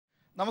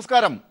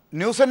നമസ്കാരം.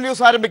 News and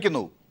views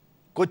ആരംഭിക്കുന്നു.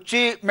 കൊച്ചി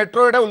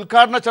മെട്രോയുടെ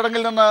ഉദ്ഘാടന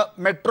ചടങ്ങിൽ നിന്ന്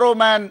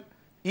മെട്രോമാൻ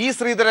ഇ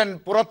ശ്രീധരൻ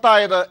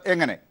പുറത്തായത്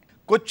എങ്ങനെ?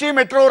 കൊച്ചി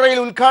മെട്രോ റെയിൽ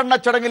ഉദ്ഘാടന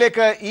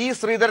ചടങ്ങിലേക്ക് ഇ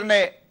ശ്രീധരനെ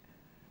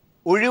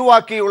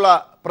ഒഴിവാക്കിയുള്ള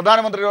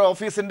പ്രധാനമന്ത്രിയുടെ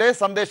ഓഫീസിന്റെ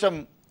സന്ദേശം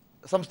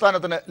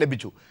സംസ്ഥാനത്തിന്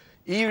ലഭിച്ചു.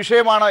 ഈ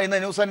വിഷയമാണ് ഇന്ന്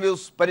ന്യൂസ് ആൻഡ്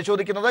വ്യൂസ്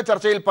പരിശോധിക്കുന്നത്.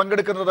 ചർച്ചയിൽ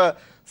പങ്കെടുക്കുന്നത്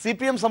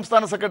CPM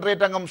സംസ്ഥാന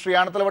സെക്രട്ടേറിയറ്റ് അംഗം ശ്രീ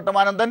ആനത്തലവട്ടം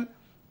ആനന്ദൻ,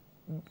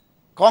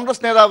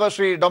 കോൺഗ്രസ് നേതാവ്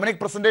ശ്രീ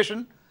ഡൊമിനിക്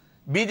പ്രസന്റേഷൻ,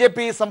 BJP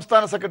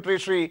സംസ്ഥാന സെക്രട്ടറി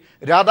ശ്രീ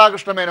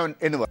രാധാകൃഷ്ണ മേനോൻ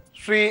എന്നിവർ.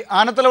 ശ്രീ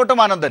ആനത്തലവട്ടം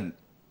ആനന്ദൻ,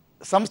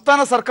 സംസ്ഥാന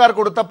സർക്കാർ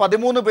കൊടുത്ത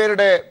 13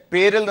 പേരുടെ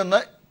പേരിൽ നിന്ന്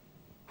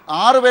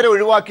 6 പേരെ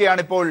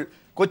ഒഴിവാക്കിയാണ് ഇപ്പോൾ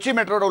കൊച്ചി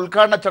മെട്രോയുടെ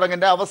ഉദ്ഘാടന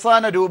ചടങ്ങിന്റെ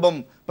അവസാന രൂപം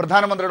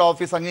പ്രധാനമന്ത്രിയുടെ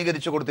ഓഫീസ്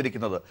അംഗീകരിച്ചു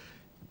കൊടുത്തിരിക്കുന്നത്.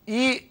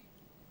 ഈ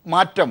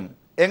മാറ്റം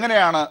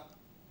എങ്ങനെയാണ്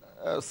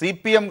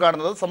CPM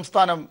കാണുന്നത്,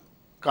 സംസ്ഥാനം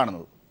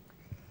കാണുന്നത്?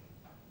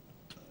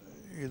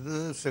 ഇത്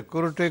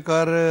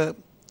സെക്യൂരിറ്റിക്കാർ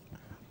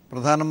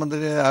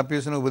പ്രധാനമന്ത്രി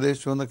ആഫീസിനെ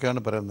ഉപദേശിച്ചു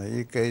എന്നൊക്കെയാണ് പറയുന്നത്.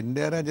 ഈ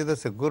ഇന്ത്യ രാജ്യത്തെ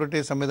സെക്യൂരിറ്റി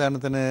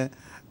സംവിധാനത്തിന്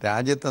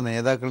രാജ്യത്തെ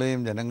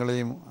നേതാക്കളെയും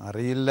ജനങ്ങളെയും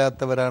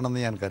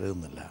അറിയില്ലാത്തവരാണെന്ന് ഞാൻ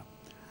കരുതുന്നില്ല.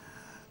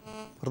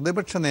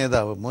 പ്രതിപക്ഷ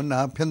നേതാവ് മുൻ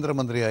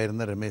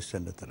ആഭ്യന്തരമന്ത്രിയായിരുന്ന രമേശ്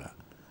ചെന്നിത്തല,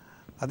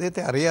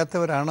 അദ്ദേഹത്തെ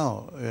അറിയാത്തവരാണോ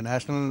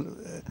നാഷണൽ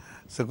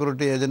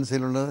സെക്യൂരിറ്റി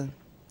ഏജൻസിയിലുള്ളത്?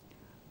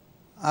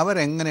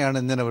 അവരെങ്ങനെയാണ്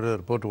ഇങ്ങനെ ഒരു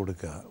റിപ്പോർട്ട്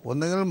കൊടുക്കുക?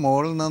 ഒന്നുകിൽ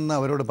മുകളിൽ നിന്ന്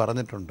അവരോട്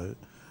പറഞ്ഞിട്ടുണ്ട്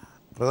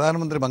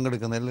പ്രധാനമന്ത്രി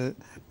പങ്കെടുക്കുന്നതിൽ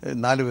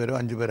 4 പേരോ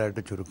 5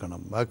 പേരായിട്ട്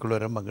ചുരുക്കണം,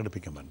 ബാക്കിയുള്ളവരും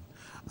പങ്കെടുപ്പിക്കാൻ.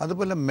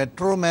 അതുപോലെ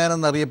മെട്രോ മാൻ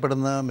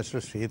എന്നറിയപ്പെടുന്ന മിസ്റ്റർ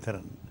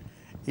ശ്രീധരൻ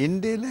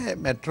ഇന്ത്യയിലെ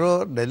മെട്രോ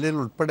ഡൽഹിയിൽ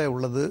ഉൾപ്പെടെ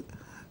ഉള്ളത്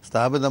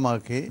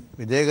സ്ഥാപിതമാക്കി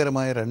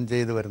വിജയകരമായി റൺ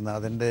ചെയ്തു വരുന്ന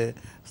അതിൻ്റെ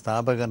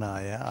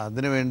സ്ഥാപകനായ,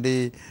 അതിനുവേണ്ടി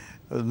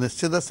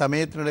നിശ്ചിത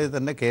സമയത്തിനിടയിൽ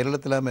തന്നെ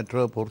കേരളത്തിലെ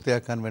മെട്രോ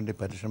പൂർത്തിയാക്കാൻ വേണ്ടി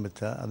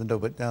പരിശ്രമിച്ച അതിൻ്റെ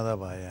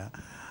ഉപജ്ഞാതാവായ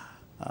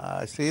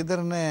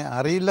ശ്രീധരനെ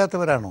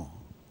അറിയില്ലാത്തവരാണോ?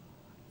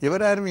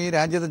 ഇവരാരും ഈ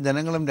രാജ്യത്തെ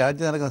ജനങ്ങളും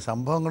രാജ്യത്ത് നടക്കുന്ന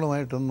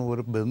സംഭവങ്ങളുമായിട്ടൊന്നും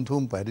ഒരു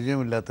ബന്ധവും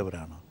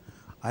പരിചയമില്ലാത്തവരാണ്.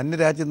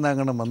 അന്യരാജ്യത്ത്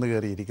നിന്നങ്ങനെ വന്നു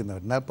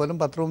കയറിയിരിക്കുന്നവർ. എന്നാൽ പോലും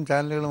പത്രവും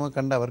ചാനലുകളും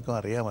കണ്ട് അവർക്കും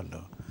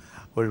അറിയാമല്ലോ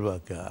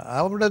ഒഴിവാക്കുക.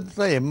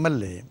 അവിടുത്തെ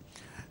MLA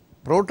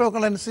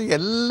പ്രോട്ടോക്കോൾ അനുസരിച്ച്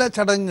എല്ലാ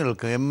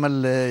ചടങ്ങുകൾക്കും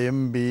MLA,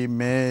 MP,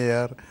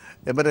 മേയർ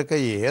ഇവരൊക്കെ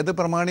ഏത്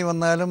പ്രമാണി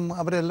വന്നാലും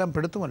അവരെല്ലാം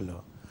പെടുത്തുമല്ലോ.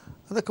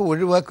 അതൊക്കെ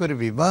ഒഴിവാക്കി ഒരു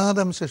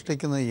വിവാദം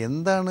സൃഷ്ടിക്കുന്നത്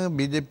എന്താണ്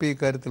BJP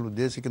കാര്യത്തിൽ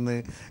ഉദ്ദേശിക്കുന്നത്,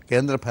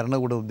 കേന്ദ്ര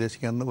ഭരണകൂടം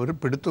ഉദ്ദേശിക്കുന്നത്? ഒരു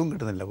പിടുത്തവും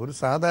കിട്ടുന്നില്ല. ഒരു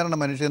സാധാരണ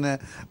മനുഷ്യനെ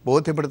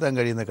ബോധ്യപ്പെടുത്താൻ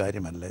കഴിയുന്ന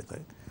കാര്യമല്ല ഇത്.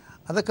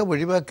 അതൊക്കെ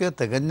ഒഴിവാക്കിയ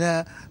തികഞ്ഞ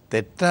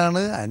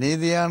തെറ്റാണ്,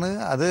 അനീതിയാണ്.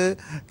 അത്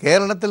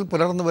കേരളത്തിൽ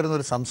പുലർന്നു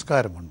വരുന്നൊരു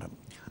സംസ്കാരമുണ്ട്.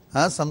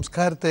 ആ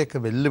സംസ്കാരത്തെയൊക്കെ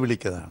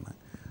വെല്ലുവിളിക്കുന്നതാണ്.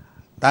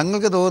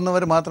 തങ്ങൾക്ക്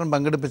തോന്നുന്നവർ മാത്രം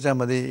പങ്കെടുപ്പിച്ചാൽ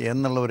മതി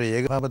എന്നുള്ള ഒരു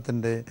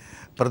ഏകഭാവത്തിൻ്റെ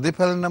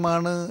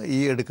പ്രതിഫലനമാണ് ഈ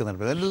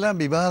എടുക്കുന്നത്. ഇതെല്ലാം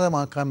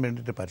വിവാദമാക്കാൻ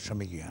വേണ്ടിയിട്ട്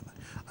പരിശ്രമിക്കുകയാണ്.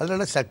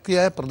 അതിലുള്ള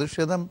ശക്തിയായ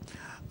പ്രതിഷേധം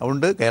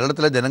ഉണ്ട്,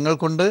 കേരളത്തിലെ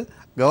ജനങ്ങൾക്കുണ്ട്.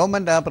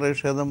 ഗവൺമെൻറ് ആ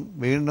പ്രതിഷേധം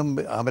വീണ്ടും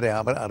അവരെ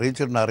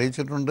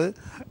അറിയിച്ചിട്ടുണ്ട്.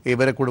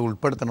 ഇവരെ കൂടെ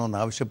ഉൾപ്പെടുത്തണമെന്ന്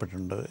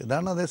ആവശ്യപ്പെട്ടിട്ടുണ്ട്.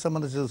 ഇതാണ് അതേ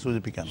സംബന്ധിച്ച്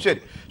സൂചിപ്പിക്കാൻ.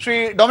 ശരി, ശ്രീ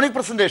ഡൊമിനിക്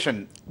പ്രസന്റേഷൻ,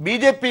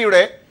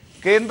 BJPയുടെ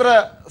കേന്ദ്ര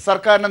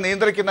സർക്കാരിനെ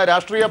നിയന്ത്രിക്കുന്ന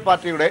രാഷ്ട്രീയ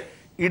പാർട്ടിയുടെ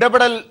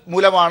ഇടപെടൽ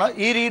മൂലമാണ്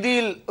ഈ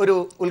രീതിയിൽ ഒരു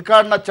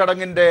ഉദ്ഘാടന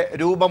ചടങ്ങിന്റെ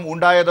രൂപം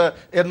ഉണ്ടായത്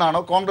എന്നാണോ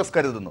കോൺഗ്രസ്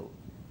കരുതുന്നത്?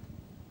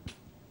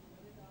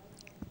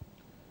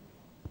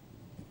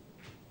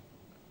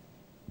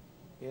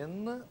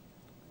 എന്ന്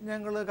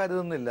ഞങ്ങൾ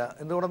കരുതുന്നില്ല.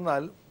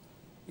 എന്തുകൊണ്ടെന്നാൽ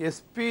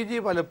SPG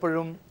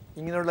പലപ്പോഴും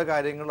ഇങ്ങനെയുള്ള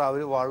കാര്യങ്ങൾ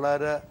അവർ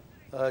വളരെ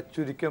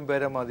ചുരുക്കം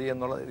പേരെ മതി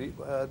എന്നുള്ള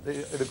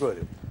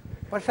എടുക്കുവരും.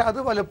 പക്ഷെ അത്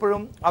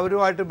പലപ്പോഴും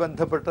അവരുമായിട്ട്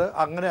ബന്ധപ്പെട്ട്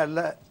അങ്ങനെയല്ല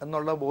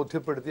എന്നുള്ള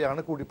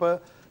ബോധ്യപ്പെടുത്തിയാണ് കൂടി. ഇപ്പോൾ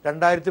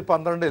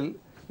 2012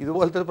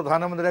 ഇതുപോലത്തെ ഒരു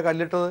പ്രധാനമന്ത്രിയെ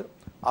കല്ലിട്ടത്.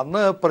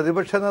 അന്ന്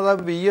പ്രതിപക്ഷ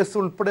നേതാവ് VS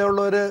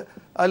ഉൾപ്പെടെയുള്ളവർ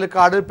അതിൽ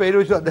കാർഡിൽ പേര്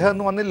വെച്ചു. അദ്ദേഹം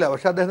ഒന്നും വന്നില്ല,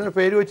 പക്ഷെ അദ്ദേഹത്തിൻ്റെ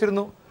പേര്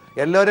വെച്ചിരുന്നു.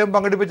 എല്ലാവരെയും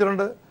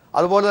പങ്കെടുപ്പിച്ചിട്ടുണ്ട്.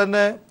 അതുപോലെ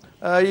തന്നെ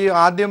ഈ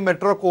ആദ്യം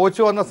മെട്രോ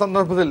കോച്ച് വന്ന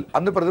സന്ദർഭത്തിൽ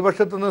അന്ന്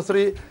പ്രതിപക്ഷത്തു നിന്ന്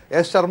ശ്രീ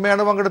S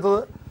ശർമ്മയാണ്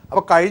പങ്കെടുത്തത്.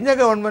 അപ്പോൾ കഴിഞ്ഞ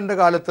ഗവൺമെൻറ്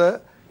കാലത്ത്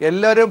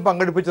എല്ലാവരെയും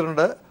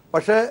പങ്കെടുപ്പിച്ചിട്ടുണ്ട്.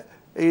 പക്ഷേ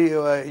ഈ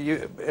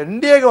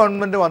NDA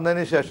ഗവൺമെൻറ്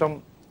വന്നതിന് ശേഷം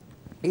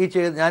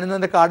ഞാനിന്ന്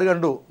എൻ്റെ കാർഡ്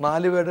കണ്ടു,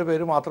 4 പേരുടെ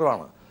പേര്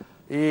മാത്രമാണ്.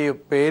 ഈ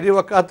പേര്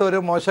വെക്കാത്തവർ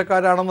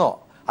മോശക്കാരാണെന്നോ?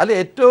 അല്ല,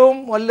 ഏറ്റവും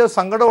വലിയ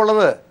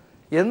സങ്കടമുള്ളത്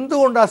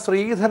എന്തുകൊണ്ടാണ്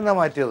ശ്രീധരനെ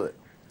മാറ്റിയത്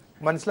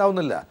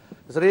മനസ്സിലാവുന്നില്ല.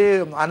 ശ്രീ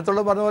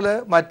ആനത്തോളം പറഞ്ഞ പോലെ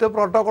മറ്റ്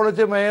പ്രോട്ടോക്കോൾ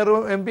വെച്ച്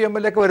മേയറും MP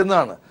MLA ഒക്കെ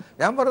വരുന്നതാണ്.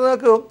 ഞാൻ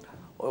പറഞ്ഞതൊക്കെ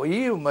ഈ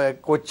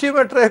കൊച്ചി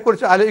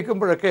മെട്രോയെക്കുറിച്ച്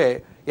ആലോചിക്കുമ്പോഴൊക്കെ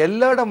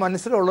എല്ലാവരുടെ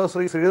മനസ്സിലുള്ളത്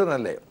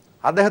ശ്രീധരനല്ലേ.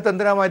 അദ്ദേഹത്തെ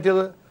എന്തിനാണ്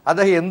മാറ്റിയത്?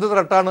 അദ്ദേഹം എന്ത്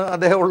ത്രട്ടാണ്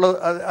അദ്ദേഹം ഉള്ളത്?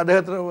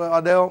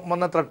 അദ്ദേഹം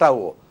വന്ന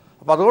ത്രട്ടാവുമോ?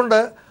 അപ്പോൾ അതുകൊണ്ട്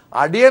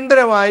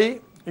അടിയന്തരമായി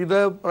ഇത്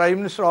പ്രൈം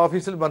മിനിസ്റ്റർ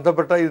ഓഫീസിൽ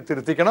ബന്ധപ്പെട്ട് ഇത്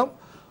തിരുത്തിക്കണം.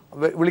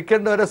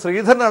 വിളിക്കേണ്ടവരെ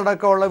ശ്രീധരൻ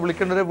അടക്കമുള്ള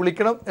വിളിക്കേണ്ടവരെ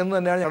വിളിക്കണം എന്ന്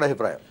തന്നെയാണ് ഞങ്ങളുടെ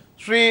അഭിപ്രായം.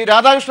 ശ്രീ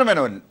രാധാകൃഷ്ണ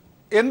മേനോൻ,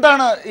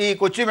 എന്താണ് ഈ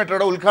കൊച്ചി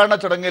മെട്രോയുടെ ഉദ്ഘാടന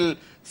ചടങ്ങിൽ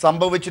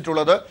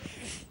സംഭവിച്ചിട്ടുള്ളത്?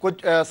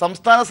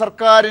 സംസ്ഥാന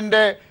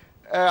സർക്കാരിൻ്റെ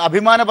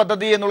അഭിമാന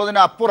പദ്ധതി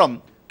എന്നുള്ളതിന് അപ്പുറം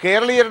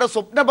കേരളീയരുടെ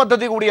സ്വപ്ന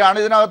പദ്ധതി കൂടിയാണ്.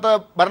 ഇതിനകത്ത്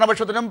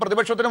ഭരണപക്ഷത്തിനും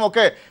പ്രതിപക്ഷത്തിനും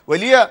ഒക്കെ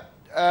വലിയ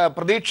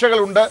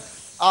പ്രതീക്ഷകളുണ്ട്,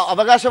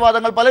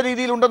 അവകാശവാദങ്ങൾ പല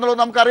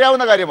രീതിയിലുണ്ടെന്നുള്ളത്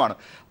നമുക്കറിയാവുന്ന കാര്യമാണ്.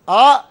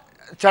 ആ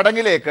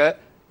ചടങ്ങിലേക്ക്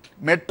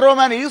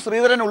മെട്രോമാൻ ഇ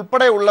ശ്രീധരൻ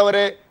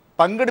ഉൾപ്പെടെയുള്ളവരെ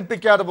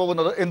പങ്കെടുപ്പിക്കാതെ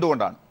പോകുന്നത്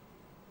എന്തുകൊണ്ടാണ്?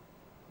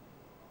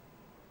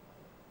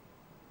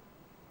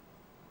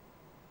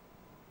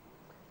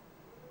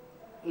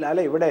 ലാല,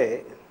 ഇവിടെ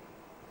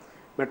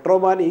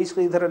മെട്രോമാൻ ഇ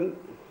ശ്രീധരൻ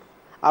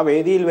ആ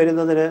വേദിയിൽ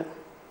വരുന്നതിന്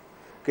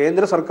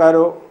കേന്ദ്ര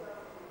സർക്കാരോ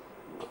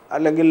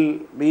അല്ലെങ്കിൽ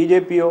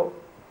BJPയോ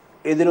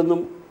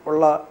എതിരൊന്നും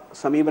ഉള്ള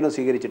സമീപനം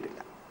സ്വീകരിച്ചിട്ടില്ല.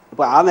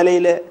 അപ്പോൾ ആ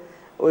നിലയിൽ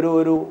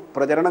ഒരു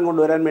പ്രചരണം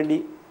കൊണ്ടുവരാൻ വേണ്ടി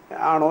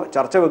ആണോ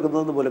ചർച്ച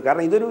വെക്കുന്നതെന്ന് പോലും.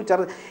 കാരണം ഇതൊരു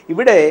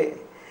ഇവിടെ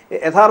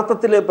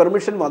യഥാർത്ഥത്തിൽ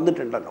പെർമിഷൻ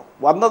വന്നിട്ടുണ്ടല്ലോ.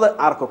 വന്നത്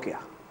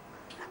ആർക്കൊക്കെയാണ്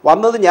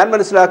വന്നത്? ഞാൻ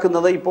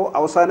മനസ്സിലാക്കുന്നത് ഇപ്പോൾ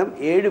അവസാനം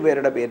 7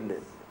 പേരുടെ പേരിന്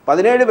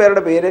 17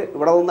 പേരുടെ പേര്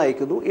ഇവിടെ നിന്ന്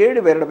അയക്കുന്നു, 7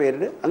 പേരുടെ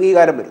പേരിന്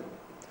അംഗീകാരം വരുന്നു.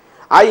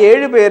 ആ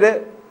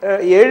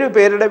 7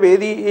 പേരുടെ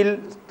വേദിയിൽ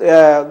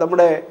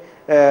നമ്മുടെ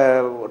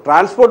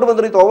ട്രാൻസ്പോർട്ട്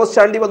മന്ത്രി തോമസ്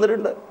ചാണ്ടി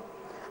വന്നിട്ടുണ്ട്,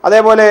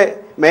 അതേപോലെ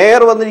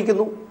മേയർ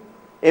വന്നിരിക്കുന്നു,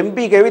 MP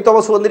KV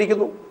തോമസ്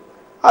വന്നിരിക്കുന്നു,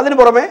 അതിനു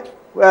പുറമെ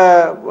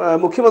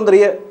മുഖ്യമന്ത്രി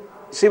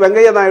ശ്രീ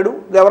വെങ്കയ്യ നായിഡു,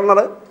 ഗവർണർ,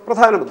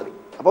 പ്രധാനമന്ത്രി.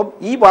 അപ്പം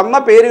ഈ വന്ന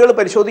പേരുകൾ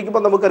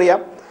പരിശോധിക്കുമ്പോൾ നമുക്കറിയാം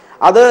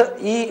അത്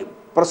ഈ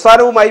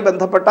പ്രസ്ഥാനവുമായി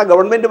ബന്ധപ്പെട്ട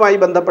ഗവൺമെൻറ്റുമായി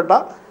ബന്ധപ്പെട്ട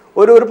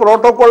ഒരു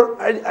പ്രോട്ടോകോൾ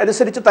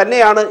അനുസരിച്ച്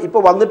തന്നെയാണ്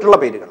ഇപ്പോൾ വന്നിട്ടുള്ള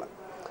പേരുകൾ.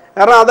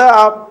 കാരണം അത്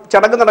ആ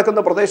ചടങ്ങ് നടക്കുന്ന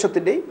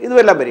പ്രദേശത്തിൻ്റെയും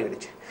ഇതുമെല്ലാം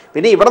പരിഗണിച്ച്.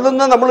 പിന്നെ ഇവിടെ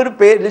നിന്ന് നമ്മളൊരു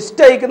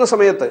ലിസ്റ്റ് അയക്കുന്ന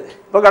സമയത്ത്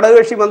ഇപ്പോൾ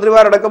ഘടകകക്ഷി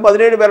മന്ത്രിമാരടക്കം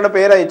 17 പേരുടെ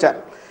പേരയച്ചാൽ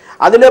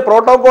അതിൽ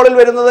പ്രോട്ടോകോളിൽ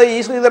വരുന്നത് ഇ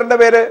ശ്രീധരന്റെ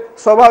പേര്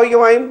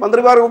സ്വാഭാവികമായും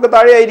മന്ത്രിമാർക്കൊക്കെ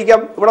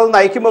താഴെയായിരിക്കാം ഇവിടെ നിന്ന്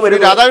അയക്കുമ്പോൾ വരും.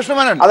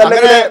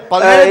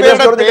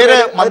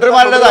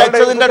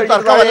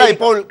 തർക്കമല്ല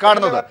ഇപ്പോൾ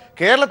കാണുന്നത്.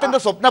 കേരളത്തിന്റെ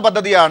സ്വപ്ന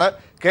പദ്ധതിയാണ്.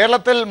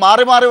 കേരളത്തിൽ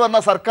മാറി മാറി വന്ന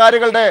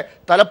സർക്കാരുകളുടെ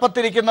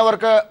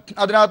തലപ്പത്തിരിക്കുന്നവർക്ക്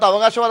അതിനകത്ത്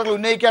അവകാശവാദങ്ങൾ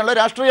ഉന്നയിക്കാനുള്ള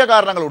രാഷ്ട്രീയ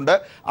കാരണങ്ങളുണ്ട്.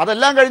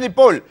 അതെല്ലാം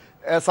കഴിഞ്ഞിപ്പോൾ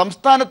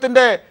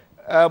സംസ്ഥാനത്തിന്റെ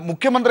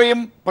മുഖ്യമന്ത്രിയും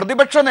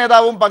പ്രതിപക്ഷ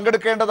നേതാവും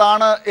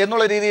പങ്കെടുക്കേണ്ടതാണ്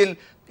എന്നുള്ള രീതിയിൽ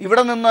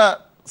ഇവിടെ നിന്ന്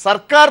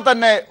സർക്കാർ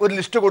തന്നെ ഒരു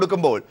ലിസ്റ്റ്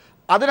കൊടുക്കുമ്പോൾ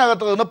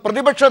അതിനകത്ത് നിന്ന്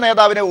പ്രതിപക്ഷ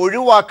നേതാവിനെ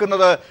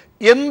ഒഴിവാക്കുന്നത്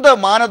എന്ത്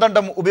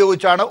മാനദണ്ഡം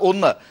ഉപയോഗിച്ചാണ്?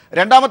 ഒന്ന്.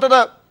 രണ്ടാമത്തത്,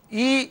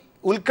 ഈ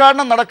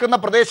ഉദ്ഘാടനം നടക്കുന്ന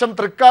പ്രദേശം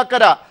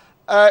തൃക്കാക്കര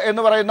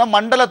എന്ന് പറയുന്ന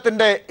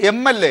മണ്ഡലത്തിൻ്റെ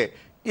MLA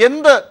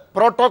എന്ത്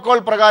പ്രോട്ടോകോൾ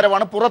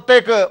പ്രകാരമാണ്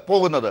പുറത്തേക്ക്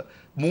പോകുന്നത്?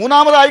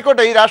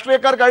 മൂന്നാമതായിക്കോട്ടെ, ഈ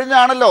രാഷ്ട്രീയക്കാർ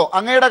കഴിഞ്ഞാണല്ലോ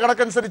അങ്ങയുടെ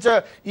കണക്കനുസരിച്ച്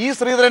ഇ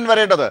ശ്രീധരൻ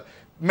വരേണ്ടത്.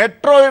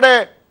 മെട്രോയുടെ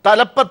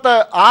തലപ്പത്ത്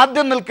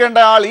ആദ്യം നിൽക്കേണ്ട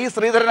ആൾ ഇ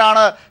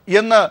ശ്രീധരനാണ്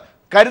എന്ന്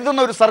കരുതുന്ന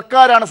ഒരു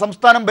സർക്കാരാണ്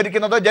സംസ്ഥാനം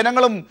ഭരിക്കുന്നത്.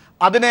 ജനങ്ങളും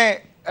അതിനെ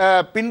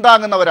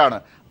പിന്താങ്ങുന്നവരാണ്.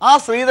 ആ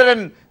ശ്രീധരൻ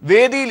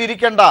വേദിയിൽ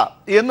ഇരിക്കേണ്ട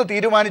എന്ന്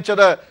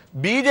തീരുമാനിച്ചത്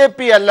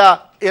BJP അല്ല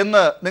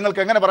എന്ന്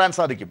നിങ്ങൾക്ക് എങ്ങനെ പറയാൻ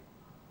സാധിക്കും?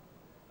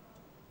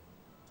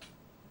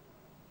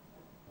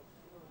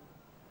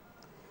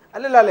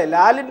 അല്ലല്ലേ,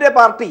 ലാലിന്റെ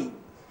പാർട്ടി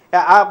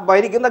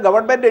ഭരിക്കുന്ന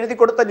ഗവൺമെന്റ് എഴുതി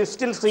കൊടുത്ത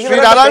ലിസ്റ്റിൽ ശ്രീ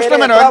രാധാകൃഷ്ണ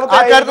മേനോൻ ആ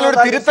കാര്യത്തിൽ ഒരു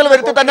തിരുത്തൽ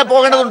വരുത്തി തന്നെ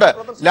പോകേണ്ടതുണ്ട്.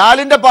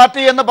 ലാലിന്റെ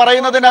പാർട്ടി എന്ന്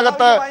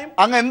പറയുന്നതിനകത്ത്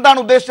അങ്ങ് എന്താണ്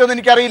ഉദ്ദേശിച്ചതെന്ന്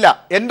എനിക്കറിയില്ല.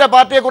 എന്റെ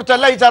പാർട്ടിയെ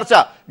കുറിച്ചല്ല ഈ ചർച്ച.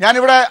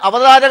 ഞാനിവിടെ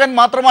അവതാരകൻ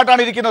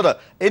മാത്രമായിട്ടാണ് ഇരിക്കുന്നത്.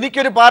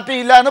 എനിക്കൊരു പാർട്ടി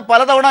ഇല്ല എന്ന്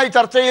പലതവണ ഈ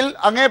ചർച്ചയിൽ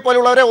അങ്ങേ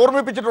പോലുള്ളവരെ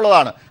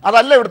ഓർമ്മിപ്പിച്ചിട്ടുള്ളതാണ്.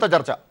 അതല്ല ഇവിടുത്തെ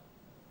ചർച്ച.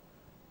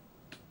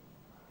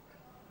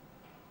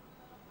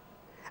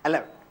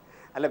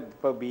 അല്ല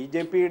ഇപ്പോൾ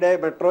BJPയുടെ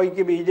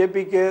മെട്രോയ്ക്ക്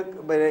BJPക്ക്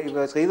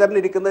ശ്രീധരൻ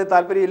ഇരിക്കുന്നത്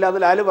താല്പര്യമില്ലാതെ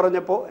ലാല്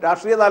പറഞ്ഞപ്പോൾ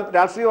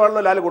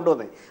രാഷ്ട്രീയമാണല്ലോ ലാല്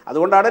കൊണ്ടുവന്നത്.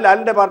 അതുകൊണ്ടാണ്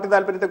ലാലിൻ്റെ പാർട്ടി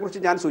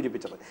താല്പര്യത്തെക്കുറിച്ച് ഞാൻ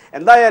സൂചിപ്പിച്ചത്.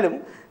 എന്തായാലും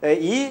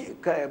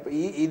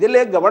ഇതിൽ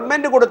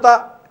ഗവൺമെൻറ് കൊടുത്ത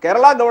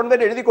കേരള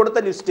ഗവൺമെൻറ് എഴുതി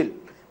കൊടുത്ത ലിസ്റ്റിൽ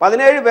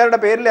 17 പേരുടെ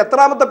പേരിൽ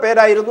എത്രാമത്തെ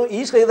പേരായിരുന്നു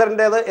ഇ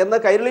ശ്രീധരൻ്റേത് എന്ന്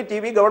കൈരളി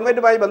TV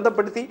ഗവൺമെൻറ്റുമായി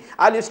ബന്ധപ്പെടുത്തി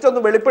ആ ലിസ്റ്റ്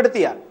ഒന്ന്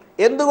വെളിപ്പെടുത്തിയാൽ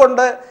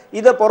എന്തുകൊണ്ട്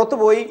ഇത്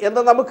പുറത്തുപോയി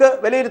എന്ന് നമുക്ക്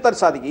വിലയിരുത്താൻ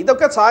സാധിക്കും.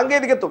 ഇതൊക്കെ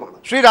സാങ്കേതികത്വമാണ്.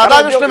 ശ്രീ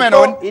രാധാകൃഷ്ണ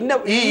മേനോൻ,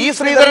 ഈ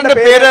ശ്രീധരന്റെ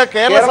പേര്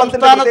കേരള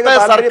സംസ്ഥാനത്തെ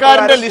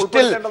സർക്കാരിന്റെ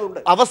ലിസ്റ്റിൽ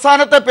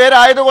അവസാനത്തെ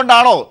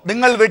പേരായതുകൊണ്ടാണോ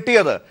നിങ്ങൾ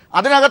വെട്ടിയത്?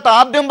 അതിനകത്ത്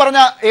ആദ്യം പറഞ്ഞ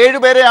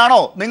 7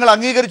 പേരെയാണോ നിങ്ങൾ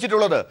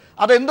അംഗീകരിച്ചിട്ടുള്ളത്?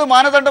 അതെന്ത്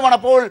മാനദണ്ഡമാണ്?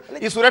 അപ്പോൾ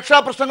ഈ സുരക്ഷാ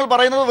പ്രശ്നങ്ങൾ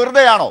പറയുന്നത്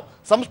വെറുതെയാണോ?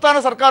 സംസ്ഥാന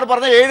സർക്കാർ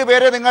പറഞ്ഞ 7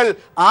 പേരെ നിങ്ങൾ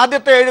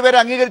ആദ്യത്തെ 7 പേരെ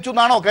അംഗീകരിച്ചു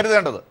എന്നാണോ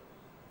കരുതേണ്ടത്?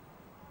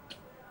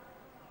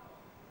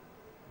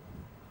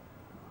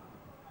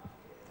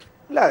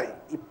 അല്ല,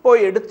 ഇപ്പോൾ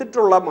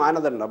എടുത്തിട്ടുള്ള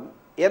മാനദണ്ഡം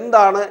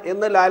എന്താണ്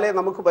എന്ന് ലാലെ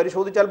നമുക്ക്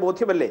പരിശോധിച്ചാൽ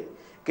ബോധ്യമല്ലേ?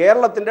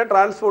 കേരളത്തിന്റെ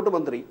ട്രാൻസ്പോർട്ട്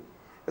മന്ത്രി,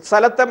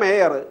 സ്ഥലത്തെ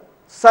മേയർ,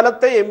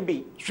 സ്ഥലത്തെ MP.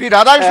 ശ്രീ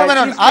രാധാകൃഷ്ണ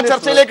മേനോൻ, ആ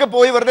ചർച്ചയിലേക്ക്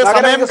പോയി വെറുതെ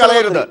സമയം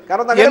കളയരുത്.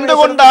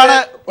 എന്തുകൊണ്ടാണ്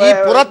ഈ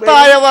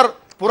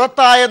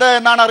പുറത്തായത്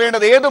എന്നാണ്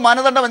അറിയേണ്ടത്. ഏത്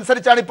മാനദണ്ഡം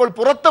അനുസരിച്ചാണ് ഇപ്പോൾ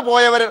പുറത്തു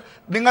പോയവർ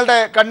നിങ്ങളുടെ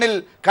കണ്ണിൽ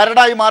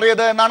കരടായി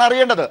മാറിയത് എന്നാണ്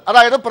അറിയേണ്ടത്.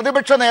 അതായത്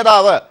പ്രതിപക്ഷ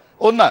നേതാവ്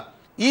 1,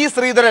 ഇ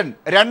ശ്രീധരൻ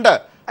 2,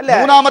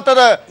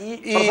 മൂന്നാമത്തത്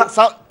ഈ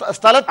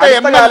സ്ഥലത്തെ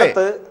MLA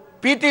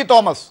PT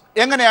തോമസ്.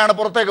 എങ്ങനെയാണ്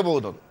പുറത്തേക്ക്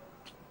പോകുന്നത്?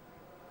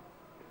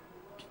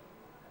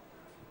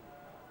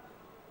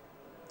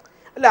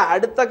 അല്ല,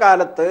 അടുത്ത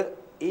കാലത്ത്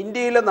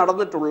ഇന്ത്യയിൽ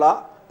നടന്നിട്ടുള്ള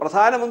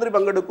പ്രധാനമന്ത്രി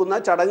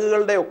പങ്കെടുക്കുന്ന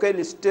ചടങ്ങുകളുടെ ഒക്കെ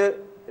ലിസ്റ്റ്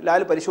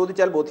ലാൽ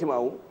പരിശോധിച്ചാൽ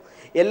ബോധ്യമാവും.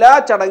 എല്ലാ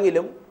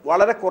ചടങ്ങിലും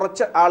വളരെ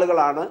കുറച്ച്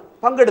ആളുകളാണ്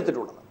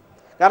പങ്കെടുത്തിട്ടുള്ളത്.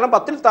 കാരണം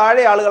 10-ൽ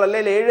താഴെ ആളുകൾ,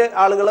 അല്ലെങ്കിൽ 7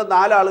 ആളുകൾ,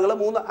 4 ആളുകൾ,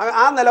 3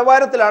 ആ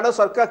നിലവാരത്തിലാണ്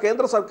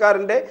കേന്ദ്ര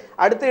സർക്കാരിന്റെ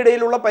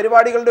അടുത്തിടയിലുള്ള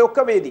പരിപാടികളുടെ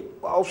ഒക്കെ വേദി.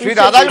 ശ്രീ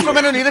രാധാകൃഷ്ണ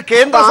മേനോൻ, ഇത്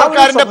കേന്ദ്ര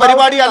സർക്കാരിന്റെ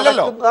പരിപാടി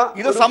അല്ലല്ലോ,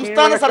 ഇത്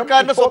സംസ്ഥാന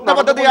സർക്കാരിന്റെ സ്വപ്ന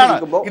പദ്ധതിയാണ്.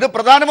 ഇത്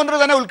പ്രധാനമന്ത്രി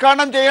തന്നെ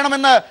ഉദ്ഘാടനം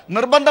ചെയ്യണമെന്ന്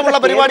നിർബന്ധമുള്ള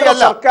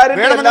പരിപാടിയല്ല.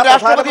 വേണമെങ്കിൽ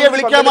രാഷ്ട്രപതിയെ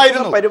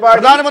വിളിക്കാമായിരുന്നു.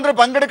 പ്രധാനമന്ത്രി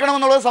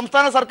പങ്കെടുക്കണമെന്നുള്ളത്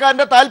സംസ്ഥാന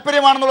സർക്കാരിന്റെ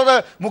താല്പര്യമാണെന്നുള്ളത്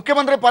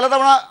മുഖ്യമന്ത്രി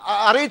പലതവണ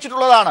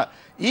അറിയിച്ചിട്ടുള്ളതാണ്.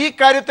 ഈ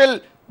കാര്യത്തിൽ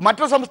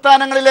മറ്റു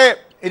സംസ്ഥാനങ്ങളിലെ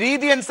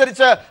രീതി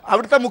അനുസരിച്ച്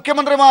അവിടുത്തെ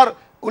മുഖ്യമന്ത്രിമാർ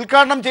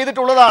ഉദ്ഘാടനം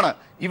ചെയ്തിട്ടുള്ളതാണ്.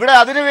 ഇവിടെ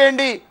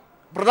അതിനുവേണ്ടി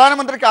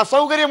പ്രധാനമന്ത്രിക്ക്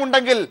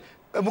അസൗകര്യമുണ്ടെങ്കിൽ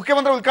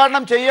മുഖ്യമന്ത്രി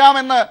ഉദ്ഘാടനം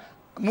ചെയ്യാമെന്ന്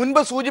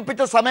മുൻപ്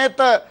സൂചിപ്പിച്ച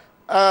സമയത്ത്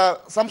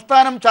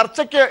സംസ്ഥാനം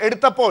ചർച്ചയ്ക്ക്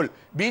എടുത്തപ്പോൾ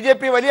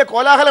BJP വലിയ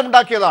കോലാഹലം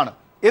ഉണ്ടാക്കിയതാണ്.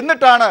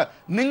 എന്നിട്ടാണ്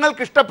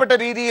നിങ്ങൾക്ക് ഇഷ്ടപ്പെട്ട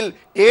രീതിയിൽ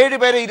 7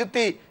 പേരെ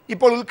ഇരുത്തി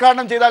ഇപ്പോൾ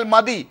ഉദ്ഘാടനം ചെയ്താൽ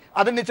മതി,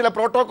 അതിന് ചില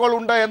പ്രോട്ടോകോൾ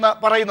ഉണ്ട് എന്ന്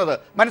പറയുന്നത്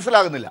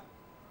മനസ്സിലാകുന്നില്ല.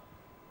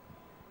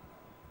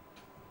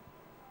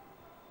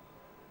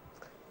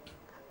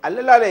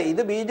 അല്ലല്ലേ,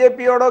 ഇത്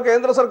BJPയോടോ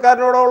കേന്ദ്ര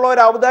സർക്കാരിനോടോ ഉള്ള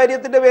ഒരു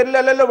ഔദാര്യത്തിന്റെ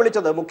പേരിലല്ലല്ലോ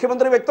വിളിച്ചത്.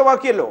 മുഖ്യമന്ത്രി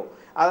വ്യക്തമാക്കിയല്ലോ,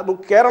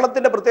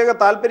 കേരളത്തിന്റെ പ്രത്യേക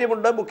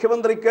താല്പര്യമുണ്ട്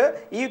മുഖ്യമന്ത്രിക്ക്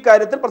ഈ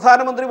കാര്യത്തിൽ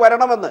പ്രധാനമന്ത്രി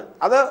വരണമെന്ന്.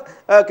 അത്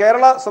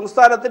കേരള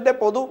സംസ്ഥാനത്തിന്റെ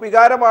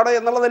പൊതുവികാരമാണ്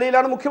എന്നുള്ള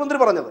നിലയിലാണ് മുഖ്യമന്ത്രി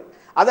പറഞ്ഞത്.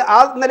 ആ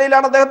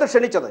നിലയിലാണ് അദ്ദേഹത്തെ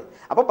ക്ഷണിച്ചത്.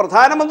 അപ്പോൾ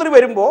പ്രധാനമന്ത്രി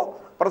വരുമ്പോൾ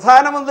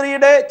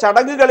പ്രധാനമന്ത്രിയുടെ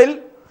ചടങ്ങുകളിൽ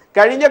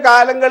കഴിഞ്ഞ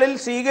കാലങ്ങളിൽ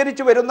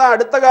സ്വീകരിച്ചു വരുന്ന,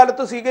 അടുത്ത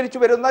കാലത്ത് സ്വീകരിച്ചു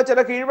വരുന്ന ചില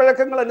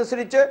കീഴ്വഴക്കങ്ങൾ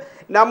അനുസരിച്ച്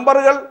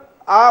നമ്പറുകൾ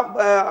ആ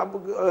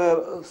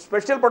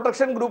സ്പെഷ്യൽ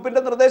പ്രൊട്ടക്ഷൻ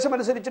ഗ്രൂപ്പിന്റെ നിർദ്ദേശം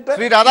അനുസരിച്ചിട്ട്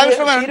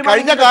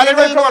കഴിഞ്ഞ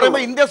കാലങ്ങളിൽ എന്ന്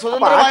പറയുമ്പോൾ ഇന്ത്യ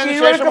സ്വതന്ത്രമായതിനു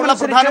ശേഷമുള്ള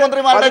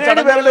പ്രധാനമന്ത്രിമാരുടെ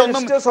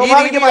ചടങ്ങുകളിലൊന്നും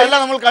സ്വാഭാവികമല്ല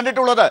നമ്മൾ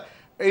കണ്ടിട്ടുള്ളത്.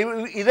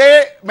 ഇതേ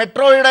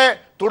മെട്രോയുടെ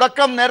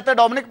തുടക്കം നേരത്തെ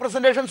Dominic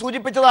presentation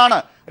സൂചിപ്പിച്ചതാണ്.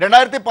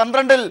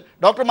 2012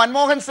 doctor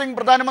Manmohan Singh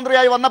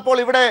പ്രധാനമന്ത്രിയായി വന്നപ്പോൾ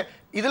ഇവിടെ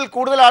ഇതിൽ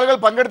കൂടുതൽ ആളുകൾ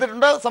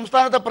പങ്കെടുത്തിട്ടുണ്ട്.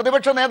 സംസ്ഥാനത്തെ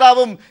പ്രതിപക്ഷ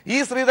നേതാവും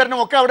ശ്രീധരനും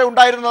ഒക്കെ അവിടെ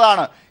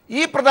ഉണ്ടായിരുന്നതാണ്.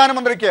 ഈ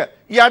പ്രധാനമന്ത്രിക്ക്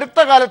ഈ അടുത്ത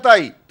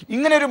കാലത്തായി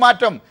ഇങ്ങനെ ഒരു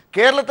മാറ്റം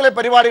കേരളത്തിലെ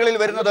പരിപാടികളിൽ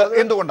വരുന്നത്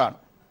എന്തുകൊണ്ടാണ്?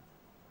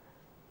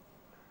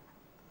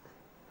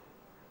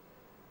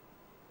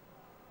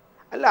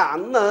 അല്ല,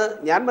 അന്ന്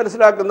ഞാൻ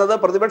മനസ്സിലാക്കുന്നത്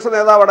പ്രതിപക്ഷ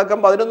നേതാവ് അടക്കം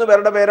 11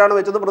 പേരുടെ പേരാണ്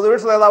വെച്ചത്.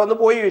 പ്രതിപക്ഷ നേതാവൊന്നും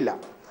പോയില്ല.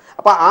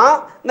 അപ്പം ആ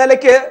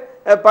നിലയ്ക്ക്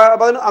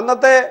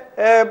അന്നത്തെ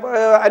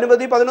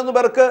അനുമതി 11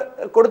 പേർക്ക്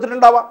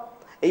കൊടുത്തിട്ടുണ്ടാവാം.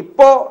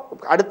 ഇപ്പോൾ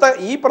അടുത്ത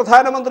ഈ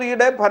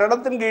പ്രധാനമന്ത്രിയുടെ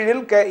ഭരണത്തിന് കീഴിൽ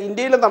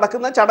ഇന്ത്യയിൽ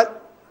നടക്കുന്ന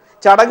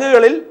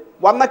ചടങ്ങുകളിൽ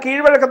വന്ന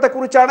കീഴ്വഴക്കത്തെ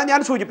കുറിച്ചാണ് ഞാൻ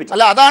സൂചിപ്പിച്ചത്.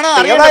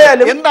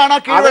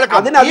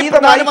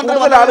 അതിനതീതമായി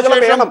കൂടുതൽ ആളുകൾ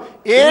വേണം,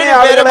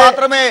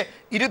 മാത്രമേ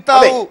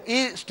ഇരുത്താവൂ ഈ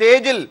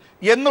സ്റ്റേജിൽ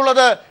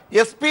എന്നുള്ളത്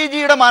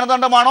SPGയുടെ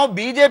മാനദണ്ഡമാണോ,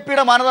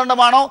 BJPയുടെ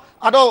മാനദണ്ഡമാണോ,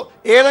 അതോ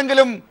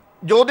ഏതെങ്കിലും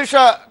ജ്യോതിഷ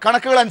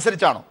കണക്കുകൾ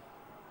അനുസരിച്ചാണോ?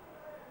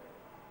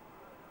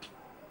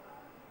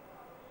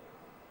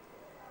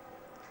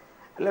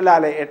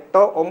 അല്ലല്ലേ, 8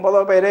 or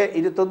 9 പേരെ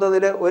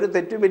ഇരുത്തുന്നതിന് ഒരു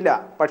തെറ്റുമില്ല.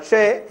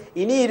 പക്ഷേ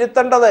ഇനി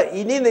ഇരുത്തേണ്ടത്,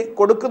 ഇനി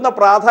കൊടുക്കുന്ന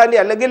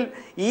പ്രാധാന്യം, അല്ലെങ്കിൽ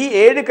ഈ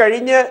 7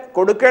 കഴിഞ്ഞ്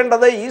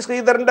കൊടുക്കേണ്ടത്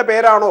ശ്രീധരന്റെ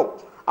പേരാണോ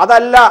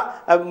അതല്ല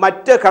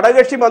മറ്റ്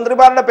ഘടകകക്ഷി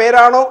മന്ത്രിമാരുടെ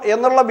പേരാണോ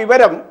എന്നുള്ള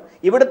വിവരം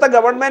ഇവിടുത്തെ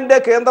ഗവൺമെന്റ്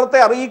കേന്ദ്രത്തെ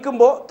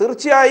അറിയിക്കുമ്പോൾ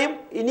തീർച്ചയായും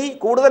ഇനി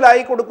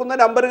കൂടുതലായി കൊടുക്കുന്ന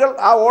നമ്പറുകൾ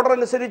ആ ഓർഡർ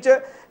അനുസരിച്ച്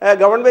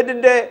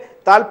ഗവൺമെന്റിന്റെ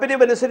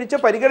താല്പര്യമനുസരിച്ച്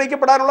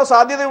പരിഗണിക്കപ്പെടാനുള്ള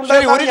സാധ്യതയുണ്ട്.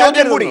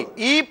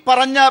 ഈ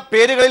പറഞ്ഞ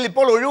പേരുകളിൽ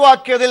ഇപ്പോൾ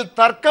ഒഴിവാക്കിയതിൽ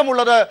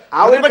തർക്കമുള്ളത്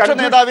പ്രതിപക്ഷ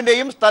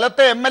നേതാവിന്റെയും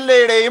സ്ഥലത്തെ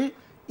MLAയുടെയും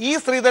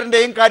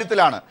ശ്രീധരന്റെയും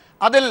കാര്യത്തിലാണ്.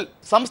 അതിൽ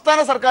സംസ്ഥാന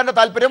സർക്കാരിന്റെ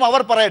താല്പര്യം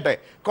അവർ പറയട്ടെ,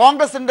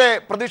 കോൺഗ്രസിന്റെ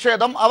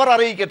പ്രതിഷേധം അവർ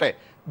അറിയിക്കട്ടെ.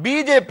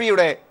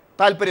 BJPയുടെ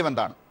താല്പര്യം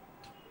എന്താണ്?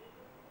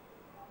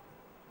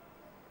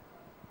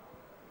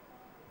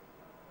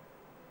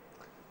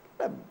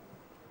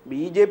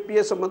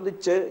 BJPയെ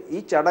സംബന്ധിച്ച് ഈ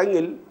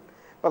ചടങ്ങിൽ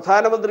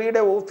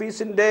പ്രധാനമന്ത്രിയുടെ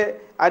ഓഫീസിന്റെ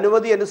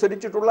അനുമതി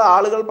അനുസരിച്ചിട്ടുള്ള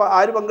ആളുകൾ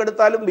ആര്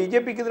പങ്കെടുത്താലും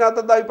BJPക്ക്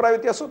ഇതിനകത്ത് എന്താ അഭിപ്രായ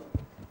വ്യത്യാസം?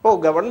 ഇപ്പോൾ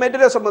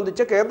ഗവൺമെന്റിനെ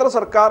സംബന്ധിച്ച് കേന്ദ്ര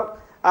സർക്കാർ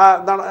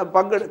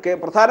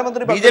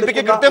പ്രധാനമന്ത്രി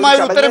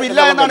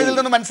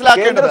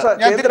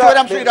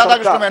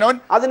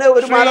അതിന്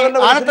ഒരു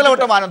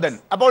മാനദണ്ഡം.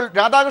 അപ്പോൾ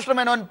രാധാകൃഷ്ണ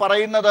മേനോൻ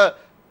പറയുന്നത്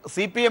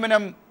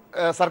CPMനും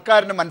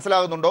സർക്കാരിനും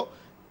മനസ്സിലാകുന്നുണ്ടോ?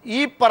 ഈ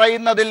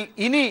പറയുന്നതിൽ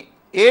ഇനി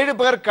 7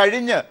 പേർ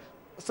കഴിഞ്ഞ്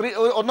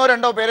 1 or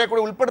 2 പേരെ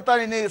കൂടി ഉൾപ്പെടുത്താൻ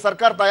ഇനി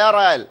സർക്കാർ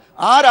തയ്യാറായാൽ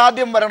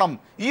ആരാദ്യം വരണം?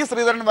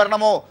 ശ്രീധരൻ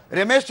വരണമോ,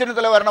 രമേശ്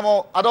ചെന്നിത്തല വരണമോ,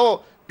 അതോ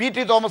PT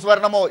തോമസ്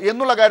വരണമോ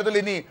എന്നുള്ള കാര്യത്തിൽ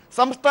ഇനി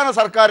സംസ്ഥാന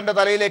സർക്കാരിന്റെ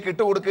തലയിലേക്ക്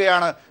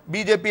ഇട്ടുകൊടുക്കുകയാണ്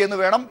BJP എന്ന്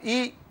വേണം ഈ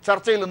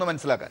ചർച്ചയിൽ നിന്ന്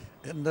മനസ്സിലാക്കാൻ.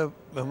 എൻ്റെ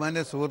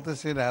ബഹുമാന്യ സുഹൃത്ത്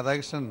ശ്രീ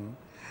രാധാകൃഷ്ണൻ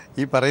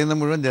ഈ പറയുന്ന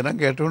മുഴുവൻ ജനം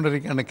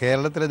കേട്ടുകൊണ്ടിരിക്കുകയാണ്.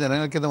 കേരളത്തിലെ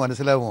ജനങ്ങൾക്കിത്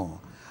മനസ്സിലാവുമോ?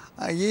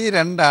 ഈ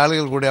 2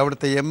 ആളുകൾ കൂടി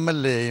അവിടുത്തെ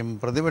MLAയും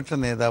പ്രതിപക്ഷ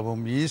നേതാവും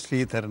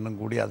ശ്രീധരനും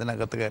കൂടി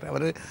അതിനകത്ത് കയറി.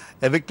 അവർ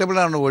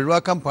എവിക്റ്റബിളാണ്,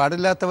 ഒഴിവാക്കാൻ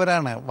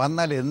പാടില്ലാത്തവരാണ്.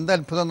 വന്നാൽ എന്ത്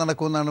അത്ഭുതം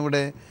നടക്കുമെന്നാണ്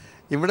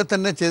ഇവിടെ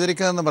തന്നെ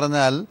ചെയ്തിരിക്കുന്നതെന്ന്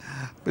പറഞ്ഞാൽ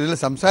ഇതിൽ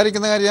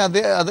സംസാരിക്കുന്ന കാര്യം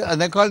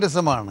അതിനേക്കാൾ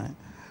രസമാണ്.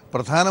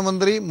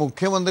 പ്രധാനമന്ത്രി,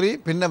 മുഖ്യമന്ത്രി,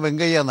 പിന്നെ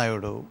വെങ്കയ്യ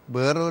നായിഡു,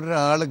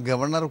 വേറൊരാൾ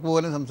ഗവർണർ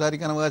പോലും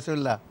സംസാരിക്കാൻ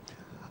അവകാശമില്ല.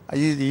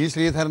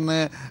 ശ്രീധരന്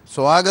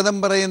സ്വാഗതം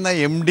പറയുന്ന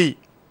MD,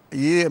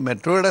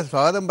 മെട്രോയുടെ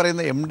സ്വാഗതം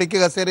പറയുന്ന MDക്ക്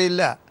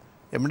കസേരയില്ല.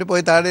 MD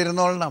പോയി താഴെ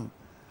ഇരുന്നോളണം.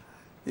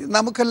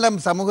 നമുക്കെല്ലാം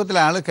സമൂഹത്തിലെ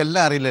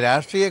ആൾക്കെല്ലാം അറിയില്ലേ,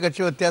 രാഷ്ട്രീയ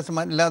കക്ഷി വ്യത്യാസം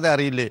ഇല്ലാതെ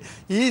അറിയില്ലേ?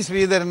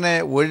 ശ്രീധരനെ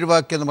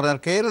ഒഴിവാക്കിയെന്ന് പറഞ്ഞാൽ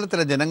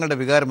കേരളത്തിലെ ജനങ്ങളുടെ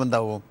വികാരം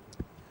എന്താവും?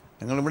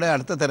 നിങ്ങളിവിടെ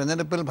അടുത്ത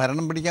തെരഞ്ഞെടുപ്പിൽ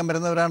ഭരണം പിടിക്കാൻ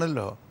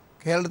വരുന്നവരാണല്ലോ.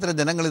 കേരളത്തിലെ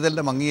ജനങ്ങൾ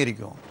ഇതെല്ലാം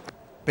അംഗീകരിക്കുമോ?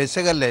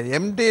 പെശകല്ലേ.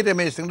 MD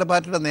രമേശ്, നിങ്ങളുടെ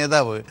പാർട്ടിയുടെ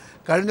നേതാവ്,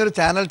 കഴിഞ്ഞൊരു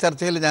ചാനൽ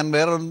ചർച്ചയിൽ ഞാൻ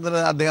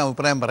അദ്ദേഹം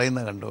അഭിപ്രായം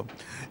പറയുന്നത് കണ്ടു.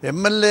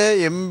 MLA,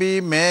 MP,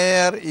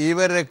 മേയർ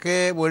ഇവരൊക്കെ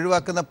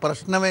ഒഴിവാക്കുന്ന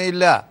പ്രശ്നമേ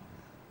ഇല്ല,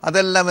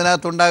 അതെല്ലാം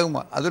ഇതിനകത്തുണ്ടാകും.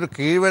 അതൊരു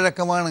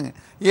കീഴ്വഴക്കമാണ്.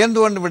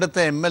 എന്തുകൊണ്ട്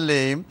ഇവിടുത്തെ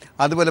MLAയും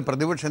അതുപോലെ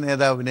പ്രതിപക്ഷ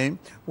നേതാവിനെയും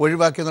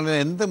ഒഴിവാക്കിയെന്നുള്ളത്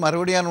എന്ത്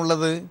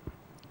മറുപടിയാണുള്ളത്?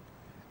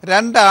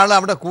 2 ആൾ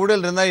അവിടെ കൂടുതൽ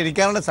ഇരുന്നാൽ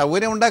ഇരിക്കാനുള്ള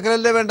സൗകര്യം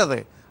ഉണ്ടാക്കലല്ലേ വേണ്ടത്?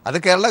 അത്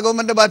കേരള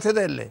ഗവൺമെൻറ്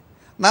ബാധ്യതയല്ലേ?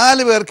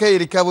 4 പേർക്കേ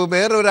ഇരിക്കാവൂ,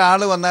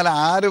 വേറൊരാൾ വന്നാൽ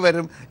ആര്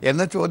വരും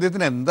എന്ന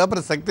ചോദ്യത്തിന് എന്താ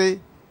പ്രസക്തി?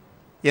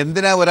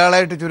 എന്തിനാ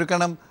ഒരാളായിട്ട്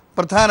ചുരുക്കണം?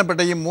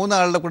 പ്രധാനപ്പെട്ട ഈ 3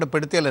 ആളുടെ കൂടെ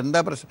പെടുത്തിയാൽ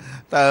എന്താ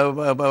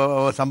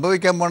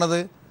സംഭവിക്കാൻ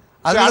പോണത്?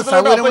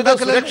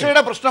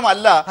 സുരക്ഷയുടെ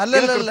പ്രശ്നമല്ല,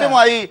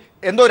 കൃത്യമായി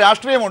എന്തോ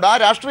രാഷ്ട്രീയമുണ്ട്. ആ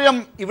രാഷ്ട്രീയം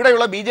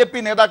ഇവിടെയുള്ള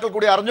BJP നേതാക്കൾ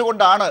കൂടി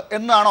അറിഞ്ഞുകൊണ്ടാണ്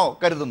എന്നാണോ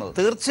കരുതുന്നത്?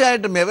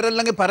 തീർച്ചയായിട്ടും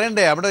ഇവരല്ലെങ്കിൽ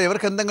പറയണ്ടേ, അവിടെ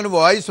ഇവർക്ക് എന്തെങ്കിലും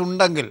വോയിസ്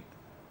ഉണ്ടെങ്കിൽ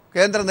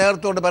കേന്ദ്ര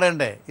നേതൃത്വത്തോട്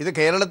പറയണ്ടേ. ഇത്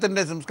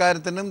കേരളത്തിൻ്റെ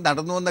സംസ്കാരത്തിനും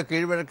നടന്നു വന്ന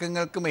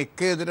കീഴ്വഴക്കങ്ങൾക്കും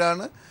ഒക്കെ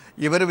എതിരാണ്.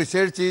 ഇവർ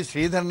വിശേഷിച്ച് ഈ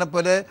ശ്രീധരനെ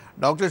പോലെ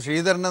ഡോക്ടർ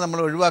ശ്രീധരനെ നമ്മൾ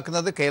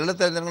ഒഴിവാക്കുന്നത്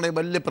കേരളത്തിലെ ജനങ്ങളുടെ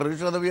വലിയ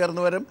പ്രതിഷേധ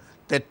ഉയർന്നു വരും,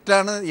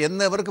 തെറ്റാണ്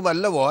എന്ന് ഇവർക്ക്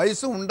വല്ല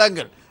വോയിസും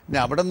ഉണ്ടെങ്കിൽ ഇനി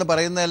അവിടെ നിന്ന്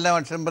പറയുന്നതെല്ലാം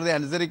അക്ഷരം പ്രതി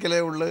അനുസരിക്കലേ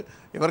ഉള്ളൂ.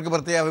 ഇവർക്ക്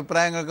പ്രത്യേക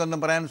അഭിപ്രായങ്ങൾക്കൊന്നും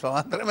പറയാൻ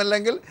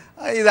സ്വാതന്ത്ര്യമല്ലെങ്കിൽ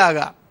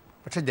ഇതാകാം.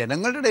 പക്ഷേ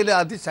ജനങ്ങളുടെ ഇടയിൽ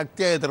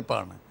അതിശക്തിയായ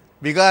എതിർപ്പാണ്,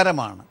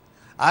 വികാരമാണ്.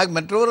 ആ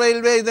മെട്രോ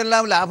റെയിൽവേ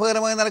ഇതെല്ലാം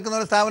ലാഭകരമായി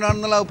നടക്കുന്ന ഒരു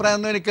സ്ഥാപനമാണെന്നുള്ള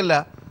അഭിപ്രായമൊന്നും എനിക്കില്ല.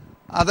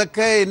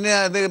 അതൊക്കെ ഇനി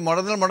അത്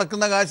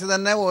മുടക്കുന്ന കാശ്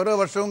തന്നെ ഓരോ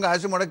വർഷവും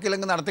കാശ്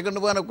മുടക്കിയില്ലെങ്കിൽ നടത്തിക്കൊണ്ട്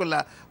പോകാനൊക്കില്ല.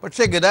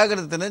 പക്ഷേ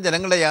ഗതാഗതത്തിന്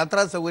ജനങ്ങളുടെ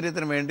യാത്രാ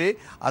സൗകര്യത്തിന് വേണ്ടി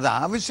അത്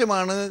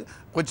ആവശ്യമാണ്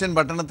കൊച്ചിൻ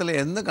പട്ടണത്തിൽ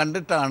എന്ന്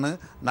കണ്ടിട്ടാണ്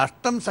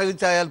നഷ്ടം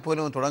സഹിച്ചായാൽ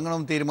പോലും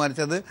തുടങ്ങണമെന്ന്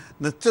തീരുമാനിച്ചത്.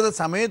 നിശ്ചിത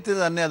സമയത്ത്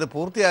തന്നെ അത്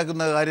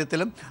പൂർത്തിയാക്കുന്ന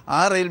കാര്യത്തിലും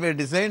ആ റെയിൽവേ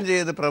ഡിസൈൻ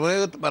ചെയ്ത്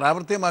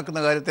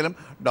പ്രാവർത്തികമാക്കുന്ന കാര്യത്തിലും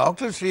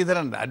ഡോക്ടർ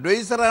ശ്രീധരൻ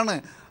അഡ്വൈസറാണ്.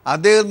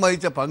 അദ്ദേഹം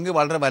വഹിച്ച പങ്ക്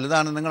വളരെ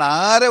വലുതാണ്. നിങ്ങൾ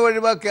ആരെ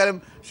ഒഴിവാക്കിയാലും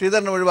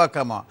ശ്രീധരനെ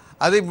ഒഴിവാക്കാമോ?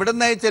 അത് ഇവിടെ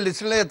നിന്ന് അയച്ച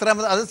ലിസ്റ്റിലെ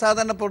എത്രാമത്, അത്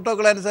സാധാരണ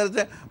പ്രോട്ടോക്കോൾ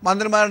അനുസരിച്ച്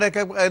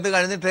മന്ത്രിമാരുടെയൊക്കെ ഇത്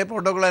കഴിഞ്ഞിട്ടേ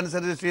പ്രോട്ടോക്കോൾ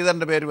അനുസരിച്ച്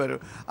ശ്രീധരൻ്റെ പേര് വരും.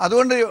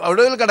 അതുകൊണ്ട്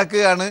ഒടുവിൽ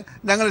കിടക്കുകയാണ്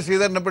ഞങ്ങൾ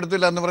ശ്രീധരനെ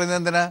പെടുത്തില്ല എന്ന് പറയുന്നത്.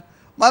 എന്തിനാ?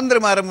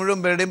 മന്ത്രിമാരെ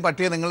മുഴുവൻ പേരുടെയും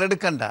പട്ടിക നിങ്ങൾ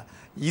എടുക്കണ്ട.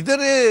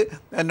 ഇതൊരു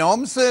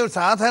നോംസ്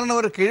സാധാരണ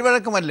ഒരു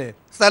കീഴ്വഴക്കമല്ലേ?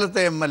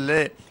 സ്ഥലത്തെ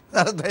MLA,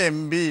 സ്ഥലത്തെ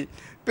MP,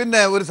 പിന്നെ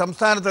ഒരു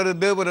സംസ്ഥാനത്ത് ഒരു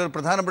ഇതേപോലെ ഒരു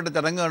പ്രധാനപ്പെട്ട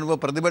ചടങ്ങ് കാണുമ്പോൾ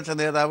പ്രതിപക്ഷ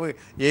നേതാവ്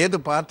ഏത്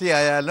പാർട്ടി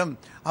ആയാലും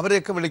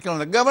അവരെയൊക്കെ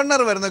വിളിക്കണം.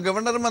 ഗവർണർ വരുന്നു,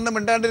 ഗവർണർ വന്ന്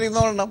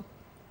മിണ്ടാണ്ടിരുന്നോളണം.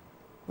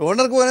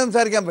 ഗവർണർക്ക് പോലും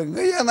സംസാരിക്കാൻ,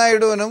 വെങ്കയ്യ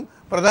നായിഡുവിനും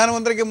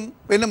പ്രധാനമന്ത്രിക്കും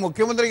പിന്നെ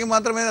മുഖ്യമന്ത്രിക്കും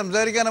മാത്രമേ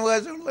സംസാരിക്കാൻ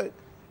അവകാശമുള്ളൂ.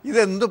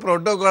 ഇതെന്ത്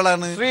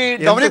പ്രോട്ടോകോളാണ്?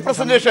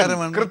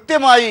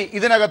 കൃത്യമായി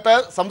ഇതിനകത്ത്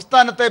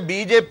സംസ്ഥാനത്തെ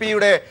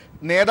BJPയുടെ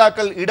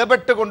നേതാക്കൾ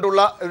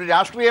ഇടപെട്ടുകൊണ്ടുള്ള ഒരു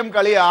രാഷ്ട്രീയം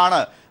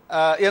കളിയാണ്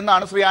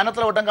എന്നാണ് ശ്രീ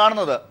ആനത്തലവട്ടം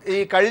കാണുന്നത്. ഈ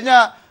കഴിഞ്ഞ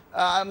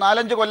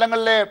 4-5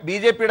 കൊല്ലങ്ങളിലെ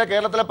BJPയുടെ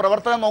കേരളത്തിലെ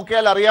പ്രവർത്തനം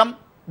നോക്കിയാൽ അറിയാം,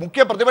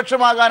 മുഖ്യ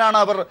പ്രതിപക്ഷമാകാനാണ്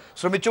അവർ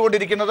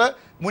ശ്രമിച്ചുകൊണ്ടിരിക്കുന്നത്.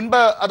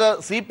 മുൻപ് അത്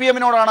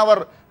CPM-നോടാണ് അവർ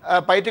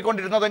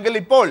പയറ്റിക്കൊണ്ടിരുന്നതെങ്കിൽ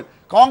ഇപ്പോൾ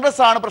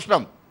കോൺഗ്രസ് ആണ്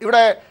പ്രശ്നം.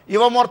 ഇവിടെ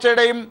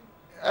യുവമോർച്ചയുടെയും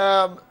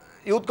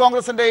യൂത്ത്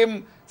കോൺഗ്രസിൻ്റെയും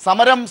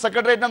സമരം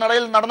സെക്രട്ടേറിയറ്റിന്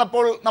നടയിൽ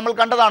നടന്നപ്പോൾ നമ്മൾ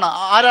കണ്ടതാണ്.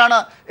 ആരാണ്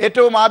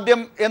ഏറ്റവും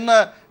ആദ്യം എന്ന്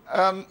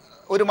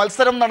ഒരു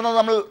മത്സരം നടന്നത്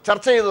നമ്മൾ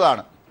ചർച്ച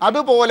ചെയ്തതാണ്.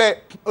 അതുപോലെ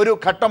ഒരു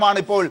ഘട്ടമാണ്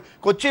ഇപ്പോൾ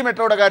കൊച്ചി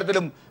മെട്രോയുടെ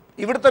കാര്യത്തിലും.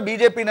 ഇവിടുത്തെ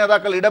BJP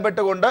നേതാക്കൾ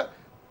ഇടപെട്ടുകൊണ്ട്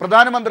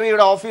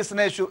പ്രധാനമന്ത്രിയുടെ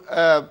ഓഫീസിനെ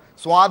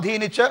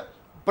സ്വാധീനിച്ച്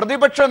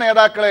പ്രതിപക്ഷ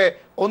നേതാക്കളെ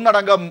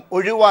ഒന്നടങ്കം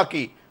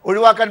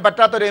ഒഴിവാക്കാൻ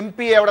പറ്റാത്തൊരു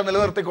MP-യെ അവിടെ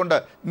നിലനിർത്തിക്കൊണ്ട്,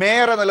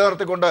 മേയറെ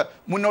നിലനിർത്തിക്കൊണ്ട്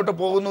മുന്നോട്ട്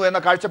പോകുന്നു എന്ന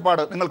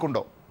കാഴ്ചപ്പാട്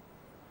നിങ്ങൾക്കുണ്ടോ?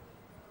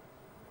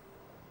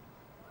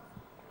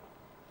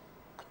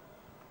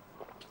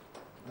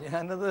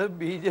 ഞാനത്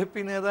BJP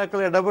നേതാക്കൾ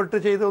ഇടപെട്ട്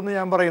ചെയ്തതെന്ന്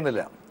ഞാൻ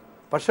പറയുന്നില്ല.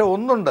 പക്ഷെ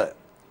ഒന്നുണ്ട്,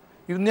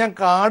 ഇത് ഞാൻ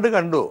കാർഡ്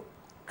കണ്ടു.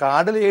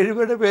 കാർഡിൽ 7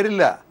 പേരുടെ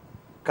പേരില്ല.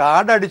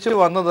 കാർഡ് അടിച്ച്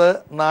വന്നത്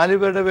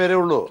 4 പേരുടെ പേരേ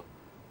ഉള്ളൂ.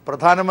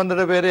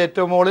 പ്രധാനമന്ത്രിയുടെ പേര്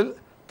ഏറ്റവും മുകളിൽ,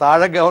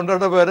 താഴെ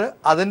ഗവർണറുടെ പേര്,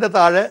 അതിൻ്റെ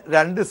താഴെ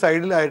 2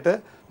 സൈഡിലായിട്ട്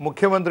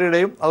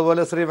മുഖ്യമന്ത്രിയുടെയും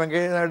അതുപോലെ ശ്രീ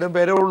വെങ്കയ്യ നായിഡുവും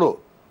പേരേ ഉള്ളൂ.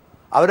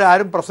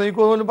 അവരാരും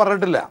പ്രസംഗിക്കുമെന്നൊന്നും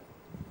പറഞ്ഞിട്ടില്ല.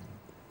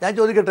 ഞാൻ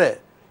ചോദിക്കട്ടെ,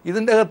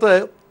 ഇതിൻ്റെ അകത്ത്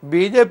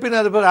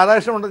BJP-ന്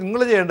രാധാകൃഷ്ണൻ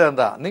നിങ്ങൾ ചെയ്യേണ്ടത്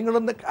എന്താ?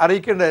 നിങ്ങളൊന്ന്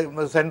അറിയിക്കേണ്ടേ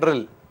സെൻട്രൽ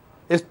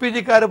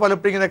SPG-ക്കാർ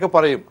പലപ്പോഴും ഇങ്ങനെയൊക്കെ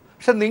പറയും.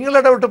 പക്ഷെ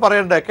നിങ്ങളിടവിട്ട്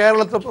പറയണ്ടേ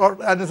കേരളത്തിൽ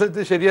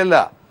അനുസരിച്ച് ശരിയല്ല.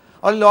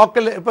 അവർ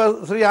ലോക്കൽ, ഇപ്പോൾ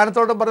ശ്രീ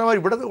ആനത്തോട്ടം പറഞ്ഞ പോലെ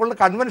ഇവിടെ ഉള്ള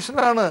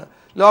കൺവെൻഷനാണ്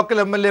ലോക്കൽ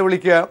MLA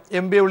വിളിക്കുക,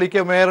 MP-യെ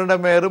വിളിക്കുക,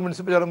 മേയർ,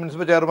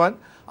 മുനിസിപ്പൽ ചെയർമാൻ,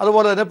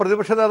 അതുപോലെ തന്നെ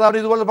പ്രതിപക്ഷ നേതാവിനെ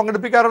ഇതുപോലെ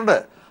പങ്കെടുപ്പിക്കാറുണ്ട്.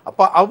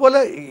 അപ്പോൾ അതുപോലെ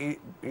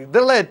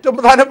ഇതുള്ള ഏറ്റവും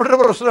പ്രധാനപ്പെട്ട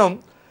പ്രശ്നം,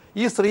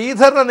 ഈ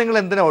ശ്രീധരനെ നിങ്ങൾ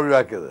എന്തിനാണ്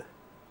ഒഴിവാക്കിയത്?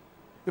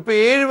 ഇപ്പോൾ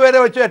 7 പേരെ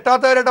വെച്ച്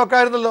 8ാമത്തെ പേരായിട്ട്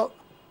വെക്കാമായിരുന്നല്ലോ.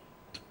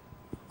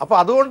 അപ്പോൾ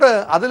അതുകൊണ്ട്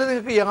അതിൽ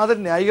നിങ്ങൾക്ക്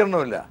യാതൊരു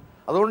ന്യായീകരണമില്ല.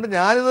 അതുകൊണ്ട്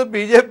ഞാനിത്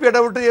BJP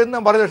ഇടപെട്ട് ചെയ്യുന്ന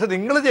ഞാൻ പറയുന്നത്. പക്ഷേ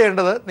നിങ്ങൾ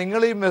ചെയ്യേണ്ടത്,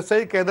 നിങ്ങൾ ഈ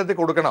മെസ്സേജ് കേന്ദ്രത്തിൽ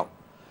കൊടുക്കണം.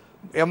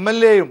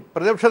 MLA-യും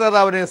പ്രതിപക്ഷ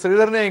നേതാവിനെയും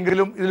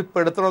ശ്രീധരനെയെങ്കിലും ഇതിൽ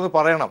പെടുത്തണമെന്ന്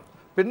പറയണം.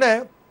 പിന്നെ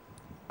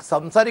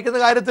സംസാരിക്കുന്ന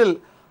കാര്യത്തിൽ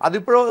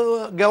അതിപ്പോഴും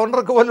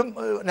ഗവർണർക്ക് പോലും,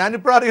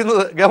 ഞാനിപ്പോഴും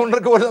അറിയുന്നത്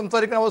ഗവർണർക്ക് പോലും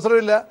സംസാരിക്കാൻ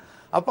അവസരമില്ല.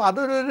 അപ്പോൾ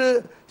അതൊരു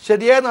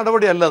ശരിയായ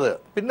നടപടിയല്ലത്.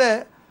 പിന്നെ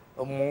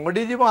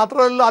മോഡിജി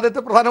മാത്രമല്ല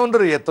ആദ്യത്തെ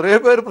പ്രധാനമന്ത്രി, എത്രയോ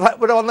പേര്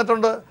ഇവിടെ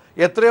വന്നിട്ടുണ്ട്,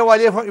 എത്രയോ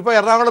വലിയ, ഇപ്പോൾ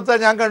എറണാകുളത്തെ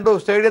ഞാൻ കണ്ടു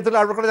സ്റ്റേഡിയത്തിൽ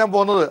അവിടെ ഞാൻ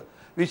പോകുന്നത്,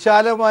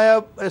 വിശാലമായ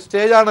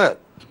സ്റ്റേജാണ്,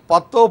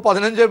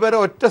 10-15 പേരെ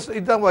ഒറ്റ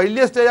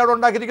വലിയ സ്റ്റേജ് അവിടെ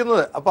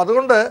ഉണ്ടാക്കിയിരിക്കുന്നത്. അപ്പോൾ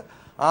അതുകൊണ്ട്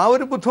ആ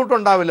ഒരു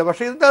ബുദ്ധിമുട്ടുണ്ടാവില്ല.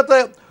 പക്ഷേ ഇതിൻ്റെ അകത്ത്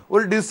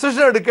ഒരു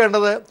ഡിസിഷൻ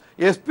എടുക്കേണ്ടത്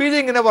SPG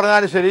ഇങ്ങനെ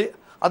പറഞ്ഞാലും ശരി,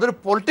 അതൊരു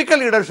പൊളിറ്റിക്കൽ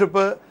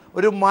ലീഡർഷിപ്പ്,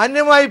 ഒരു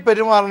മാന്യമായി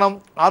പെരുമാറണം.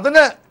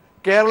 അതിന്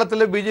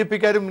കേരളത്തിലെ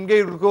BJP-ക്കാരും മുൻകൈ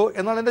എടുക്കുമോ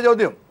എന്നാണ് എൻ്റെ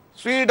ചോദ്യം.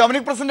 ശ്രീ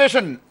ഡൊമിനിക്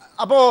പ്രസന്റേഷൻ,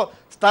 അപ്പോൾ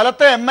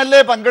സ്ഥലത്തെ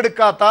MLA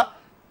പങ്കെടുക്കാത്ത,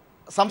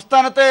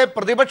 സംസ്ഥാനത്തെ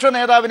പ്രതിപക്ഷ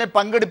നേതാവിനെ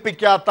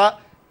പങ്കെടുപ്പിക്കാത്ത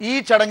ഈ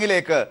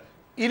ചടങ്ങിലേക്ക്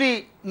ഇനി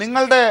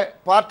നിങ്ങളുടെ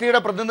പാർട്ടിയുടെ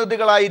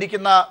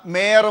പ്രതിനിധികളായിരിക്കുന്ന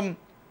മേയറും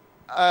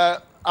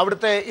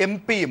അവിടുത്തെ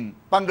MP-യും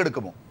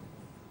പങ്കെടുക്കുമോ?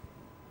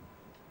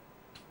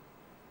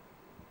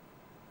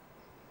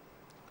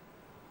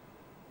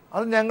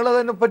 അത്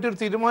ഞങ്ങളതിനെപ്പറ്റി ഒരു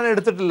തീരുമാനം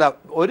എടുത്തിട്ടില്ല.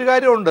 ഒരു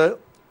കാര്യമുണ്ട്,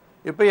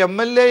 ഇപ്പോൾ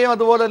MLA-യും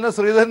അതുപോലെ തന്നെ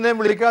ശ്രീധരനെയും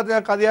വിളിക്കാത്ത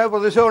ഞങ്ങൾക്ക് അതിയായ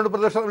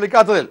പ്രതിഷേധം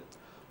വിളിക്കാത്തതിൽ.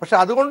 പക്ഷെ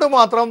അതുകൊണ്ട്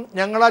മാത്രം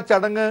ഞങ്ങൾ ആ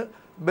ചടങ്ങ്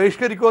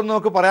ബഹിഷ്കരിക്കുമെന്ന്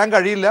നമുക്ക് പറയാൻ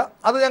കഴിയില്ല.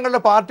 അത്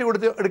ഞങ്ങളുടെ പാർട്ടി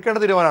എടുക്കേണ്ട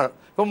തീരുമാനമാണ്.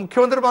 ഇപ്പോൾ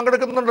മുഖ്യമന്ത്രി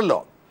പങ്കെടുക്കുന്നുണ്ടല്ലോ,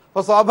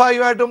 അപ്പോൾ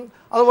സ്വാഭാവികമായിട്ടും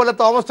അതുപോലെ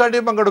തോമസ്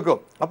ചാണ്ടിയും പങ്കെടുക്കും.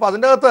 അപ്പോൾ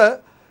അതിൻ്റെ അകത്ത്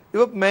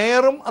ഇപ്പോൾ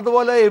മേയറും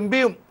അതുപോലെ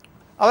MP-യും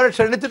അവരെ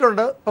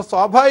ക്ഷണിച്ചിട്ടുണ്ട്. അപ്പോൾ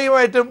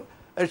സ്വാഭാവികമായിട്ടും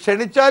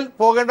ക്ഷണിച്ചാൽ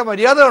പോകേണ്ട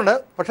മര്യാദയുണ്ട്.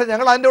 പക്ഷേ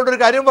ഞങ്ങൾ അതിൻ്റെ കൂടെ ഒരു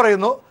കാര്യം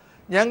പറയുന്നു,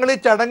 ഞങ്ങൾ ഈ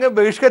ചടങ്ങ്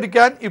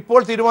ബഹിഷ്കരിക്കാൻ ഇപ്പോൾ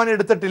തീരുമാനം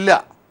എടുത്തിട്ടില്ല.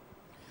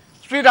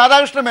 ശ്രീ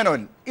രാധാകൃഷ്ണ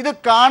മേനോൻ, ഇത്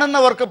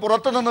കാണുന്നവർക്ക്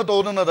പുറത്തുനിന്ന്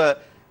തോന്നുന്നത്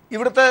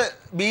ഇവിടുത്തെ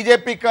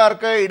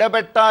BJP-ക്കാർക്ക്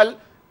ഇടപെട്ടാൽ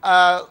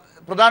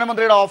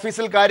പ്രധാനമന്ത്രിയുടെ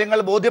ഓഫീസിൽ കാര്യങ്ങൾ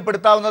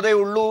ബോധ്യപ്പെടുത്താവുന്നതേ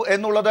ഉള്ളൂ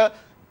എന്നുള്ളത്.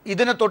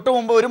 ഇതിന് തൊട്ട്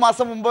മുമ്പ്, ഒരു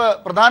മാസം മുമ്പ്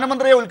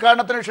പ്രധാനമന്ത്രിയെ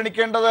ഉദ്ഘാടനത്തിന്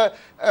ക്ഷണിക്കേണ്ടത്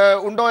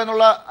ഉണ്ടോ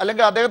എന്നുള്ള,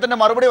 അല്ലെങ്കിൽ അദ്ദേഹത്തിൻ്റെ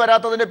മറുപടി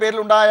വരാത്തതിൻ്റെ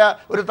പേരിലുണ്ടായ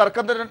ഒരു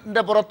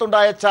തർക്കത്തിൻ്റെ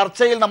പുറത്തുണ്ടായ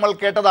ചർച്ചയിൽ നമ്മൾ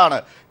കേട്ടതാണ്.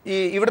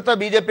 ഇവിടുത്തെ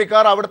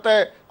BJP-ക്കാർ അവിടുത്തെ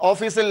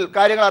ഓഫീസിൽ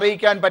കാര്യങ്ങൾ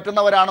അറിയിക്കാൻ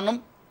പറ്റുന്നവരാണെന്നും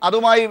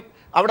അതുമായി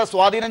അവിടെ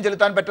സ്വാധീനം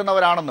ചെലുത്താൻ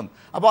പറ്റുന്നവരാണെന്നും.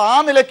 അപ്പോൾ ആ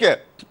നിലയ്ക്ക്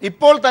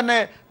ഇപ്പോൾ തന്നെ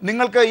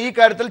നിങ്ങൾക്ക് ഈ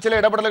കാര്യത്തിൽ ചില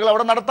ഇടപെടലുകൾ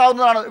അവിടെ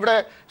നടത്താവുന്നതാണ്. ഇവിടെ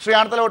ശ്രീ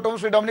ആനത്തലവട്ടവും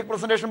ശ്രീ ഡൊമിനിക്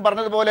പ്രസന്റേഷൻ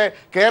പറഞ്ഞതുപോലെ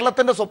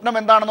കേരളത്തിൻ്റെ സ്വപ്നം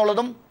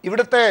എന്താണെന്നുള്ളതും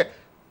ഇവിടുത്തെ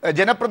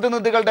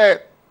ജനപ്രതിനിധികളുടെ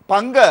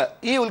പങ്ക്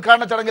ഈ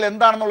ഉദ്ഘാടന ചടങ്ങിൽ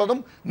എന്താണെന്നുള്ളതും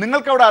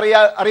നിങ്ങൾക്കവിടെ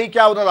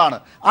അറിയിക്കാവുന്നതാണ്.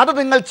 അത്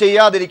നിങ്ങൾ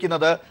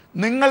ചെയ്യാതിരിക്കുന്നത്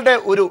നിങ്ങളുടെ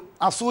ഒരു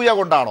അസൂയ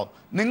കൊണ്ടാണോ?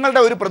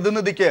 നിങ്ങളുടെ ഒരു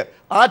പ്രതിനിധിക്ക്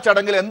ആ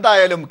ചടങ്ങിൽ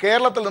എന്തായാലും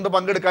കേരളത്തിൽ നിന്ന്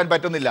പങ്കെടുക്കാൻ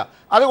പറ്റുന്നില്ല,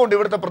 അതുകൊണ്ട്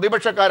ഇവിടുത്തെ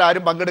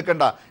പ്രതിപക്ഷക്കാരും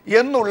പങ്കെടുക്കേണ്ട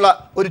എന്നുള്ള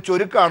ഒരു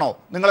ചുരുക്കാണോ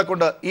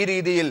നിങ്ങളെക്കൊണ്ട് ഈ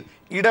രീതിയിൽ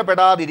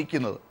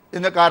ഇടപെടാതിരിക്കുന്നത്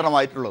ഇതിന്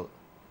കാരണമായിട്ടുള്ളത്?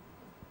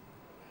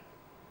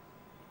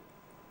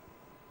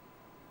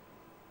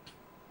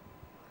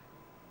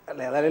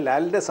 അല്ല, ഏതായാലും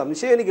ലാലിൻ്റെ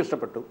സംശയം എനിക്ക്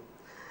ഇഷ്ടപ്പെട്ടു.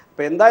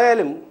 അപ്പോൾ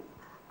എന്തായാലും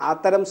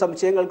അത്തരം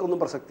സംശയങ്ങൾക്കൊന്നും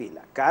പ്രസക്തിയില്ല.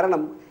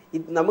 കാരണം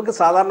നമുക്ക്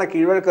സാധാരണ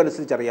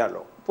കീഴ്വഴക്കനുസരിച്ച്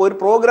അറിയാമല്ലോ. ഇപ്പോൾ ഒരു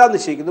പ്രോഗ്രാം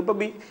നിശ്ചയിക്കുന്നു.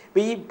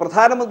 ഇപ്പോൾ ഈ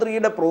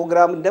പ്രധാനമന്ത്രിയുടെ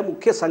പ്രോഗ്രാമിൻ്റെ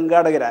മുഖ്യ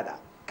സംഘാടകരാണ്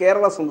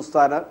കേരള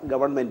സംസ്ഥാന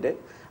ഗവൺമെൻറ്,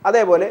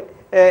 അതേപോലെ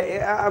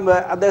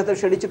അദ്ദേഹത്തെ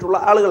ക്ഷണിച്ചിട്ടുള്ള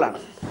ആളുകളാണ്.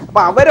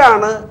 അപ്പോൾ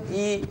അവരാണ്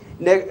ഈ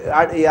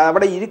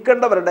അവിടെ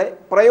ഇരിക്കേണ്ടവരുടെ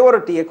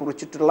പ്രയോറിറ്റിയെ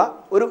കുറിച്ചിട്ടുള്ള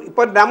ഒരു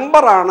ഇപ്പോൾ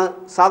നമ്പറാണ്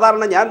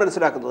സാധാരണ ഞാൻ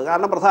മനസ്സിലാക്കുന്നത്.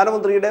 കാരണം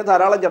പ്രധാനമന്ത്രിയുടെ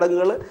ധാരാളം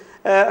ചടങ്ങുകൾ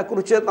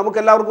കുറിച്ച്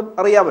നമുക്കെല്ലാവർക്കും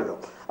അറിയാമല്ലോ.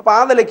 അപ്പോൾ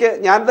ആ നിലയ്ക്ക്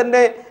ഞാൻ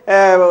തന്നെ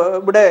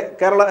ഇവിടെ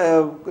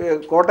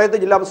കോട്ടയത്ത്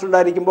ജില്ലാ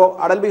പ്രസിഡൻ്റായിരിക്കുമ്പോൾ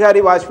അടൽ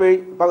ബിഹാരി വാജ്പേയി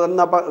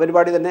എന്ന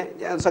പരിപാടി തന്നെ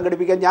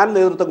സംഘടിപ്പിക്കാൻ ഞാൻ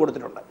നേതൃത്വം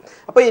കൊടുത്തിട്ടുണ്ട്.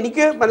 അപ്പോൾ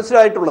എനിക്ക്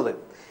മനസ്സിലായിട്ടുള്ളത്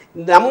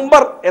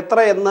നമ്പർ എത്ര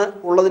എന്ന്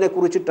ഉള്ളതിനെ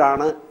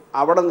കുറിച്ചിട്ടാണ്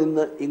അവിടെ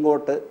നിന്ന്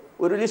ഇങ്ങോട്ട്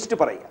ഒരു ലിസ്റ്റ്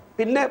പറയുക.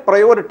 പിന്നെ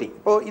പ്രയോറിറ്റി,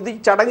 ഇപ്പോൾ ഇത്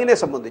ചടങ്ങിനെ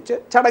സംബന്ധിച്ച്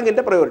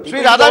ചടങ്ങിന്റെ പ്രയോറിറ്റി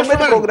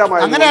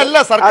അങ്ങനെയല്ല.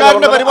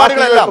 സർക്കാരിന്റെ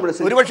പരിപാടികളെല്ലാം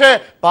ഒരുപക്ഷെ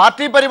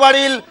പാർട്ടി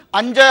പരിപാടിയിൽ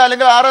 5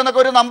 അല്ലെങ്കിൽ 6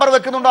 എന്നൊക്കെ ഒരു നമ്പർ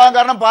വെക്കുന്നുണ്ടാകാം.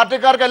 കാരണം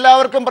പാർട്ടിക്കാർക്ക്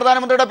എല്ലാവർക്കും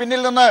പ്രധാനമന്ത്രിയുടെ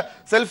പിന്നിൽ നിന്ന്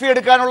സെൽഫി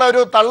എടുക്കാനുള്ള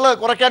ഒരു തള്ള്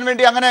കുറയ്ക്കാൻ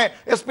വേണ്ടി അങ്ങനെ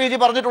SPG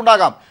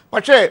പറഞ്ഞിട്ടുണ്ടാകാം.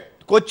 പക്ഷേ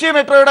കൊച്ചി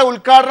മെട്രോയുടെ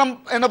ഉദ്ഘാടനം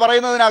എന്ന്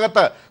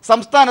പറയുന്നതിനകത്ത്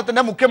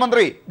സംസ്ഥാനത്തിന്റെ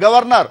മുഖ്യമന്ത്രി,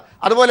 ഗവർണർ,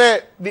 അതുപോലെ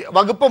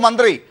വകുപ്പ്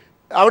മന്ത്രി,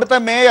 അവിടുത്തെ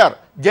മേയർ,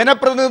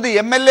 ജനപ്രതിനിധി,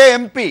 MLA,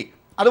 MP,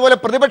 അതുപോലെ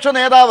പ്രതിപക്ഷ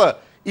നേതാവ്,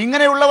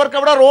 ഇങ്ങനെയുള്ളവർക്ക്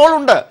അവിടെ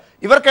റോളുണ്ട്.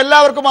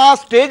 ഇവർക്കെല്ലാവർക്കും ആ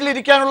സ്റ്റേജിൽ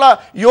ഇരിക്കാനുള്ള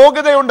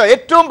യോഗ്യതയുണ്ട്.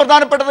 ഏറ്റവും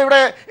പ്രധാനപ്പെട്ടത്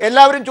ഇവിടെ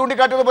എല്ലാവരും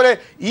ചൂണ്ടിക്കാട്ടിയതുപോലെ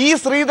ഈ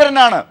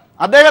ശ്രീധരനാണ്.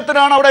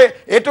 അദ്ദേഹത്തിനാണ് അവിടെ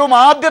ഏറ്റവും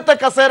ആദ്യത്തെ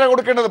കസേര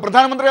കൊടുക്കേണ്ടത്.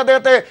 പ്രധാനമന്ത്രി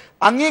അദ്ദേഹത്തെ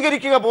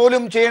അംഗീകരിക്കുക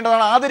പോലും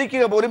ചെയ്യേണ്ടതാണ്,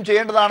 ആദരിക്കുക പോലും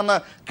ചെയ്യേണ്ടതാണെന്ന്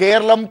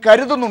കേരളം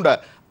കരുതുന്നുണ്ട്.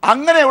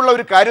 അങ്ങനെയുള്ള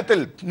ഒരു കാര്യത്തിൽ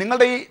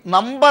നിങ്ങളുടെ ഈ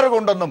നമ്പർ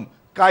കൊണ്ടൊന്നും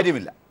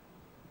കാര്യമില്ല.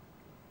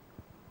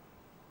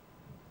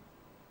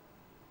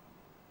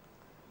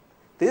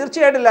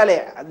 തീർച്ചയായിട്ടും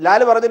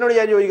ലാല് പറഞ്ഞതിനോട്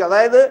ഞാൻ ചോദിക്കുക.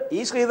 അതായത് ഈ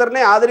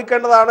ശ്രീധരനെ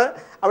ആദരിക്കേണ്ടതാണ്,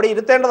 അവിടെ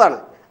ഇരുത്തേണ്ടതാണ്.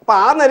 അപ്പൊ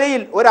ആ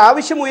നിലയിൽ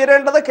ഒരാവശ്യം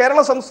ഉയരേണ്ടത്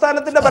കേരള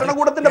സംസ്ഥാനത്തിന്റെ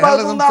ഭരണകൂടത്തിന്റെ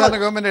ഭാഗത്തു നിന്നാണ്.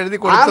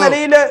 ആ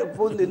നിലയിൽ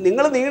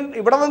നിങ്ങൾ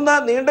ഇവിടെ നിന്ന്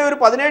നീണ്ട ഒരു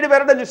 17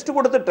 പേരുടെ ലിസ്റ്റ്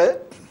കൊടുത്തിട്ട്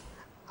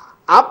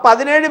ആ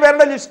 17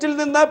 പേരുടെ ലിസ്റ്റിൽ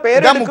നിന്ന്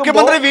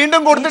മുഖ്യമന്ത്രി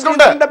വീണ്ടും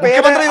കൊടുത്തിട്ടുണ്ട്.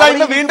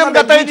 മുഖ്യമന്ത്രി വീണ്ടും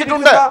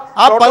കത്തയച്ചിട്ടുണ്ട്.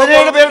 ആ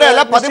 17 പേരുടെ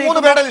അല്ല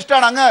 13 പേരുടെ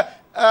ലിസ്റ്റാണ്. അങ്ങ്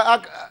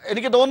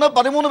എനിക്ക് തോന്നുന്നു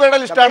 13 പേരുടെ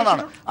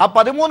ലിസ്റ്റാണെന്നാണ്. ആ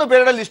 13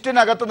 പേരുടെ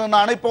ലിസ്റ്റിനകത്ത്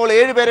നിന്നാണ് ഇപ്പോൾ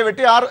 7 പേരെ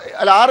വെട്ടി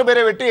 6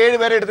 പേരെ വെട്ടി 7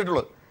 പേരെ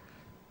എടുത്തിട്ടുള്ളത്.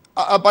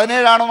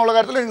 17 ആണോ എന്നുള്ള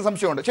കാര്യത്തിൽ എനിക്ക്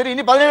സംശയമുണ്ട്. ശരി,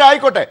 ഇനി 17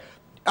 ആയിക്കോട്ടെ.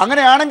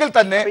 അങ്ങനെയാണെങ്കിൽ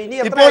തന്നെ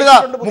ഇപ്പോൾ ഇതാ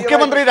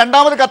മുഖ്യമന്ത്രി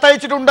രണ്ടാമത്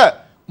കത്തയച്ചിട്ടുണ്ട്.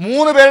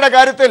 3 പേരുടെ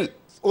കാര്യത്തിൽ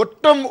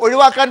ഒട്ടും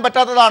ഒഴിവാക്കാൻ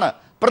പറ്റാത്തതാണ്.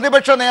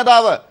 പ്രതിപക്ഷ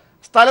നേതാവ്,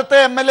 സ്ഥലത്തെ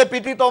MLA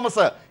PT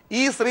തോമസ്,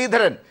 ഈ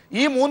ശ്രീധരൻ,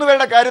 ഈ 3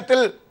 പേരുടെ കാര്യത്തിൽ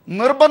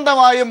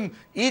നിർബന്ധമായും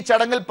ഈ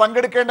ചടങ്ങിൽ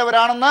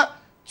പങ്കെടുക്കേണ്ടവരാണെന്ന്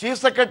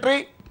ചീഫ് സെക്രട്ടറി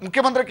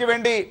മുഖ്യമന്ത്രിക്ക്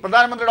വേണ്ടി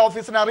പ്രധാനമന്ത്രിയുടെ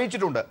ഓഫീസിനെ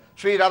അറിയിച്ചിട്ടുണ്ട്.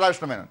 ശ്രീ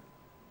രാധാകൃഷ്ണ മേനോൻ,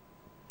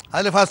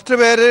 അതിൽ ഫസ്റ്റ്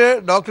പേര്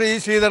ഡോക്ടർ E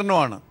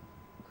ശ്രീധരനുമാണ്.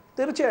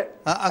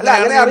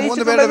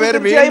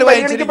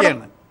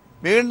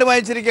 വീണ്ടും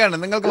അയച്ചിരിക്കുകയാണ്.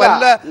 നിങ്ങൾക്ക്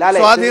വല്ല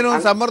സ്വാധീനവും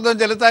സമ്മർദ്ദവും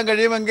ചെലുത്താൻ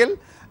കഴിയുമെങ്കിൽ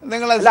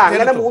നിങ്ങൾ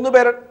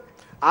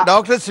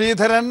ഡോക്ടർ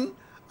ശ്രീധരൻ,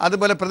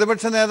 അതുപോലെ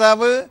പ്രതിപക്ഷ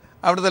നേതാവ്,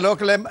 അവിടുത്തെ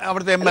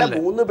MLA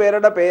 3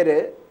 പേരുടെ പേര്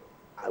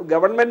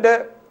ഗവൺമെന്റ്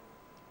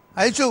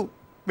അയച്ചു.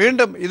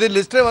 വീണ്ടും ഇത്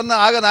ലിസ്റ്റ് വന്ന്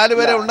ആകെ 4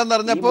 പേരെ ഉണ്ടെന്ന്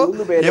അറിഞ്ഞപ്പോൾ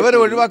ഇവർ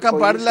ഒഴിവാക്കാൻ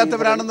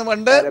പാടില്ലാത്തവരാണെന്ന്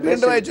കണ്ട്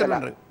വീണ്ടും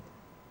അയച്ചിട്ടുണ്ട്.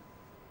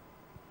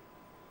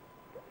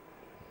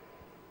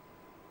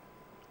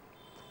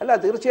 അല്ല,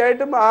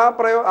 തീർച്ചയായിട്ടും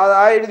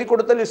ആ എഴുതി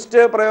കൊടുത്ത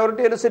ലിസ്റ്റ്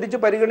പ്രയോറിറ്റി അനുസരിച്ച്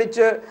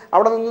പരിഗണിച്ച്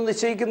അവിടെ നിന്ന്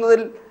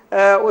നിശ്ചയിക്കുന്നതിൽ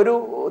ഒരു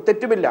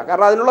തെറ്റുമില്ല.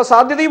 കാരണം അതിനുള്ള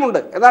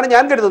സാധ്യതയുമുണ്ട് എന്നാണ്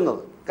ഞാൻ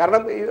കരുതുന്നത്.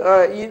 കാരണം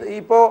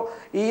ഇപ്പോൾ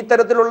ഈ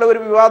തരത്തിലുള്ള ഒരു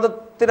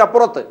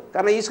വിവാദത്തിനപ്പുറത്ത്,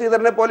 കാരണം ഈ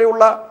ശ്രീധരനെ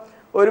പോലെയുള്ള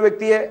ഒരു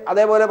വ്യക്തിയെ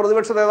അതേപോലെ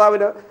പ്രതിപക്ഷ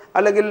നേതാവിന്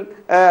അല്ലെങ്കിൽ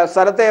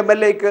സ്ഥലത്തെ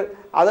MLAക്ക്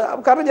അത്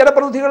കാരണം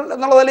ജനപ്രതിനിധികൾ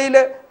എന്നുള്ള നിലയിൽ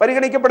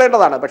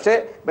പരിഗണിക്കപ്പെടേണ്ടതാണ്. പക്ഷേ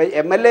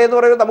MLA എന്ന്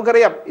പറയുന്നത്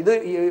നമുക്കറിയാം, ഇത്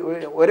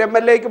ഒരു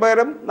MLAക്ക്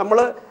പകരം നമ്മൾ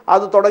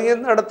അത്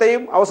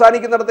തുടങ്ങിയിടത്തെയും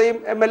അവസാനിക്കുന്നിടത്തെയും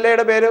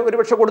MLAയുടെ പേര്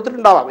ഒരുപക്ഷെ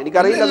കൊടുത്തിട്ടുണ്ടാവാം,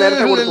 എനിക്കറിയില്ല,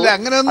 നേരത്തെ കൊടുത്തു.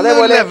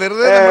 അതേപോലെ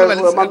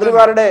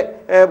മന്ത്രിമാരുടെ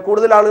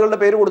കൂടുതൽ ആളുകളുടെ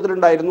പേര്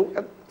കൊടുത്തിട്ടുണ്ടായിരുന്നു.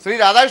 ശ്രീ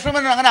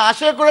രാധാകൃഷ്ണൻ അങ്ങനെ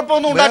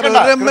ആശയക്കുഴപ്പമൊന്നും ഉണ്ടാക്കണ്ട.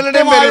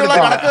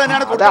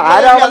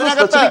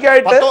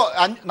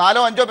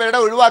 4-5 പേരുടെ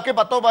ഒഴിവാക്കി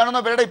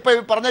 10-11 പേരുടെ ഇപ്പൊ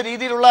പറഞ്ഞ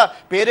രീതിയിലുള്ള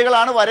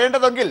പേരുകളാണ്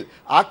വരേണ്ടതെങ്കിൽ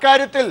ആ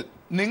കാര്യത്തിൽ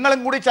നിങ്ങളും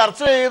കൂടി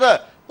ചർച്ച ചെയ്ത്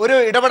ഒരു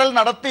ഇടപെടൽ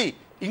നടത്തി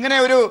ഇങ്ങനെ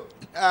ഒരു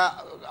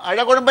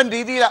അഴകുഴമ്പൻ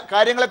രീതിയിൽ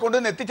കാര്യങ്ങളെ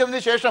കൊണ്ടുവന്ന് എത്തിച്ചതിന്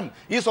ശേഷം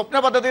ഈ സ്വപ്ന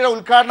പദ്ധതിയുടെ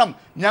ഉദ്ഘാടനം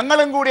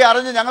ഞങ്ങളും കൂടി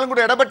അറിഞ്ഞ് ഞങ്ങളും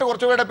കൂടി ഇടപെട്ട്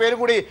കുറച്ചുപേരുടെ പേരും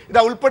കൂടി ഇത്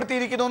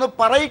ഉൾപ്പെടുത്തിയിരിക്കുന്നു എന്ന്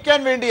പറയിക്കാൻ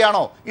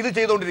വേണ്ടിയാണോ ഇത്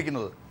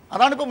ചെയ്തുകൊണ്ടിരിക്കുന്നത്?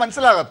 അതാണ് ഇപ്പോൾ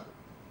മനസ്സിലാകാത്തത്.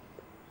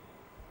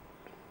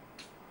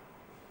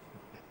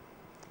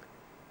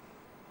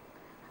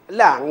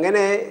 അല്ല,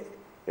 അങ്ങനെ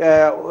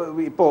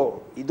ഇപ്പോൾ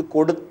ഇത്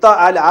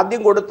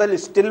ആദ്യം കൊടുത്ത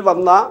ലിസ്റ്റിൽ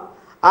വന്ന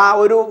ആ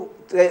ഒരു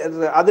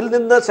അതിൽ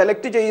നിന്ന്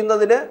സെലക്ട്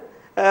ചെയ്യുന്നതിന്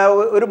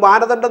ഒരു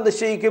മാനദണ്ഡം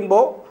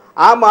നിശ്ചയിക്കുമ്പോൾ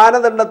ആ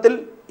മാനദണ്ഡത്തിൽ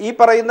ഈ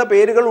പറയുന്ന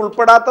പേരുകൾ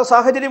ഉൾപ്പെടാത്ത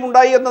സാഹചര്യം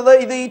ഉണ്ടായി എന്നത്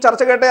ഇത് ഈ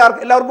ചർച്ച കേട്ട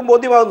എല്ലാവർക്കും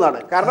ബോധ്യമാകുന്നതാണ്.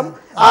 കാരണം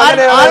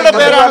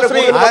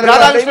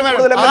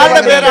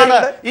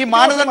ഈ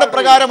മാനദണ്ഡ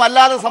പ്രകാരം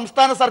അല്ലാതെ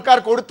സംസ്ഥാന സർക്കാർ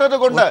കൊടുത്തത്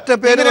കൊണ്ട്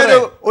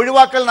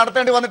ഒഴിവാക്കൽ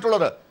നടത്തേണ്ടി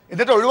വന്നിട്ടുള്ളത്.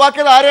 എന്നിട്ട്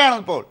ഒഴിവാക്കിയത് ആരെയാണ്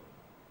ഇപ്പോൾ?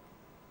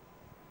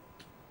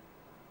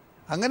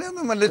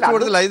 അങ്ങനെയൊന്നും ലിസ്റ്റ്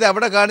കൊടുത്തില്ല. ഇത്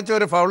അവിടെ കാണിച്ച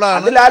ഒരു ഫൗളാണ്.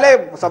 അതിലാലെ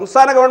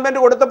സംസ്ഥാന ഗവൺമെന്റ്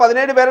കൊടുത്ത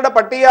 17 പേരുടെ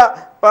പട്ടിക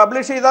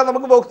പബ്ലിഷ് ചെയ്താൽ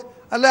നമുക്ക്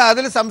അല്ല,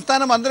 അതിൽ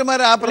സംസ്ഥാന മന്ത്രിമാർ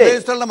ആ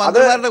പ്രദേശത്തുള്ള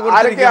മന്ത്രിമാരുടെ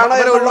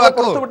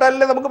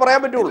വിട്ടാലേ നമുക്ക്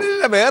പറയാൻ പറ്റുള്ളൂ.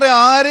 ഇല്ല, വേറെ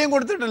ആരെയും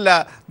കൊടുത്തിട്ടില്ല.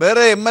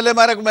 വേറെ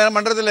MLAമാരെ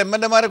മണ്ഡലത്തിലെ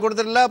MLAമാരെ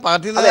കൊടുത്തിട്ടില്ല,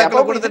 പാർട്ടി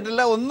നേതാക്കളെ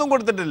കൊടുത്തിട്ടില്ല, ഒന്നും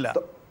കൊടുത്തിട്ടില്ല.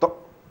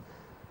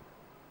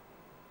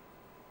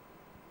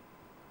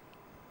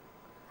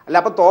 അല്ല,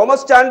 അപ്പൊ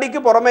തോമസ് ചാണ്ടിക്ക്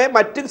പുറമെ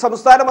മറ്റ്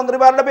സംസ്ഥാന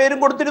മന്ത്രിമാരുടെ പേരും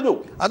കൊടുത്തിരുന്നു.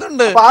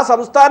 അതുണ്ട്. അപ്പൊ ആ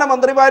സംസ്ഥാന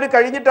മന്ത്രിമാർ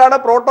കഴിഞ്ഞിട്ടാണ്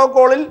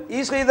പ്രോട്ടോകോളിൽ ഈ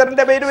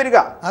ശ്രീധരന്റെ പേര് വരിക.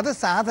 അത്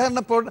സാധാരണ.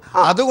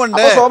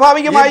 അതുകൊണ്ട്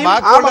സ്വാഭാവികമായും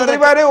ആ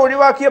മന്ത്രിമാരെ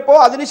ഒഴിവാക്കിയപ്പോ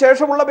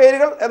അതിനുശേഷമുള്ള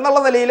പേരുകൾ എന്നുള്ള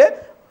നിലയിൽ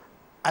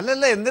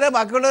അല്ലല്ല, എന്തിനാ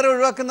ബാക്കിയുള്ളവരെ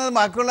ഒഴിവാക്കുന്നത്?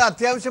 ബാക്കിയുള്ള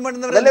അത്യാവശ്യം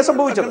വേണ്ടുന്നവരല്ലേ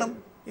സംഭവിച്ചത്?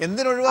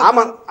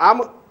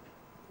 എന്തിനൊഴിവാക്കണം?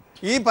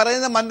 ഈ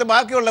പറയുന്ന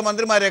ബാക്കിയുള്ള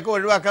മന്ത്രിമാരെയൊക്കെ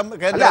ഒഴിവാക്കാം.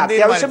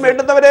 അത്യാവശ്യം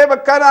വേണ്ടുന്നവരെ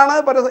വെക്കാനാണ്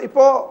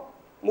ഇപ്പോ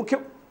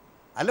മുഖ്യം.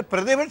 അല്ല,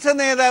 പ്രതിപക്ഷ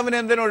നേതാവിനെ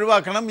എന്തിനു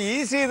ഒഴിവാക്കണം? ഈ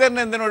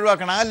ശ്രീധരനെ എന്തിനു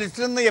ഒഴിവാക്കണം? ആ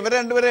ലിസ്റ്റിൽ നിന്ന് ഇവരെ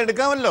രണ്ടുപേരെ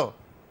എടുക്കാമല്ലോ,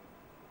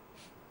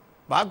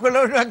 ബാക്കിയുള്ള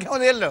ഒഴിവാക്കിയാൽ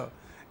മതിയല്ലോ.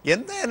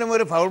 എന്തായാലും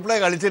ഒരു ഫൗൾ പ്ലേ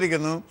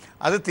കളിച്ചിരിക്കുന്നു.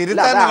 അത്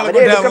തിരുത്താൻ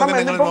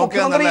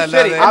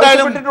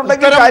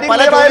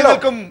പല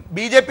ചോദ്യങ്ങൾക്കും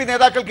BJP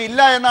നേതാക്കൾക്ക്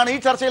ഇല്ല എന്നാണ് ഈ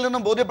ചർച്ചയിൽ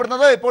നിന്നും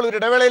ബോധ്യപ്പെടുന്നത്. ഇപ്പോൾ ഒരു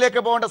ഇടവേളയിലേക്ക്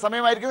പോകേണ്ട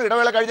സമയമായിരിക്കും.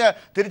 ഇടവേള കഴിഞ്ഞ്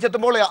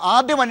തിരിച്ചെത്തുമ്പോൾ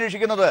ആദ്യം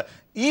അന്വേഷിക്കുന്നത്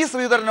ഈ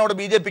ശ്രീധരനോട്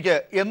BJPക്ക്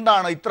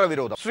എന്താണ് ഇത്ര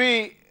വിരോധം? ശ്രീ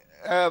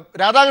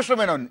രാധാകൃഷ്ണ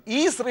മേനോൻ, ഈ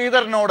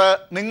ശ്രീധരനോട്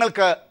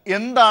നിങ്ങൾക്ക്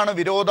എന്താണ്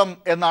വിരോധം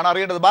എന്നാണ്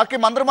അറിയേണ്ടത്. ബാക്കി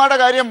മന്ത്രിമാരുടെ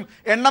കാര്യം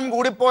എണ്ണം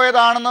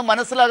കൂടിപ്പോയതാണെന്ന്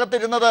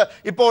മനസ്സിലാകത്തിരുന്നത്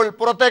ഇപ്പോൾ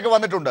പുറത്തേക്ക്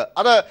വന്നിട്ടുണ്ട്.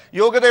 അത്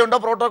യോഗ്യതയുണ്ടോ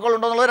പ്രോട്ടോകോൾ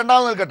ഉണ്ടോ എന്നുള്ളത്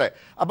രണ്ടാമത് നിൽക്കട്ടെ.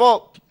 അപ്പോൾ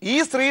ഈ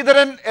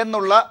ശ്രീധരൻ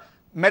എന്നുള്ള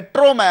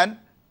മെട്രോമാൻ,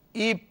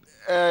 ഈ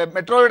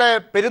മെട്രോയുടെ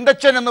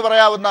പെരുന്തച്ഛൻ എന്ന്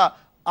പറയാവുന്ന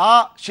ആ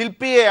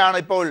ശില്പിയെയാണ്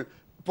ഇപ്പോൾ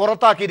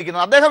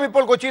പുറത്താക്കിയിരിക്കുന്നത്. അദ്ദേഹം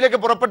ഇപ്പോൾ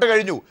കൊച്ചിയിലേക്ക് പുറപ്പെട്ട്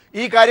കഴിഞ്ഞു,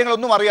 ഈ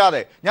കാര്യങ്ങളൊന്നും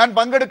അറിയാതെ. ഞാൻ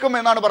പങ്കെടുക്കും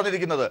എന്നാണ്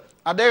പറഞ്ഞിരിക്കുന്നത്.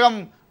 അദ്ദേഹം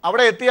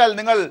അവിടെ എത്തിയാൽ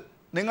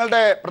നിങ്ങളുടെ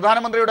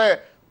പ്രധാനമന്ത്രിയുടെ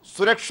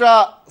സുരക്ഷാ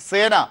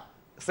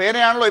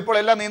സേനയാണല്ലോ ഇപ്പോൾ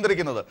എല്ലാം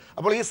നിയന്ത്രിക്കുന്നത്.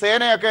 അപ്പോൾ ഈ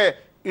സേനയൊക്കെ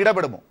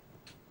ഇടപെടുമോ?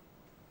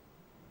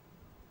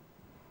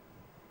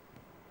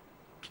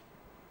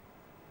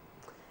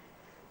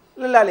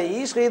 അല്ല,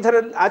 ഈ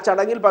ശ്രീധരൻ ആ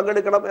ചടങ്ങിൽ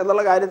പങ്കെടുക്കണം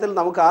എന്നുള്ള കാര്യത്തിൽ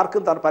നമുക്ക്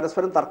ആർക്കും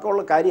പരസ്പരം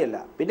തർക്കമുള്ള കാര്യമല്ല.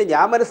 പിന്നെ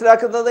ഞാൻ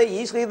മനസ്സിലാക്കുന്നത്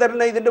ഈ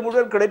ശ്രീധരന് ഇതിൻ്റെ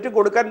മുഴുവൻ ക്രെഡിറ്റ്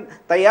കൊടുക്കാൻ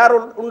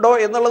തയ്യാറുണ്ടോ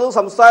എന്നുള്ളത്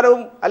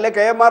സംസ്ഥാനവും അല്ലെ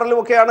KMRലും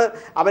ഒക്കെയാണ്.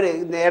 അവർ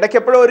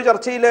ഇടയ്ക്കെപ്പോഴും ഒരു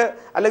ചർച്ചയിൽ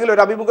അല്ലെങ്കിൽ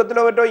ഒരു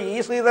അഭിമുഖത്തിലോ മറ്റോ ഈ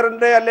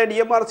ശ്രീധരൻ്റെ അല്ലെ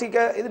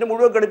DMRCക്ക് ഇതിന്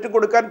മുഴുവൻ ക്രെഡിറ്റ്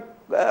കൊടുക്കാൻ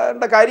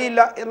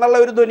കാര്യമില്ല എന്നുള്ള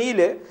ഒരു ധ്വനിയിൽ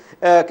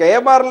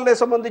KMRലിനെ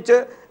സംബന്ധിച്ച്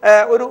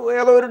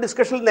ഏതോ ഒരു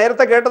ഡിസ്കഷനിൽ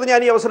നേരത്തെ കേട്ടത് ഞാൻ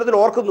ഈ അവസരത്തിൽ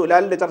ഓർക്കുന്നു,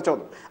 ലാലിൻ്റെ ചർച്ച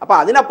വന്നു. അപ്പോൾ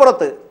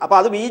അതിനപ്പുറത്ത്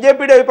അത്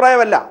BJPയുടെ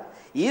അഭിപ്രായമല്ല.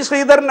 ഈ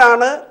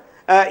ശ്രീധരനാണ്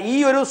ഈ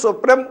ഒരു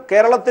സ്വപ്നം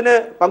കേരളത്തിന്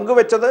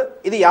പങ്കുവെച്ചത്,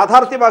 ഇത്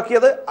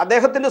യാഥാർത്ഥ്യമാക്കിയത്.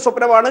 അദ്ദേഹത്തിൻ്റെ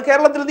സ്വപ്നമാണ്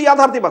കേരളത്തിൽ ഇത്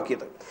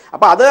യാഥാർത്ഥ്യമാക്കിയത്.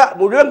 അപ്പോൾ അത്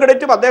മുഴുവൻ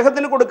ക്രെഡിറ്റും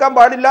അദ്ദേഹത്തിന് കൊടുക്കാൻ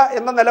പാടില്ല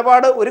എന്ന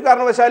നിലപാട് ഒരു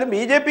കാരണവശാലും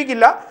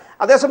BJPക്കില്ല.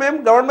 അതേസമയം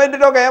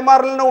ഗവൺമെന്റിനോ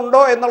KMRലിനോ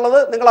ഉണ്ടോ എന്നുള്ളത്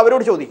നിങ്ങൾ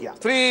അവരോട് ചോദിക്കുക.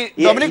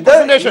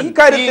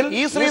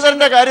 ഈ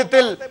ശ്രീധരന്റെ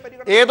കാര്യത്തിൽ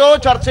ഏതോ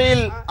ചർച്ചയിൽ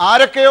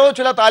ആരൊക്കെയോ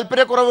ചില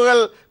താല്പര്യക്കുറവുകൾ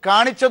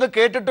കാണിച്ചത്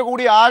കേട്ടിട്ട്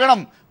കൂടി ആകണം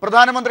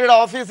പ്രധാനമന്ത്രിയുടെ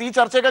ഓഫീസ് ഈ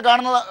ചർച്ചയൊക്കെ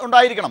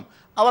കാണുന്നുണ്ടായിരിക്കണം.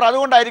 അവർ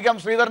അതുകൊണ്ടായിരിക്കാം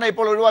ശ്രീധരനെ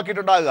ഇപ്പോൾ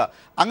ഒഴിവാക്കിയിട്ടുണ്ടാകുക.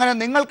 അങ്ങനെ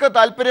നിങ്ങൾക്ക്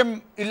താല്പര്യം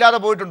ഇല്ലാതെ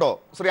പോയിട്ടുണ്ടോ?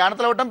 ശ്രീ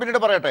ആനത്തലവട്ടം പിന്നീട്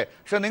പറയട്ടെ.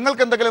 പക്ഷെ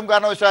നിങ്ങൾക്ക് എന്തെങ്കിലും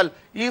കാരണവശാൽ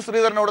ഈ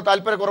ശ്രീധരനോട്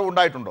താല്പര്യക്കുറവ്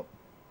ഉണ്ടായിട്ടുണ്ടോ?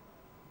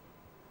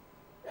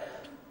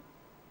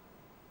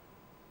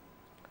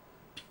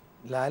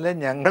 ലാലെ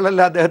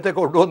ഞങ്ങളല്ല അദ്ദേഹത്തെ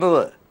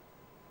കൊണ്ടുവന്നത്.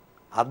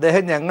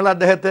 ഞങ്ങൾ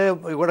അദ്ദേഹത്തെ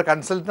ഇവിടെ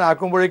കൺസൾട്ടൻ്റ്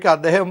ആക്കുമ്പോഴേക്കും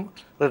അദ്ദേഹം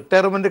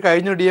റിട്ടയർമെൻറ്റ്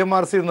കഴിഞ്ഞു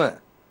DMRCന്ന്.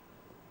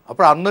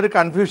 അപ്പോൾ അന്നൊരു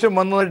കൺഫ്യൂഷൻ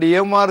വന്നത്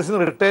DMRCന്ന്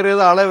റിട്ടയർ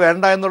ചെയ്ത ആളെ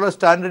വേണ്ട എന്നുള്ള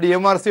സ്റ്റാൻഡ്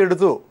DMRC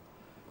എടുത്തു.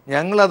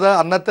 ഞങ്ങളത്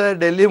അന്നത്തെ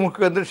ഡൽഹി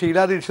മുഖ്യമന്ത്രി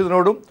ഷീലാ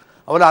ദീക്ഷിതിനോടും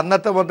അതുപോലെ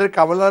അന്നത്തെ മന്ത്രി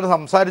കമൽനാഥ്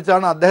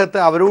സംസാരിച്ചാണ് അദ്ദേഹത്തെ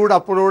അവരോട്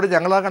അപ്പോഴോട്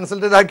ഞങ്ങൾ ആ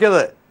കൺസൾട്ടൻ്റ്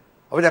ആക്കിയത്.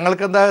 അപ്പോൾ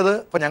ഞങ്ങൾക്ക് എന്തായത്,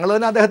 അപ്പോൾ ഞങ്ങൾ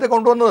തന്നെ അദ്ദേഹത്തെ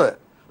കൊണ്ടുവന്നത്.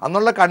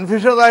 അന്നുള്ള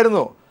കൺഫ്യൂഷൻ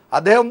അതായിരുന്നു.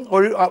 അദ്ദേഹം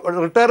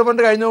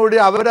റിട്ടയർമെന്റ് കഴിഞ്ഞോടി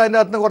അവർ അതിൻ്റെ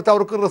അകത്ത് കുറച്ച്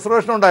അവർക്ക്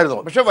റിസർവേഷൻ ഉണ്ടായിരുന്നു.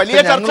 പക്ഷേ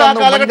വലിയ ചർച്ച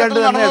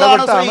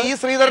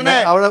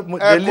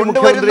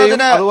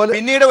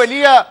പിന്നീട്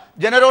വലിയ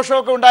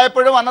ജനരോഷമൊക്കെ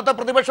ഉണ്ടായപ്പോഴും അന്നത്തെ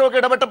പ്രതിപക്ഷമൊക്കെ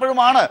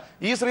ഇടപെട്ടപ്പോഴുമാണ്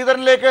ഈ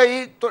ശ്രീധരനിലേക്ക് ഈ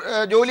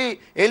ജോലി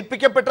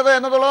ഏൽപ്പിക്കപ്പെട്ടത്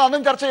എന്നുള്ളത്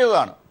അന്നും ചർച്ച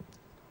ചെയ്തതാണ്.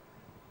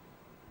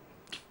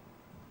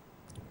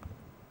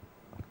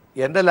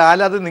 എൻ്റെ ലാൽ,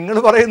 അത് നിങ്ങൾ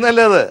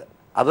പറയുന്നല്ലേ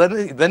അത്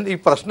ഈ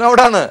പ്രശ്നം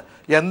അവിടാണ്.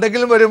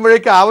 എന്തെങ്കിലും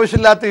വരുമ്പോഴേക്കും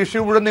ആവശ്യമില്ലാത്ത ഇഷ്യൂ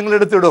മുഴുവൻ നിങ്ങൾ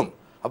എടുത്തിടും.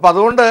 അപ്പം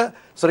അതുകൊണ്ട്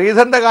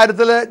ശ്രീധരൻ്റെ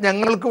കാര്യത്തിൽ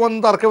ഞങ്ങൾക്കും ഒന്നും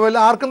തർക്കമില്ല,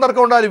 ആർക്കും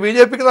തർക്കം ഉണ്ടാവില്ല,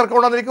 BJPക്ക് തർക്കം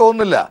ഉണ്ടാകുന്ന എനിക്ക്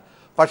തോന്നുന്നില്ല.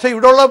 പക്ഷേ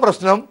ഇവിടെയുള്ള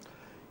പ്രശ്നം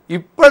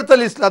ഇപ്പോഴത്തെ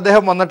ലിസ്റ്റിൽ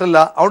അദ്ദേഹം വന്നിട്ടില്ല.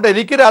 അതുകൊണ്ട്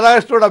എനിക്ക്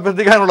രാധാകൃഷ്ണനോട്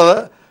അഭ്യർത്ഥിക്കാനുള്ളത്,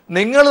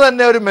 നിങ്ങൾ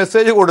തന്നെ ഒരു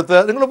മെസ്സേജ് കൊടുത്ത്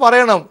നിങ്ങൾ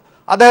പറയണം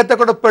അദ്ദേഹത്തെ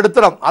കൂടെ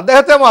പെടുത്തണം.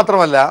 അദ്ദേഹത്തെ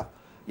മാത്രമല്ല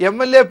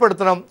MLA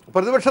പെടുത്തണം,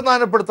 പ്രതിപക്ഷ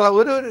സ്ഥാനപ്പെടുത്തണം.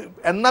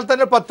 എന്നാൽ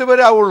തന്നെ 10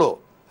 പേരേ ആവുള്ളൂ.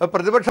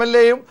 പ്രതിപക്ഷ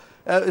MLAയും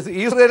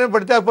ഈ ശ്രീധരൻ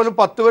പെടുത്തിയാൽ പോലും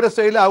 10 പേരെ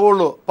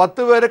സ്റ്റേയിലാവുള്ളൂ.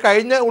 10 പേര്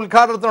കഴിഞ്ഞ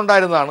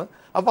ഉദ്ഘാടനത്തിനുണ്ടായിരുന്നതാണ്.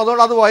 അപ്പോൾ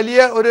അതുകൊണ്ട് അത്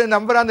വലിയ ഒരു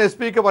നമ്പറാണെന്ന്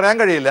SPക്ക് പറയാൻ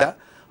കഴിയില്ല.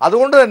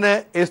 അതുകൊണ്ട് തന്നെ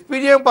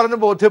SPജിയും പറഞ്ഞ്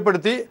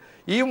ബോധ്യപ്പെടുത്തി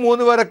ഈ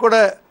 3 പേരെ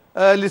കൂടെ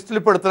ലിസ്റ്റിൽ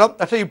പെടുത്തണം.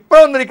 പക്ഷേ ഇപ്പോൾ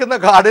വന്നിരിക്കുന്ന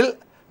കാർഡിൽ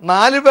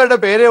 4 പേരുടെ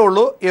പേരേ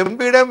ഉള്ളൂ.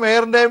 MPയുടെയും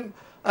മേയറിൻ്റെയും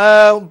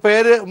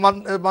പേര്,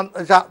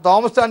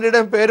 തോമസ്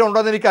ചാണ്ടിയുടെയും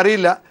പേരുണ്ടോയെന്ന്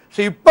എനിക്കറിയില്ല.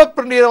 പക്ഷെ ഇപ്പം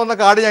പ്രിൻ്റ് ചെയ്ത് വന്ന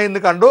കാർഡ് ഞാൻ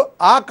ഇന്ന് കണ്ടു.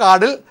 ആ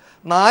കാർഡിൽ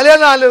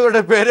 4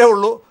 പേരുടെ പേരേ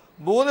ഉള്ളൂ.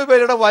 3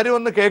 പേരുടെ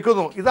വരുമെന്ന്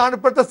കേൾക്കുന്നു. ഇതാണ്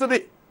ഇപ്പോഴത്തെ സ്ഥിതി.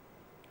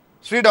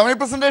 ശ്രീ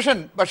ഡൊമിനിക് പ്രസന്റേഷൻ,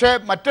 പക്ഷേ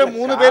മറ്റ്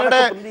 3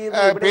 പേരുടെ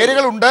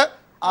പേരുകളുണ്ട്.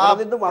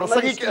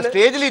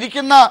 സ്റ്റേജിൽ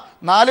ഇരിക്കുന്ന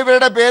 4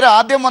 പേരുടെ പേര്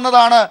ആദ്യം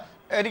വന്നതാണ്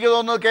എനിക്ക്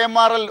തോന്നുന്നത്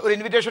KMRL ഒരു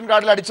ഇൻവിറ്റേഷൻ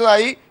കാർഡിൽ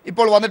അടിച്ചതായി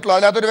ഇപ്പോൾ വന്നിട്ടുള്ളത്.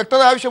 അതിനകത്തൊരു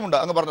വ്യക്തത ആവശ്യമുണ്ട്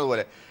അങ്ങ്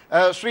പറഞ്ഞതുപോലെ.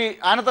 ശ്രീ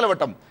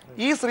ആനത്തലവട്ടം,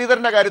 ഈ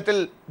ശ്രീധരൻ്റെ കാര്യത്തിൽ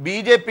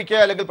BJPക്ക്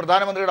അല്ലെങ്കിൽ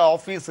പ്രധാനമന്ത്രിയുടെ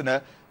ഓഫീസിന്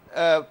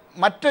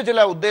മറ്റ്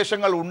ചില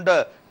ഉദ്ദേശങ്ങൾ ഉണ്ട്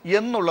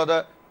എന്നുള്ളത്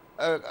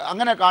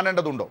അങ്ങനെ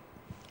കാണേണ്ടതുണ്ടോ?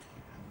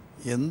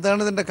 എന്താണ്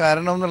ഇതിൻ്റെ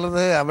കാരണം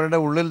എന്നുള്ളത് അവരുടെ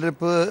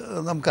ഉള്ളിലിരിപ്പ്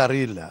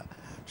നമുക്കറിയില്ല.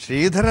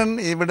 ശ്രീധരൻ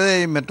ഇവിടെ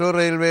ഈ മെട്രോ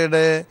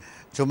റെയിൽവേയുടെ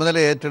ചുമതല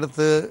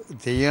ഏറ്റെടുത്ത്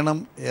ചെയ്യണം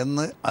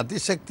എന്ന്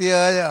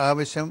അതിശക്തിയായ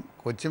ആവശ്യം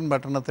കൊച്ചിൻ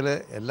പട്ടണത്തിലെ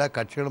എല്ലാ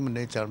കക്ഷികളും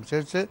ഉന്നയിച്ചാണ്.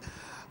 വിശേഷിച്ച്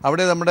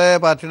അവിടെ നമ്മുടെ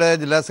പാർട്ടിയുടെ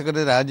ജില്ലാ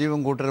സെക്രട്ടറി രാജീവും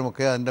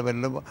കൂട്ടരുമൊക്കെ അതിൻ്റെ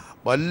പേരിൽ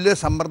വലിയ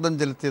സമ്മർദ്ദം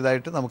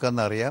ചെലുത്തിയതായിട്ട്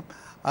നമുക്കന്ന് അറിയാം.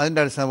 അതിൻ്റെ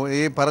അടിസ്ഥാനം ഈ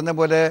പറഞ്ഞ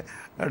പോലെ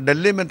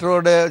ഡൽഹി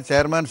മെട്രോയുടെ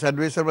ചെയർമാൻ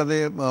അഡ്വൈസർ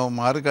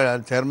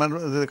ചെയർമാൻ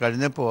ഇത്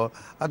കഴിഞ്ഞപ്പോൾ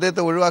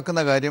അദ്ദേഹത്തെ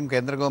ഒഴിവാക്കുന്ന കാര്യം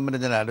കേന്ദ്ര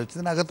ഗവൺമെൻറ് ഞാൻ ആലോചിച്ചു.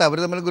 ഇതിനകത്ത് അവർ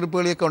തമ്മിൽ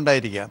ഗ്രൂപ്പുകളിയൊക്കെ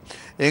ഉണ്ടായിരിക്കാം.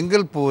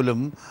 എങ്കിൽ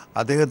പോലും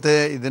അദ്ദേഹത്തെ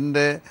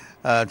ഇതിൻ്റെ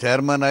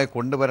ചെയർമാനായി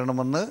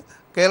കൊണ്ടുവരണമെന്ന്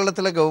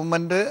കേരളത്തിലെ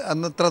ഗവൺമെൻറ്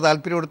അന്ന് ഇത്ര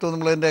താല്പര്യം എടുത്തു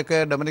എന്നുള്ളതിൻ്റെയൊക്കെ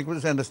ഡൊമിനിക്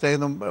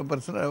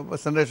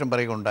പ്രസൻറ്റേഷൻ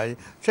പറയുകയുണ്ടായി.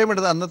 പക്ഷേ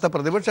ഇവിടെ അന്നത്തെ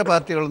പ്രതിപക്ഷ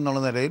പാർട്ടികൾ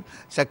എന്നുള്ള നിലയിൽ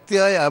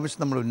ശക്തിയായ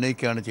ആവശ്യം നമ്മൾ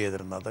ഉന്നയിക്കുകയാണ്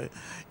ചെയ്തിരുന്നത്.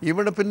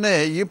 ഇവിടെ പിന്നെ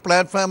ഈ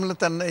പ്ലാറ്റ്ഫോമിൽ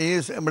തന്നെ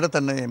ഇവിടെ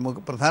തന്നെ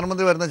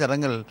പ്രധാനമന്ത്രി വരുന്ന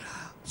ചടങ്ങിൽ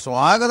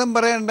സ്വാഗതം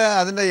പറയേണ്ട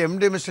അതിൻ്റെ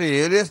MD മിസ്റ്റർ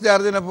ഏലിയസ്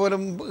ജോർജിനെ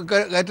പോലും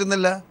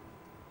കയറ്റുന്നില്ല.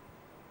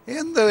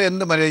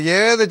 എന്ത് മര്യാദ,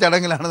 ഏത്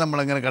ചടങ്ങിലാണ്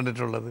നമ്മളങ്ങനെ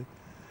കണ്ടിട്ടുള്ളത്?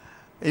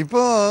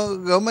 ഇപ്പോൾ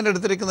ഗവൺമെൻറ്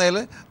എടുത്തിരിക്കുന്നതിൽ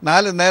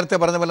നേരത്തെ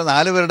പറഞ്ഞ പോലെ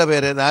 4 പേരുടെ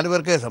പേര്, 4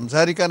 പേർക്ക്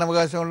സംസാരിക്കാൻ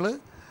അവകാശമുള്ളൂ.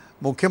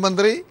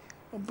 മുഖ്യമന്ത്രി,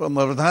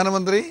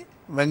 പ്രധാനമന്ത്രി,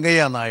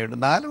 വെങ്കയ്യ നായിഡു.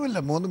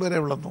 4 3 പേരെ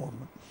ഉള്ളെന്ന്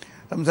തോന്നുന്നു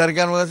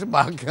സംസാരിക്കാൻ അവകാശം.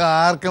 ബാക്കി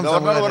ആർക്കും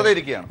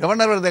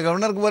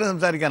ഗവർണർക്ക് പോലും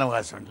സംസാരിക്കാൻ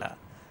അവകാശമില്ല.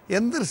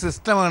 എന്തൊരു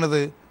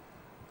സിസ്റ്റമാണിത്?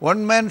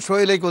 1 മാൻ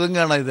ഷോയിലേക്ക്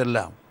ഒതുങ്ങുകയാണ്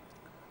ഇതെല്ലാം.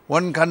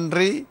 1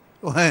 കൺട്രി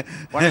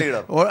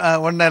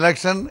 1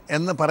 എലക്ഷൻ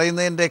എന്ന്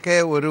പറയുന്നതിൻ്റെയൊക്കെ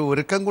ഒരു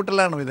ഒരുക്കം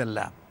കൂട്ടലാണ്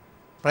ഇതെല്ലാം.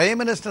 പ്രൈം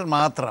മിനിസ്റ്റർ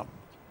മാത്രം,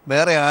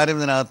 വേറെ ആരും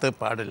ഇതിനകത്ത്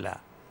പാടില്ല.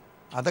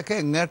 അതൊക്കെ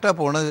എങ്ങോട്ടാ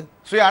പോണത്?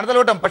 ശ്രീ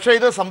ആനന്ദലോട്ടം, പക്ഷേ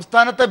ഇത്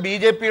സംസ്ഥാനത്തെ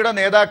BJPയുടെ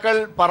നേതാക്കൾ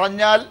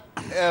പറഞ്ഞാൽ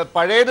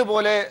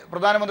പഴയതുപോലെ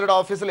പ്രധാനമന്ത്രിയുടെ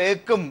ഓഫീസിൽ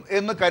ഏൽക്കും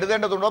എന്ന്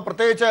കരുതേണ്ടതുണ്ടോ?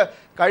 പ്രത്യേകിച്ച്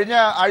കഴിഞ്ഞ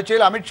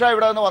ആഴ്ചയിൽ അമിത്ഷാ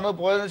ഇവിടെ നിന്ന് വന്നു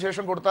പോയതിനു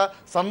ശേഷം കൊടുത്ത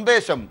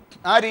സന്ദേശം,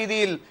 ആ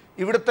രീതിയിൽ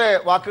ഇവിടുത്തെ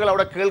വാക്കുകൾ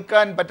അവിടെ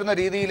കേൾക്കാൻ പറ്റുന്ന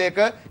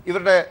രീതിയിലേക്ക്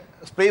ഇവരുടെ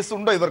സ്പേസ്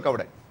ഉണ്ടോ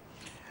ഇവർക്ക്?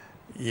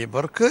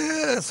 ഇവർക്ക്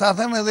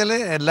സാധാരണ ഇതിൽ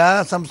എല്ലാ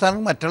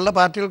സംസ്ഥാനവും മറ്റുള്ള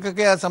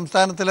പാർട്ടികൾക്കൊക്കെ ആ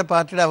സംസ്ഥാനത്തിലെ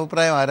പാർട്ടിയുടെ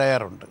അഭിപ്രായം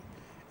ആരായാറുണ്ട്.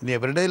 ഇനി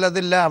ഇവരുടെ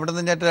അതില്ല. അവിടെ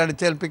നിന്ന്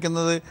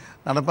അടിച്ചേൽപ്പിക്കുന്നത്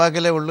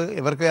നടപ്പാക്കലേ ഉള്ളൂ.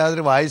 ഇവർക്ക്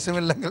യാതൊരു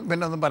വായിസുമില്ലെങ്കിൽ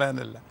പിന്നെ ഒന്നും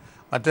പറയാനില്ല.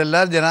 മറ്റെല്ലാ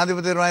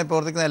ജനാധിപത്യപരമായി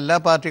പ്രവർത്തിക്കുന്ന എല്ലാ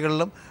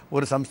പാർട്ടികളിലും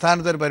ഒരു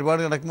സംസ്ഥാനത്ത് ഒരു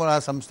പരിപാടി നടക്കുമ്പോൾ ആ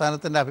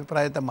സംസ്ഥാനത്തിൻ്റെ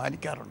അഭിപ്രായത്തെ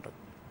മാനിക്കാറുണ്ട്.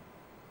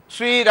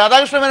 ശ്രീ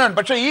രാധാകൃഷ്ണ മേനോൻ,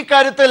 പക്ഷേ ഈ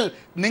കാര്യത്തിൽ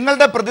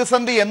നിങ്ങളുടെ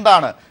പ്രതിസന്ധി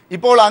എന്താണ്?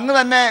 ഇപ്പോൾ അങ്ങ്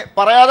തന്നെ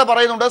പറയാതെ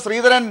പറയുന്നുണ്ട്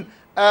ശ്രീധരൻ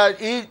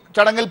ഈ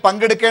ചടങ്ങിൽ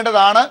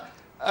പങ്കെടുക്കേണ്ടതാണ്,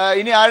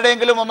 ഇനി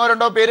ആരുടെയെങ്കിലും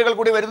 1-2 പേരുകൾ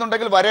കൂടി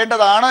വരുന്നുണ്ടെങ്കിൽ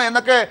വരേണ്ടതാണ്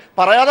എന്നൊക്കെ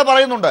പറയാതെ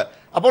പറയുന്നുണ്ട്.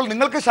 അപ്പോൾ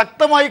നിങ്ങൾക്ക്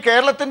ശക്തമായി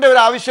കേരളത്തിൻ്റെ ഒരു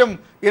ആവശ്യം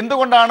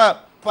എന്തുകൊണ്ടാണ്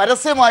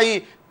പരസ്യമായി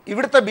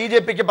ഇവിടുത്തെ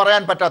BJPക്ക്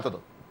പറയാൻ പറ്റാത്തത്?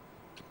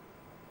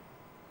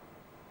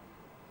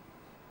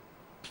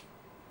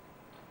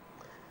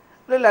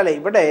 അല്ലേ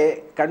ഇവിടെ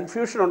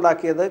കൺഫ്യൂഷൻ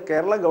ഉണ്ടാക്കിയത്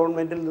കേരള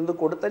ഗവൺമെന്റിൽ നിന്ന്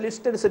കൊടുത്ത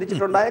ലിസ്റ്റ്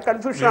അനുസരിച്ചിട്ടുണ്ടായ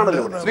കൺഫ്യൂഷൻ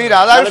ആണല്ലോ. ശ്രീ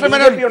രാധാകൃഷ്ണൻ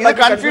മേനോൻ, ഇത്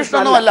കൺഫ്യൂഷൻ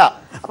ഒന്നുമല്ല.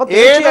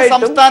 ഏത്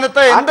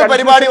സംസ്ഥാനത്ത് എന്ത്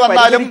പരിപാടി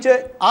വന്നാലും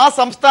ആ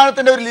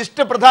സംസ്ഥാനത്തിന്റെ ഒരു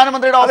ലിസ്റ്റ്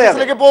പ്രധാനമന്ത്രിയുടെ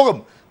ഓഫീസിലേക്ക് പോകും.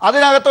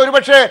 അതിനകത്ത്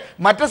ഒരുപക്ഷെ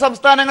മറ്റ്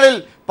സംസ്ഥാനങ്ങളിൽ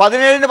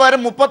 17 പകരം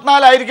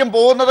 34 ആയിരിക്കും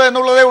പോകുന്നത്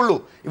എന്നുള്ളതേ ഉള്ളൂ.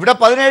 ഇവിടെ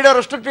 17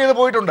 റെസ്ട്രിക്ട് ചെയ്ത്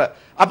പോയിട്ടുണ്ട്.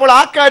 അപ്പോൾ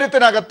ആ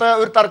കാര്യത്തിനകത്ത്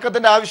ഒരു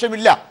തർക്കത്തിന്റെ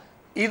ആവശ്യമില്ല.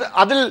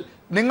 അതിൽ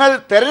നിങ്ങൾ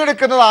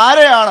തിരഞ്ഞെടുക്കുന്നത്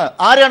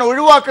ആരെയാണ്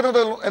ഒഴിവാക്കുന്നത്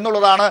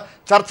എന്നുള്ളതാണ്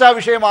ചർച്ചാ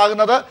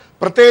വിഷയമാകുന്നത്,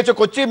 പ്രത്യേകിച്ച്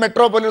കൊച്ചി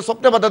മെട്രോ പോലൊരു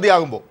സ്വപ്ന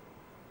പദ്ധതിയാകുമ്പോൾ.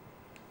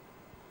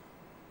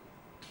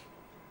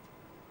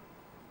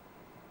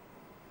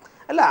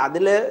 അല്ല,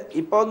 അതിൽ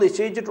ഇപ്പോൾ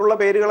നിശ്ചയിച്ചിട്ടുള്ള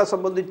പേരുകളെ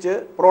സംബന്ധിച്ച്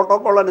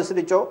പ്രോട്ടോകോൾ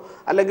അനുസരിച്ചോ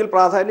അല്ലെങ്കിൽ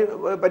പ്രാധാന്യം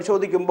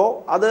പരിശോധിക്കുമ്പോൾ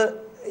അത്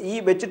ഈ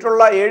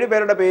വെച്ചിട്ടുള്ള 7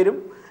 പേരുടെ പേരും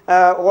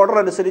ഓർഡർ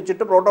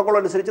അനുസരിച്ചിട്ട് പ്രോട്ടോകോൾ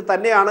അനുസരിച്ച്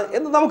തന്നെയാണ്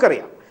എന്ന്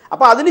നമുക്കറിയാം.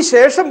 അപ്പോൾ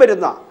അതിനുശേഷം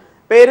വരുന്ന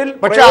പേരിൽ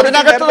പക്ഷെ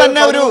അതിനകത്ത്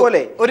തന്നെ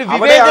ഒരു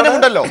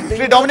വിവേചനമുണ്ടല്ലോ.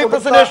 ശ്രീ ഡൊമിനിക്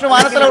പ്രസന്റേഷനും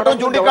ആനത്തലവട്ടവും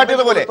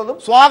ചൂണ്ടിക്കാട്ടിയതുപോലെ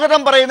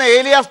സ്വാഗതം പറയുന്ന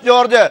ഏലിയാസ്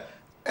ജോർജ്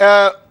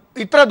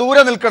ഇത്ര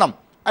ദൂരെ നിൽക്കണം,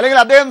 അല്ലെങ്കിൽ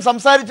അദ്ദേഹം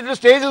സംസാരിച്ചിട്ട്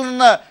സ്റ്റേജിൽ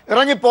നിന്ന്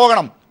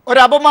ഇറങ്ങിപ്പോകണം, ഒരു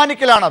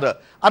അപമാനിക്കലാണത്.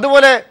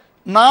 അതുപോലെ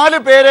 4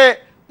 പേരെ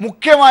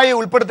മുഖ്യമായി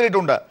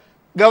ഉൾപ്പെടുത്തിയിട്ടുണ്ട്.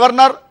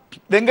 ഗവർണർ,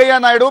 വെങ്കയ്യ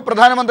നായിഡു,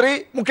 പ്രധാനമന്ത്രി,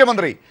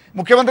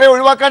 മുഖ്യമന്ത്രിയെ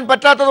ഒഴിവാക്കാൻ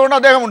പറ്റാത്തതുകൊണ്ട്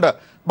അദ്ദേഹമുണ്ട്.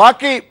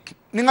 ബാക്കി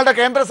നിങ്ങളുടെ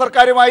കേന്ദ്ര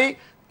സർക്കാരുമായി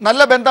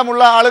നല്ല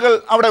ബന്ധമുള്ള ആളുകൾ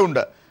അവിടെ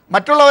ഉണ്ട്.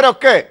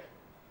 മറ്റുള്ളവരൊക്കെ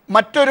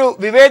മറ്റൊരു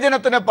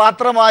വിവേചനത്തിന്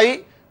പാത്രമായി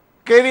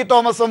KV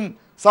തോമസും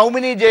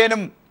സൗമിനി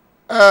ജയനും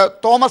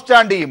തോമസ്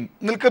ചാണ്ടിയും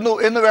നിൽക്കുന്നു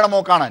എന്ന് വേണമോ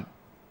കാണാൻ?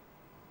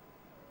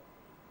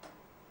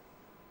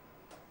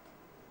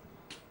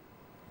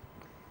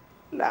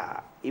 അല്ല,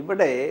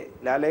 ഇവിടെ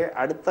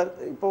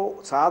ഇപ്പോൾ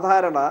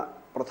സാധാരണ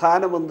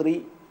പ്രധാനമന്ത്രി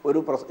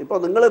ഇപ്പോൾ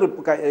നിങ്ങൾ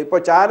ഇപ്പോൾ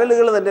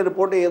ചാനലുകൾ തന്നെ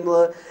റിപ്പോർട്ട്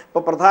ചെയ്യുന്നത്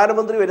ഇപ്പോൾ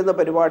പ്രധാനമന്ത്രി വരുന്ന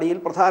പരിപാടിയിൽ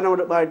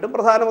പ്രധാനമായിട്ടും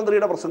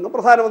പ്രധാനമന്ത്രിയുടെ പ്രസംഗം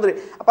പ്രധാനമന്ത്രി,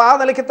 അപ്പോൾ ആ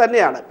നിലയ്ക്ക്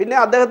തന്നെയാണ്. പിന്നെ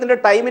അദ്ദേഹത്തിൻ്റെ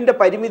ടൈമിൻ്റെ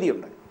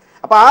പരിമിതിയുണ്ട്.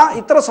 അപ്പോൾ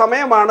ഇത്ര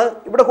സമയമാണ്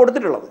ഇവിടെ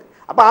കൊടുത്തിട്ടുള്ളത്.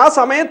 അപ്പോൾ ആ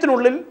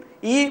സമയത്തിനുള്ളിൽ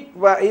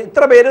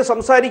ഇത്ര പേര്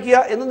സംസാരിക്കുക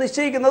എന്ന്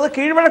നിശ്ചയിക്കുന്നത്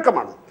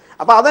കീഴ്വഴക്കമാണ്.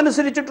 അപ്പോൾ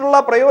അതനുസരിച്ചിട്ടുള്ള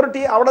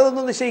പ്രയോറിറ്റി അവിടെ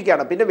നിന്ന്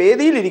നിശ്ചയിക്കുകയാണ്. പിന്നെ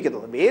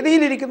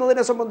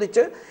വേദിയിലിരിക്കുന്നതിനെ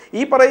സംബന്ധിച്ച്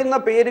ഈ പറയുന്ന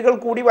പേരുകൾ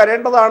കൂടി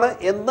വരേണ്ടതാണ്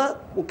എന്ന്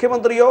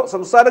മുഖ്യമന്ത്രിയോ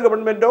സംസ്ഥാന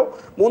ഗവൺമെൻറ്റോ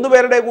 3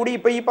 പേരുടെ കൂടി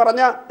ഇപ്പോൾ ഈ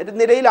പറഞ്ഞ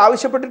നിലയിൽ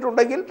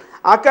ആവശ്യപ്പെട്ടിട്ടുണ്ടെങ്കിൽ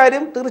ആ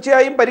കാര്യം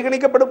തീർച്ചയായും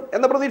പരിഗണിക്കപ്പെടും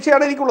എന്ന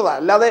പ്രതീക്ഷയാണ് എനിക്കുള്ളത്.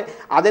 അല്ലാതെ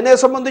അതിനെ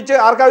സംബന്ധിച്ച്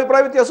ആർക്കും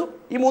അഭിപ്രായ വ്യത്യാസം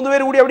ഈ 3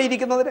 പേര് കൂടി അവിടെ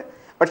ഇരിക്കുന്നതിന്.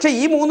 പക്ഷേ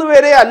ഈ 3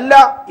 പേരെ അല്ല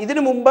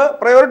ഇതിനു മുമ്പ്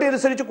പ്രയോറിറ്റി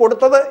അനുസരിച്ച്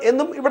കൊടുത്തത്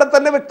എന്നും ഇവിടെ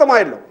തന്നെ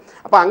വ്യക്തമായല്ലോ.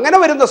 അപ്പോൾ അങ്ങനെ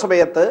വരുന്ന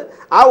സമയത്ത്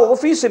ആ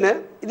ഓഫീസിന്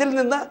ഇതിൽ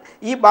നിന്ന്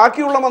ഈ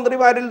ബാക്കിയുള്ള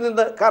മന്ത്രിമാരിൽ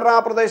നിന്ന്, കാരണം ആ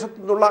പ്രദേശത്തു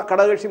നിന്നുള്ള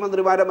ഘടകകക്ഷി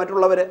മന്ത്രിമാരെ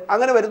മറ്റുള്ളവർ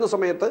അങ്ങനെ വരുന്ന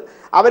സമയത്ത്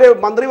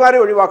മന്ത്രിമാരെ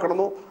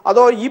ഒഴിവാക്കണമോ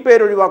അതോ ഈ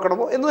പേര്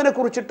ഒഴിവാക്കണമോ എന്നതിനെ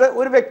കുറിച്ചിട്ട്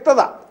ഒരു വ്യക്തത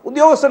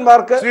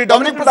ഉദ്യോഗസ്ഥന്മാർക്ക്.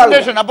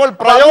 അപ്പോൾ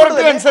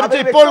പ്രയോറിറ്റി അനുസരിച്ച്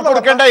ഇപ്പോൾ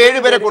കൊടുക്കേണ്ട 7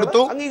 പേരെ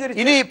കൊടുത്തു.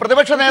 ഇനി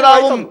പ്രതിപക്ഷ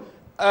നേതാവും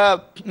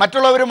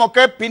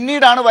മറ്റുള്ളവരുമൊക്കെ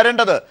പിന്നീടാണ്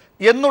വരേണ്ടത്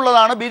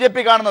എന്നുള്ളതാണ് BJP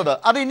കാണുന്നത്.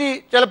 അത് ഇനി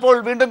ചിലപ്പോൾ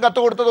വീണ്ടും കത്ത്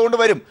കൊടുത്തത് കൊണ്ട്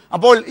വരും.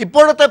 അപ്പോൾ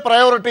ഇപ്പോഴത്തെ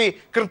പ്രയോറിറ്റി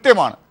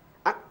കൃത്യമാണ്.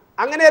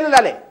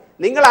 അങ്ങനെയല്ലേ,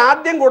 നിങ്ങൾ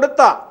ആദ്യം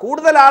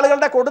കൂടുതൽ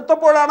ആളുകളുടെ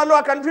കൊടുത്തപ്പോഴാണല്ലോ ആ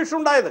കൺഫ്യൂഷൻ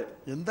ഉണ്ടായത്.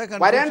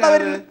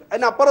 വരേണ്ടവരിൽ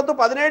അതിനപ്പുറത്ത്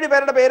 17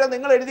 പേരുടെ പേര്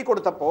നിങ്ങൾ എഴുതി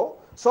കൊടുത്തപ്പോൾ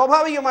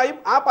സ്വാഭാവികമായും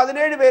ആ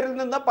 17 പേരിൽ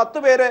നിന്ന് 10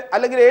 പേര്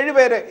അല്ലെങ്കിൽ 7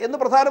 പേര് എന്ന്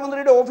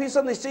പ്രധാനമന്ത്രിയുടെ ഓഫീസ്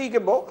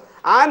നിശ്ചയിക്കുമ്പോൾ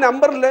ആ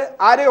നമ്പറിൽ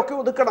ആരെയൊക്കെ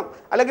ഒതുക്കണം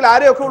അല്ലെങ്കിൽ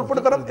ആരെയൊക്കെ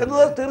ഉൾപ്പെടുത്തണം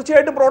എന്നത്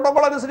തീർച്ചയായിട്ടും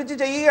പ്രോട്ടോകോൾ അനുസരിച്ച്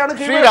ചെയ്യുകയാണ്.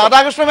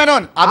 രാധാകൃഷ്ണ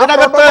മേനോൻ,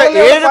 അതിനകത്ത്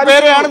 7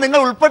 പേരെയാണ് നിങ്ങൾ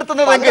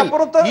ഉൾപ്പെടുത്തുന്നതെങ്കിൽ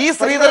ഈ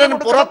ശ്രീധരൻ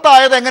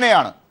പുറത്തായത്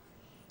എങ്ങനെയാണ്?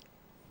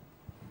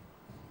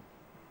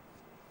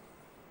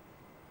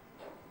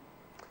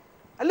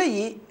 അല്ല,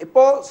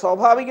 ഇപ്പോൾ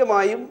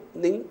സ്വാഭാവികമായും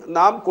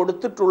നാം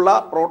കൊടുത്തിട്ടുള്ള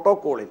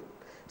പ്രോട്ടോക്കോളിൽ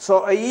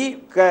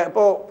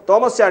ഇപ്പോൾ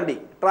തോമസ് ചാണ്ടി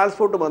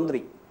ട്രാൻസ്പോർട്ട്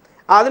മന്ത്രി,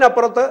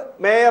 അതിനപ്പുറത്ത്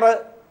മേയർ,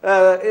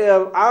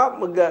 ആ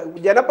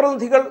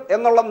ജനപ്രതിനിധികൾ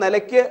എന്നുള്ള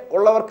നിലയ്ക്ക്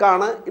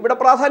ഉള്ളവർക്കാണ് ഇവിടെ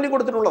പ്രാധാന്യം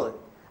കൊടുത്തിട്ടുള്ളത്.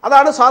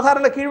 അതാണ്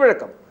സാധാരണ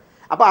കീഴ്വഴക്കം.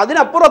 അപ്പൊ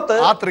അതിനപ്പുറത്ത്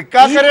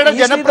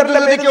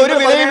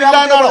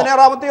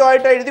 16-ാമത്തെയോ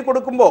ആയിട്ട് എഴുതി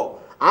കൊടുക്കുമ്പോൾ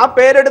ആ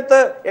പേരെടുത്ത്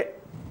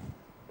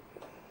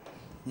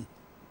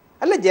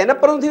അല്ല,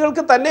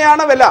 ജനപ്രതിനിധികൾക്ക്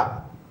തന്നെയാണ് വില.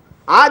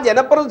 ആ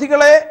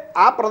ജനപ്രതിനിധികളെ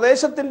ആ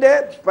പ്രദേശത്തിന്റെ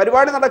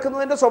പരിപാടി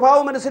നടക്കുന്നതിന്റെ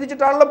സ്വഭാവം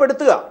അനുസരിച്ചിട്ടാണല്ലോ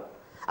പെടുത്തുക.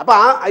 അപ്പൊ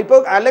ഇപ്പൊ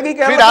അല്ലെങ്കിൽ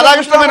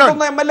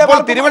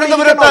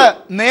തിരുവനന്തപുരത്ത്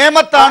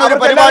നേമത്താണ് ഒരു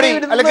പരിപാടി,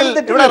 അല്ലെങ്കിൽ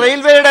ഇവിടെ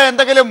റെയിൽവേയുടെ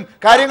എന്തെങ്കിലും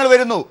കാര്യങ്ങൾ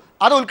വരുന്നു,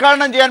 അത്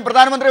ഉദ്ഘാടനം ചെയ്യാൻ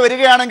പ്രധാനമന്ത്രി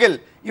വരികയാണെങ്കിൽ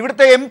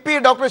ഇവിടുത്തെ MP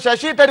ഡോക്ടർ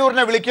ശശി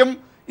തരൂരിനെ വിളിക്കും,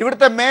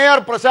 ഇവിടുത്തെ മേയർ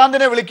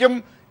പ്രശാന്തിനെ വിളിക്കും,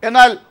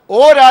 എന്നാൽ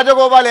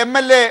രാജഗോപാൽ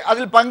MLA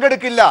അതിൽ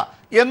പങ്കെടുക്കില്ല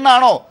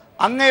എന്നാണോ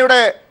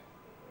അങ്ങയുടെ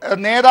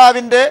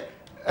നേതാവിന്റെ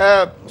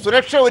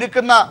സുരക്ഷ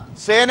ഒരുക്കുന്ന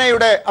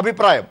സേനയുടെ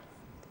അഭിപ്രായം?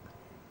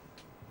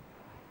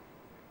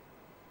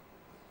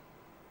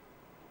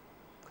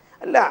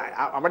 അല്ല, അല്ല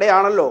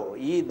അവിടെയാണല്ലോ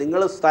ഈ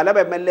നിങ്ങൾ സ്ഥലം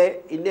MLA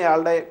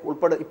ഇന്നയാളുടെ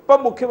ഇപ്പം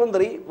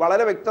മുഖ്യമന്ത്രി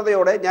വളരെ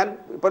വ്യക്തതയോടെ ഞാൻ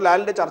ഇപ്പോൾ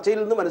ലാലിന്റെ ചർച്ചയിൽ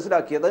നിന്ന്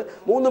മനസ്സിലാക്കിയത്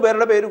 3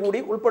 പേരുടെ പേര് കൂടി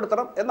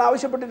ഉൾപ്പെടുത്തണം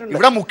എന്നാവശ്യപ്പെട്ടിട്ടുണ്ട്.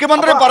 ഇവിടെ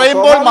മുഖ്യമന്ത്രി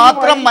പറയുമ്പോൾ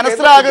മാത്രം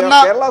മനസ്സിലാകുന്ന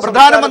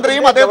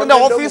പ്രധാനമന്ത്രിയും അദ്ദേഹത്തിന്റെ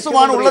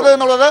ഓഫീസുമാണ് ഉള്ളത്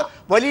എന്നുള്ളത്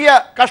വലിയ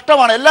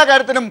കഷ്ടമാണ്. എല്ലാ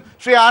കാര്യത്തിനും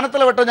ശ്രീ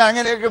ആനത്തലവട്ടം ഞാൻ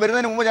അങ്ങനെയൊക്കെ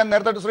വരുന്നതിന് മുമ്പ് ഞാൻ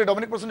നേരത്തെ ശ്രീ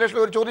ഡൊമിനിക്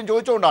പ്രസന്റേഷനിൽ ഒരു ചോദ്യം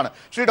ചോദിച്ചുകൊണ്ടാണ്.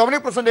 ശ്രീ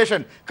ഡൊമിനിക്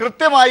പ്രസന്റേഷൻ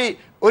കൃത്യമായി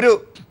ഒരു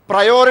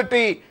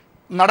പ്രയോറിറ്റി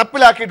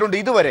നടപ്പിലാക്കിയിട്ടുണ്ട്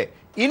ഇതുവരെ.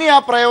 ഇനി ആ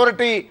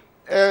പ്രയോറിറ്റി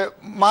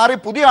മാറി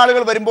പുതിയ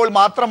ആളുകൾ വരുമ്പോൾ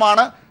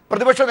മാത്രമാണ്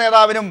പ്രതിപക്ഷ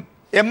നേതാവിനും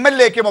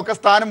MLAക്കും ഒക്കെ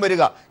സ്ഥാനം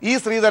വരിക, ഈ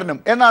ശ്രീധരനും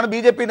എന്നാണ്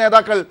BJP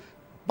നേതാക്കൾ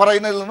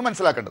പറയുന്നതിൽ നിന്ന്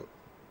മനസ്സിലാക്കേണ്ടത്.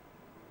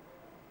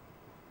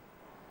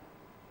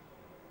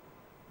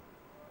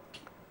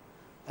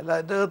 അല്ല,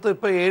 അതിൻ്റെ അകത്ത്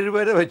ഇപ്പോൾ 7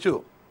 പേരെ വെച്ചു.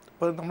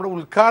 ഇപ്പോൾ നമ്മുടെ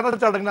ഉദ്ഘാടന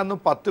ചടങ്ങിൽ അന്ന്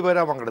 10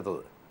 പേരാണ്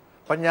പങ്കെടുത്തത്.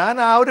 അപ്പം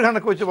ഞാൻ ആ ഒരു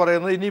കണക്ക് വെച്ച്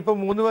പറയുന്നത് ഇനിയിപ്പോൾ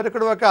 3 പേരെ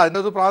കൂടെ വെക്കാം.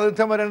 അതിൻ്റെ അകത്ത്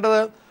പ്രാതിനിധ്യം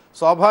വരേണ്ടത്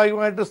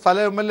സ്വാഭാവികമായിട്ട്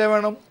സ്ഥലം MLA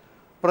വേണം,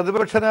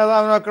 പ്രതിപക്ഷ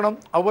നേതാവിനെ വെക്കണം,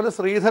 അതുപോലെ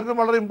ശ്രീധരനും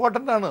വളരെ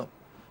ഇമ്പോർട്ടൻ്റ് ആണ്.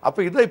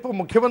 അപ്പോൾ ഇത് ഇപ്പോൾ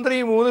മുഖ്യമന്ത്രി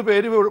ഈ 3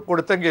 പേര്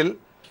കൊടുത്തെങ്കിൽ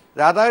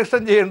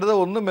രാധാകൃഷ്ണൻ ചെയ്യേണ്ടത്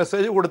ഒന്ന്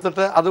മെസ്സേജ്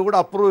കൊടുത്തിട്ട് അതുകൂടെ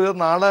അപ്രൂവ് ചെയ്ത്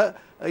നാളെ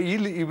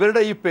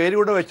ഇവരുടെ ഈ പേര്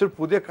കൂടെ വെച്ചൊരു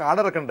പുതിയ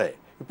കാർഡ് ഇറക്കണ്ടേ.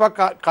 ഇപ്പോൾ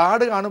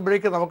കാർഡ്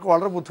കാണുമ്പോഴേക്ക് നമുക്ക്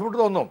വളരെ ബുദ്ധിമുട്ട്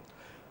തോന്നും.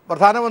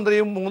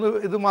 പ്രധാനമന്ത്രിയും 3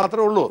 ഇത്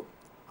മാത്രമേ ഉള്ളൂ.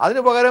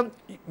 അതിന് പകരം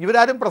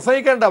ഇവരാരും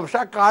പ്രസംഗിക്കേണ്ട, പക്ഷെ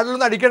ആ കാർഡിൽ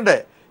നിന്ന് അടിക്കണ്ടേ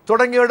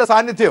തുടങ്ങിയവരുടെ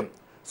സാന്നിധ്യം.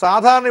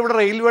 സാധാരണ ഇവിടെ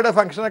റെയിൽവേയുടെ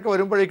ഫംഗ്ഷനൊക്കെ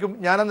വരുമ്പോഴേക്കും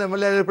ഞാനെന്ന്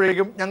MLA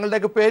ആയപ്പോഴേക്കും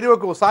ഞങ്ങളുടെയൊക്കെ പേര്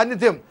വെക്കും,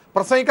 സാന്നിധ്യം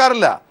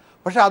പ്രസംഗിക്കാറില്ല.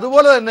 പക്ഷെ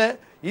അതുപോലെ തന്നെ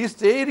ഈ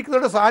സ്റ്റേ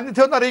ഇരിക്കുന്നവരുടെ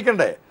സാന്നിധ്യം ഒന്ന്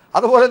അറിയിക്കണ്ടേ.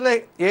 അതുപോലെ തന്നെ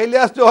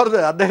ഏലിയാസ് ജോർജ്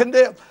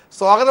അദ്ദേഹത്തിൻ്റെ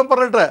സ്വാഗതം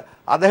പറഞ്ഞിട്ട്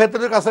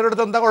അദ്ദേഹത്തിൻ്റെ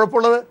കസരെടുത്ത് എന്താ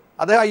കുഴപ്പമുള്ളത്?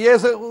 അദ്ദേഹം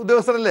IAS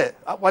ഉദ്യോഗസ്ഥനല്ലേ,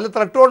 വല്ല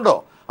ത്രട്ടുണ്ടോ?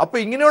 അപ്പോൾ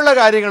ഇങ്ങനെയുള്ള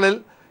കാര്യങ്ങളിൽ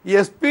ഈ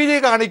SPG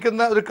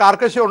കാണിക്കുന്ന ഒരു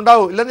കാർക്കശ്യം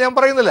ഉണ്ടാവും, ഇല്ലെന്ന് ഞാൻ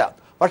പറയുന്നില്ല.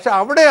 പക്ഷെ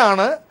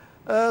അവിടെയാണ്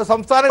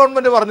സംസ്ഥാന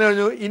ഗവൺമെൻറ് പറഞ്ഞു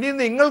കഴിഞ്ഞു ഇനി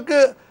നിങ്ങൾക്ക്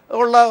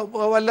ഉള്ള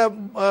വല്ല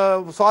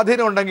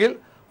സ്വാധീനം ഉണ്ടെങ്കിൽ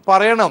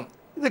പറയണം,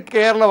 ഇത്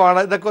കേരളമാണ്,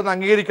 ഇതൊക്കെ ഒന്ന്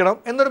അംഗീകരിക്കണം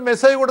എന്നൊരു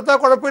മെസ്സേജ് കൊടുത്താൽ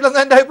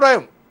കുഴപ്പമില്ലെന്ന് എൻ്റെ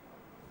അഭിപ്രായം.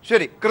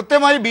 ശരി,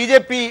 കൃത്യമായി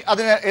BJP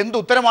അതിന് എന്ത്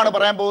ഉത്തരമാണ്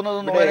പറയാൻ പോകുന്നത്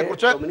എന്നുള്ളതിനെ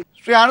കുറിച്ച്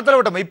ശ്രീ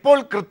ആനത്തലവട്ടം, ഇപ്പോൾ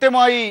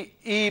കൃത്യമായി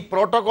ഈ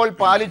പ്രോട്ടോകോൾ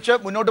പാലിച്ച്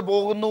മുന്നോട്ട്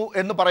പോകുന്നു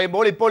എന്ന്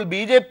പറയുമ്പോൾ ഇപ്പോൾ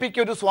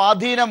BJPക്ക് ഒരു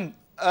സ്വാധീനം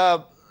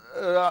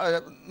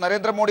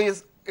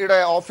നരേന്ദ്രമോദിയുടെ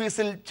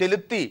ഓഫീസിൽ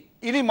ചെലുത്തി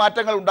ഇനി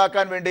മാറ്റങ്ങൾ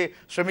ഉണ്ടാക്കാൻ വേണ്ടി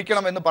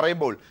ശ്രമിക്കണം എന്ന്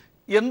പറയുമ്പോൾ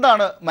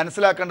എന്താണ്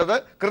മനസ്സിലാക്കേണ്ടത്?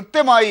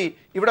 കൃത്യമായി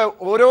ഇവിടെ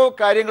ഓരോ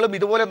കാര്യങ്ങളും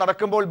ഇതുപോലെ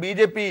നടക്കുമ്പോൾ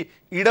BJP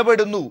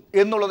ഇടപെടുന്നു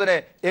എന്നുള്ളതിനെ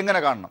എങ്ങനെ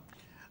കാണണം?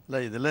 അല്ല,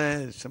 ഇതിൽ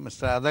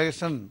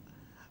രാധാകൃഷ്ണൻ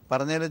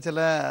പറഞ്ഞതിൽ ചില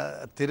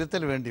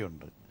തിരുത്തൽ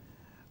വേണ്ടിയുണ്ട്.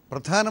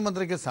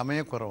 പ്രധാനമന്ത്രിക്ക്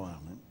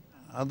സമയക്കുറവാണ്,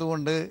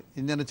 അതുകൊണ്ട്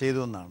ഇങ്ങനെ ചെയ്തു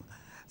എന്നാണ്.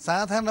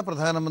 സാധാരണ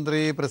പ്രധാനമന്ത്രി,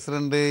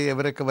 പ്രസിഡന്റ്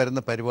ഇവരൊക്കെ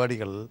വരുന്ന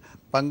പരിപാടികൾ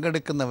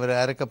പങ്കെടുക്കുന്നവർ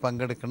ആരൊക്കെ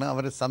പങ്കെടുക്കണം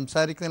അവർ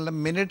സംസാരിക്കുന്നതെല്ലാം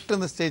മിനിറ്റ്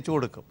നിശ്ചയിച്ചു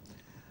കൊടുക്കും.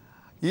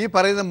 ഈ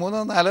പറയുന്ന 3,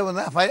 4,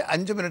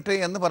 5 മിനിറ്റ്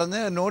എന്ന് പറഞ്ഞ്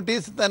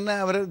നോട്ടീസ് തന്നെ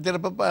അവർ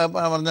ചിലപ്പോൾ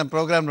പറഞ്ഞ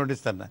പ്രോഗ്രാം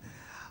നോട്ടീസ് തന്നെ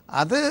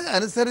അത്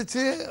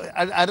അനുസരിച്ച്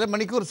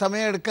അരമണിക്കൂർ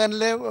സമയം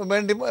എടുക്കാനല്ലേ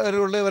വേണ്ടി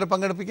ഉള്ളൂ ഇവരെ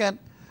പങ്കെടുപ്പിക്കാൻ.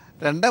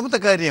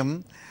 രണ്ടാമത്തെ കാര്യം,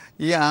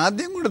 ഈ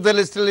ആദ്യം കൊടുത്ത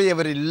ലിസ്റ്റിൽ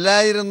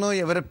ഇവരില്ലായിരുന്നു,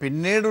 ഇവരെ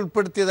പിന്നീട്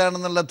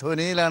ഉൾപ്പെടുത്തിയതാണെന്നുള്ള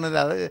ധ്വനിയിലാണ്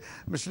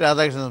മിസ്റ്റർ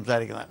രാധാകൃഷ്ണൻ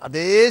സംസാരിക്കുന്നത്.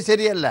 അതേ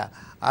ശരിയല്ല.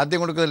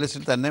 ആദ്യം കൊടുക്കുന്ന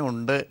ലിസ്റ്റിൽ തന്നെ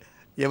ഉണ്ട്.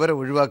 ഇവരെ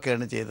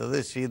ഒഴിവാക്കുകയാണ് ചെയ്തത്,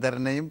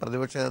 ശ്രീധരനെയും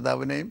പ്രതിപക്ഷ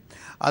നേതാവിനെയും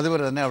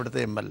അതുപോലെ തന്നെ അവിടുത്തെ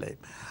MLA.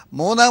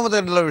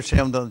 മൂന്നാമതായിട്ടുള്ള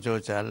വിഷയം എന്താണെന്ന്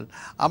ചോദിച്ചാൽ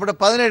അവിടെ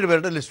 17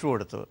 പേരുടെ ലിസ്റ്റ്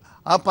കൊടുത്തു.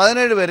 ആ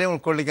 17 പേരെയും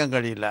ഉൾക്കൊള്ളിക്കാൻ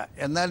കഴിയില്ല.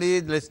 എന്നാൽ ഈ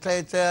ലിസ്റ്റ്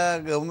അയച്ച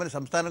ഗവൺമെൻറ്,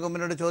 സംസ്ഥാന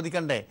ഗവൺമെൻറ്റിനോട്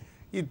ചോദിക്കണ്ടേ,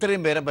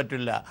 ഇത്രയും പേരെ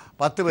പറ്റില്ല,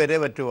 10 പേരെ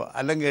പറ്റുമോ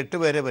അല്ലെങ്കിൽ 8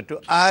 പേരെ പറ്റുമോ,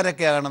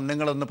 ആരൊക്കെയാണ്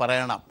നിങ്ങളൊന്ന്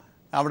പറയണം,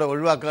 അവിടെ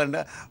ഒഴിവാക്കാൻ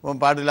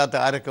പാടില്ലാത്ത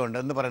ആരൊക്കെ ഉണ്ട്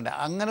എന്ന് പറയണ്ടേ.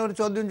 അങ്ങനെ ഒരു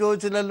ചോദ്യം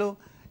ചോദിച്ചില്ലല്ലോ.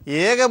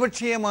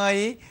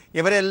 ഏകപക്ഷീയമായി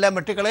ഇവരെല്ലാം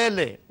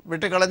വെട്ടിക്കളയല്ലേ.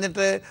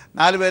 വെട്ടിക്കളഞ്ഞിട്ട്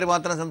 4 പേര്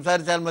മാത്രം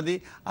സംസാരിച്ചാൽ മതി.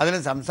 അതിന്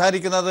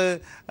സംസാരിക്കുന്നത്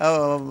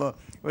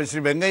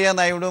ശ്രീ വെങ്കയ്യ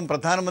നായിഡുവും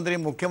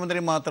പ്രധാനമന്ത്രിയും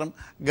മുഖ്യമന്ത്രിയും മാത്രം,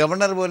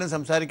 ഗവർണർ പോലും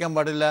സംസാരിക്കാൻ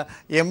പാടില്ല,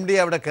 MD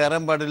അവിടെ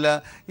കയറാൻ പാടില്ല.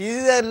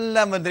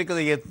 ഇതെല്ലാം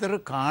മന്ത്രിക്കുന്നത് എത്ര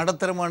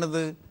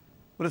കാടത്തരമാണിത്.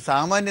 ഒരു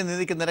സാമാന്യ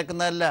നീതിക്ക്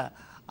നിരക്കുന്നതല്ല.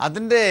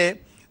 അതിൻ്റെ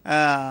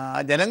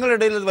ജനങ്ങളുടെ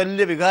ഇടയിൽ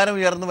വലിയ വികാരം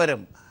ഉയർന്നു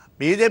വരും.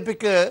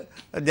 BJPക്ക്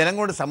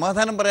ജനങ്ങളോട്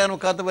സമാധാനം പറയാൻ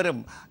ഒക്കാത്ത വരും.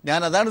 ഞാൻ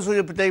അതാണ്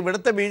സൂചിപ്പിച്ചത്.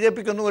 ഇവിടുത്തെ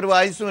BJPക്കൊന്നും ഒരു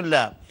വായിസുമില്ല.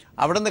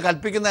 അവിടെ നിന്ന്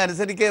കൽപ്പിക്കുന്ന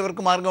അനുസരിക്കേ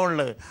ഇവർക്ക്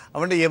മാർഗമുള്ളൂ.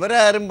 അതുകൊണ്ട്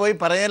ഇവരാരും പോയി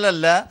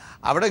പറയലല്ല.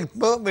 അവിടെ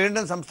ഇപ്പോൾ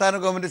വീണ്ടും സംസ്ഥാന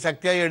ഗവൺമെൻറ്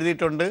ശക്തിയായി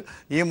എഴുതിയിട്ടുണ്ട്,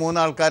 ഈ 3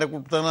 ആൾക്കാരെ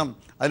ഉൾപ്പെടുത്തണം.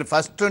 അതിൽ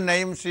ഫസ്റ്റ്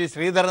നെയിം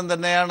ശ്രീധരൻ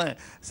തന്നെയാണ്,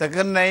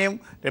 സെക്കൻഡ് നെയിം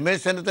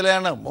രമേശ്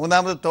ചെന്നിത്തലയാണ്,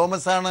 3ാമത്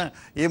തോമസാണ്.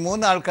 ഈ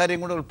 3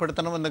 ആൾക്കാരെയും കൂടെ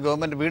ഉൾപ്പെടുത്തണമെന്ന്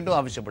ഗവൺമെൻറ് വീണ്ടും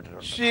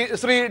ആവശ്യപ്പെട്ടിട്ടുണ്ട്.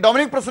 ശ്രീ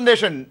ഡൊമിനിക്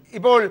പ്രസന്റേഷൻ,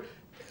 ഇപ്പോൾ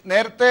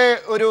നേരത്തെ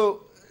ഒരു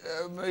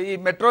ഈ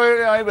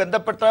മെട്രോയുമായി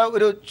ബന്ധപ്പെട്ട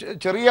ഒരു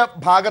ചെറിയ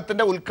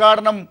ഭാഗത്തിൻ്റെ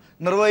ഉദ്ഘാടനം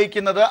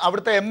നിർവഹിക്കുന്നത്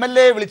അവിടുത്തെ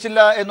MLA വിളിച്ചില്ല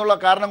എന്നുള്ള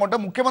കാരണം കൊണ്ട്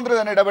മുഖ്യമന്ത്രി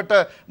തന്നെ ഇടപെട്ട്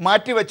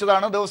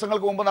മാറ്റിവെച്ചതാണ്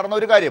ദിവസങ്ങൾക്ക് മുമ്പ് നടന്ന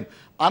ഒരു കാര്യം.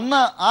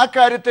 അന്ന് ആ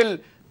കാര്യത്തിൽ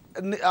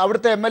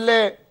അവിടുത്തെ MLA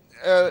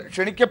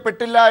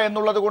ക്ഷണിക്കപ്പെട്ടില്ല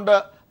എന്നുള്ളത് കൊണ്ട്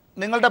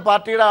നിങ്ങളുടെ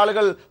പാർട്ടിയുടെ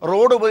ആളുകൾ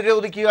റോഡ്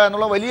ഉപരോധിക്കുക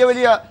എന്നുള്ള വലിയ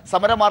വലിയ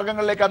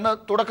സമരമാർഗങ്ങളിലേക്ക് അന്ന്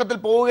തുടക്കത്തിൽ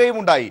പോവുകയും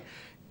ഉണ്ടായി.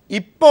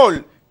 ഇപ്പോൾ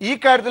ഈ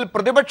കാര്യത്തിൽ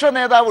പ്രതിപക്ഷ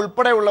നേതാവ്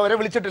ഉൾപ്പെടെയുള്ളവരെ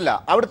വിളിച്ചിട്ടില്ല,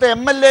 അവിടുത്തെ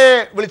MLA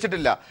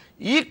വിളിച്ചിട്ടില്ല.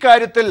 ഈ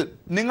കാര്യത്തിൽ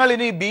നിങ്ങൾ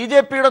ഇനി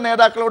BJP-യുടെ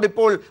നേതാക്കളോട്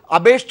ഇപ്പോൾ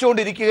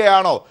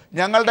അപേക്ഷിച്ചുകൊണ്ടിരിക്കുകയാണോ?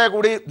 ഞങ്ങളുടെ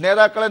കൂടി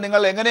നേതാക്കളെ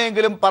നിങ്ങൾ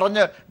എങ്ങനെയെങ്കിലും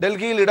പറഞ്ഞ്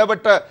ഡൽഹിയിൽ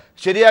ഇടപെട്ട്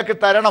ശരിയാക്കി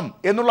തരണം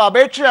എന്നുള്ള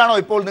അപേക്ഷയാണോ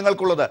ഇപ്പോൾ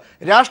നിങ്ങൾക്കുള്ളത്?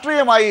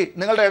 രാഷ്ട്രീയമായി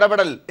നിങ്ങളുടെ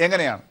ഇടപെടൽ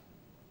എങ്ങനെയാണ്?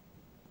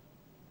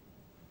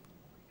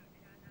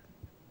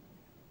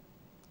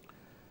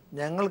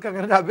 ഞങ്ങൾക്ക്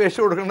അങ്ങനെ ഒരു അപേക്ഷ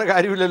കൊടുക്കേണ്ട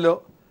കാര്യമില്ലല്ലോ.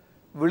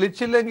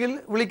 വിളിച്ചില്ലെങ്കിൽ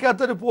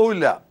വിളിക്കാത്തവർ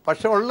പോവില്ല.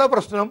 പക്ഷെ ഉള്ള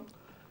പ്രശ്നം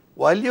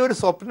വലിയൊരു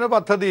സ്വപ്ന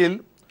പദ്ധതിയിൽ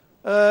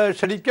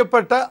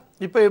ക്ഷണിക്കപ്പെട്ട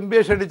ഇപ്പോൾ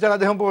MBA ക്ഷണിച്ചാൽ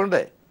അദ്ദേഹം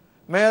പോകണ്ടേ,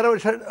 മേയർ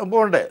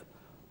പോകണ്ടേ?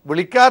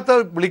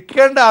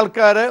 വിളിക്കേണ്ട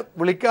ആൾക്കാരെ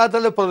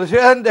വിളിക്കാത്തവരുടെ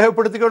പ്രതിഷേധം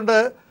രേഖപ്പെടുത്തിക്കൊണ്ട്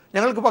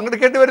ഞങ്ങൾക്ക്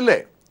പങ്കെടുക്കേണ്ടി വരില്ലേ?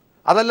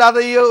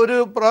 അതല്ലാതെ ഈ ഒരു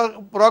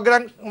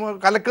പ്രോഗ്രാം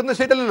കലക്കുന്ന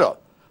ശരിയല്ലല്ലോ.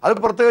 അത്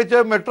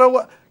പ്രത്യേകിച്ച് മെട്രോ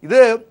ഇത്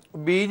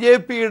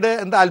BJP-യുടെ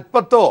എന്താ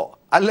അല്പത്തോ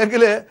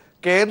അല്ലെങ്കിൽ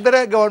കേന്ദ്ര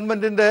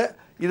ഗവൺമെൻറ്റിൻ്റെ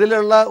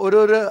ഇതിലുള്ള ഒരു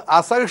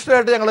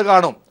അസഹിഷ്ണുമായിട്ട് ഞങ്ങൾ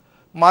കാണും.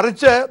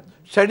 മറിച്ച്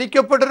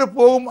ക്ഷണിക്കപ്പെട്ടവർ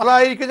പോകും,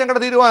 അതായിരിക്കും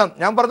ഞങ്ങളുടെ തീരുമാനം.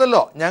 ഞാൻ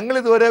പറഞ്ഞല്ലോ, ഞങ്ങൾ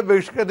ഇതുവരെ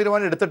ബഹിഷ്കരണ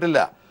തീരുമാനം എടുത്തിട്ടില്ല.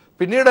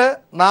 പിന്നീട്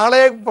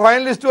നാളെ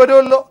ഫൈനൽ ലിസ്റ്റ്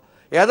വരുമല്ലോ.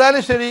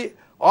 ഏതായാലും ശരി,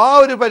 ആ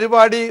ഒരു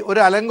പരിപാടി ഒരു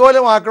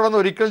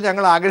അലങ്കോലമാക്കണമെന്ന് ഒരിക്കലും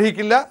ഞങ്ങൾ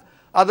ആഗ്രഹിക്കില്ല.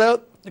 അത്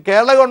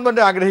കേരള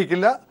ഗവൺമെൻറ്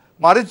ആഗ്രഹിക്കില്ല.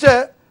 മറിച്ച്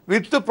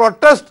വിത്ത്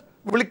പ്രൊട്ടസ്റ്റ്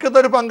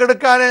വിളിക്കുന്നവർ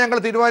പങ്കെടുക്കാനേ ഞങ്ങൾ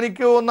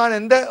തീരുമാനിക്കൂ എന്നാണ്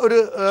എൻ്റെ ഒരു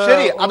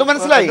ശരി. അത്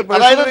മനസ്സിലായി.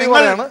 അതായത്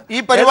നിങ്ങൾ ഈ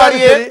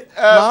പരിപാടിയെ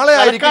നാളെ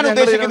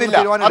ഉദ്ദേശിക്കുന്നില്ല,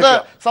 അത്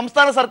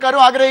സംസ്ഥാന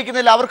സർക്കാരും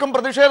ആഗ്രഹിക്കുന്നില്ല, അവർക്കും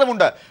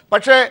പ്രതിഷേധമുണ്ട്.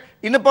 പക്ഷേ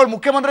ഇന്നിപ്പോൾ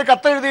മുഖ്യമന്ത്രി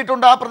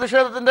കത്തെഴുതിയിട്ടുണ്ട്. ആ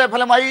പ്രതിഷേധത്തിന്റെ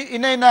ഫലമായി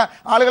ഇന്ന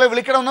ആളുകളെ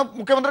വിളിക്കണമെന്ന്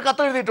മുഖ്യമന്ത്രി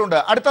കത്തെഴുതിയിട്ടുണ്ട്.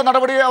 അടുത്ത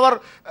നടപടി അവർ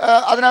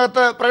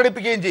അതിനകത്ത്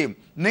പ്രകടിപ്പിക്കുകയും ചെയ്യും.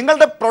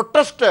 നിങ്ങളുടെ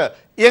പ്രൊട്ടസ്റ്റ്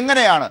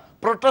എങ്ങനെയാണ്?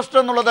 പ്രൊട്ടസ്റ്റ്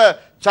എന്നുള്ളത്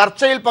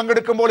ചർച്ചയിൽ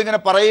പങ്കെടുക്കുമ്പോൾ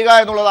ഇങ്ങനെ പറയുക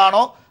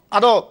എന്നുള്ളതാണോ,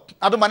 അതോ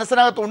അത്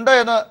മനസ്സിനകത്തുണ്ട്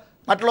എന്ന്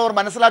മറ്റുള്ളവർ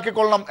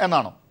മനസ്സിലാക്കിക്കൊള്ളണം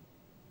എന്നാണോ?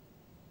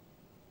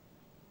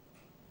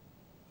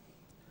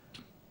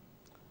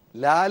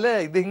 ലാല്,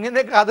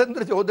 ഇതിങ്ങനെ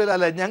അതെന്തൊരു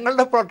ചോദ്യമല്ലേ?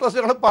 ഞങ്ങളുടെ പ്രൊട്ടസ്റ്റ്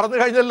ഞങ്ങൾ പറഞ്ഞു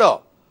കഴിഞ്ഞല്ലോ.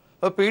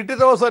 PT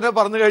തോമസ് തന്നെ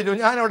പറഞ്ഞു കഴിഞ്ഞു,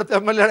 ഞാൻ അവിടുത്തെ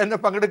MLA എന്നെ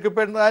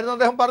പങ്കെടുക്കപ്പെടുന്നതായിരുന്നു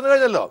അദ്ദേഹം പറഞ്ഞു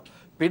കഴിഞ്ഞല്ലോ.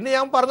 പിന്നെ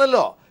ഞാൻ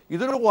പറഞ്ഞല്ലോ,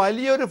 ഇതൊരു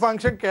വലിയൊരു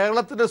ഫംഗ്ഷൻ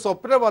കേരളത്തിൻ്റെ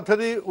സ്വപ്ന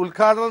പദ്ധതി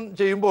ഉദ്ഘാടനം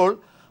ചെയ്യുമ്പോൾ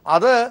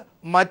അത്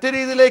മറ്റു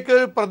രീതിയിലേക്ക്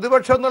ഒരു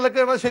പ്രതിപക്ഷം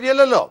എന്നുള്ളത്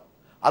ശരിയല്ലല്ലോ.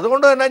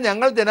 അതുകൊണ്ട് തന്നെ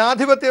ഞങ്ങൾ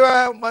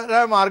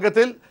ജനാധിപത്യപരമായ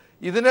മാർഗത്തിൽ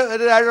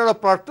ഇതിനെതിരായുള്ള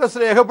പ്രൊട്ടസ്റ്റ്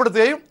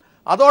രേഖപ്പെടുത്തുകയും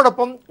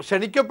അതോടൊപ്പം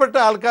ക്ഷണിക്കപ്പെട്ട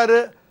ആൾക്കാർ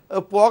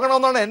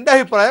പോകണമെന്നാണ് എൻ്റെ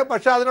അഭിപ്രായം.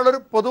 പക്ഷേ അതിനുള്ളൊരു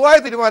പൊതുവായ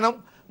തീരുമാനം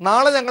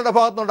നാളെ ഞങ്ങളുടെ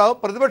ഭാഗത്തുനിന്നുണ്ടാകും.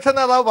 പ്രതിപക്ഷ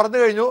നേതാവ് പറഞ്ഞു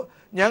കഴിഞ്ഞു,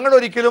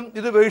 ഞങ്ങളൊരിക്കലും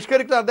ഇത്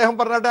ബഹിഷ്കരിക്കുന്ന അദ്ദേഹം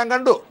പറഞ്ഞിട്ട് ഞാൻ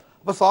കണ്ടു.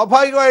 അപ്പോൾ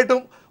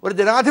സ്വാഭാവികമായിട്ടും ഒരു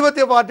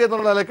ജനാധിപത്യ പാർട്ടി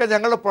എന്നുള്ള നിലയ്ക്ക്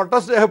ഞങ്ങൾ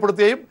പ്രൊട്ടസ്റ്റ്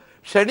രേഖപ്പെടുത്തുകയും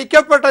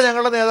ക്ഷണിക്കപ്പെട്ട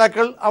ഞങ്ങളുടെ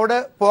നേതാക്കൾ അവിടെ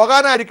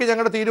പോകാനായിരിക്കും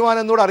ഞങ്ങളുടെ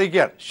തീരുമാനം എന്നൂടെ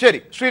അറിയിക്കുകയാണ്. ശരി,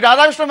 ശ്രീ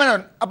രാധാകൃഷ്ണ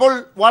മേനോൻ, അപ്പോൾ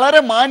വളരെ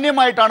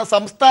മാന്യമായിട്ടാണ്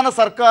സംസ്ഥാന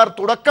സർക്കാർ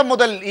തുടക്കം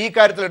മുതൽ ഈ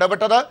കാര്യത്തിൽ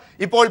ഇടപെട്ടത്.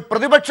 ഇപ്പോൾ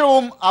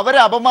പ്രതിപക്ഷവും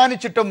അവരെ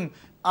അപമാനിച്ചിട്ടും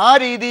ആ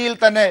രീതിയിൽ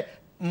തന്നെ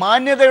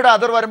മാന്യതയുടെ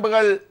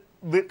അതിർവരമ്പുകൾ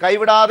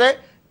കൈവിടാതെ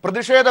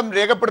പ്രതിഷേധം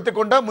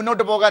രേഖപ്പെടുത്തിക്കൊണ്ട്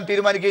മുന്നോട്ട് പോകാൻ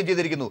തീരുമാനിക്കുകയും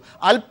ചെയ്തിരിക്കുന്നു.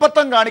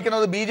 അല്പത്തം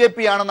കാണിക്കുന്നത്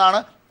BJP ആണെന്നാണ്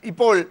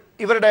ഇപ്പോൾ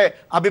ഇവരുടെ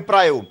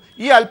അഭിപ്രായവും.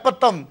 ഈ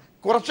അല്പത്തം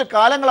കുറച്ച്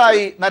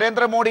കാലങ്ങളായി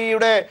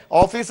നരേന്ദ്രമോദിയുടെ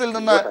ഓഫീസിൽ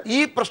നിന്ന് ഈ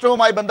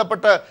പ്രശ്നവുമായി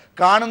ബന്ധപ്പെട്ട്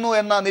കാണുന്നു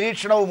എന്ന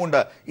നിരീക്ഷണവുമുണ്ട്.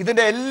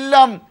 ഇതിന്റെ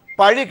എല്ലാം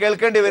പഴി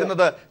കേൾക്കേണ്ടി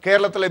വരുന്നത്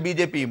കേരളത്തിലെ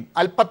BJP-യും.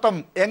 അല്പത്തം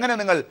എങ്ങനെ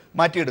നിങ്ങൾ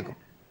മാറ്റിയെടുക്കും?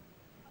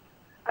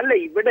 അല്ല,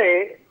 ഇവിടെ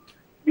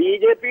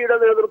BJP-യുടെ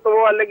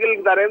നേതൃത്വമോ അല്ലെങ്കിൽ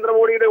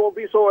നരേന്ദ്രമോദിയുടെ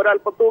ഓഫീസോ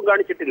ഒരല്പത്വവും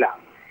കാണിച്ചിട്ടില്ല.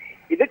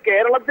 ഇത്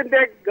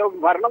കേരളത്തിന്റെ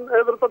ഭരണ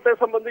നേതൃത്വത്തെ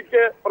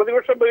സംബന്ധിച്ച്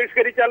പ്രതിപക്ഷം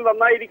ബഹിഷ്കരിച്ചാൽ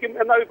നന്നായിരിക്കും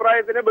എന്ന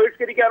അഭിപ്രായത്തിന്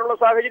ബഹിഷ്കരിക്കാനുള്ള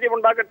സാഹചര്യം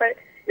ഉണ്ടാക്കട്ടെ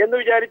എന്ന്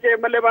വിചാരിച്ച്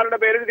MLA-മാരുടെ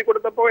പേരെഴുതി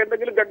കൊടുത്തപ്പോൾ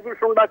എന്തെങ്കിലും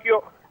കൺഫ്യൂഷൻ ഉണ്ടാക്കിയോ,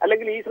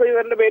 അല്ലെങ്കിൽ ഈ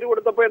ശ്രീധരന്റെ പേര്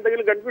കൊടുത്തപ്പോൾ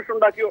എന്തെങ്കിലും കൺഫ്യൂഷൻ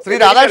ഉണ്ടാക്കിയോ? ശ്രീ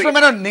രാധാകൃഷ്ണ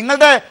മേനോൻ,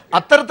 നിങ്ങളുടെ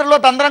അത്തരത്തിലുള്ള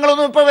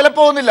തന്ത്രങ്ങളൊന്നും ഇപ്പോൾ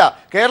വിലപ്പോകുന്നില്ല.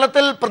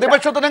 കേരളത്തിൽ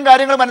പ്രതിപക്ഷത്തിനും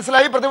കാര്യങ്ങൾ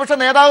മനസ്സിലായി. പ്രതിപക്ഷ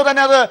നേതാവ്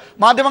തന്നെ അത്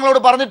മാധ്യമങ്ങളോട്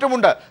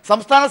പറഞ്ഞിട്ടുമുണ്ട്.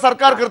 സംസ്ഥാന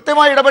സർക്കാർ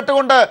കൃത്യമായി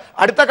ഇടപെട്ടുകൊണ്ട്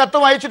അടുത്ത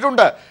കത്തും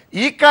അയച്ചിട്ടുണ്ട്.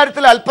 ഈ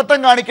കാര്യത്തിൽ അല്പത്തം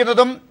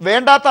കാണിക്കുന്നതും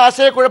വേണ്ടാത്ത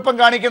ആശയക്കുഴപ്പം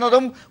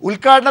കാണിക്കുന്നതും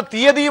ഉദ്ഘാടന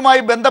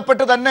തീയതിയുമായി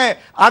ബന്ധപ്പെട്ട് തന്നെ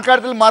ആ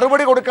കാര്യത്തിൽ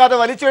മറുപടി കൊടുക്കാതെ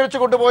വലിച്ചിഴച്ചു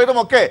കൊണ്ടുപോയതും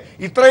ഒക്കെ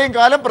ഇത്രയും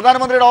കാലം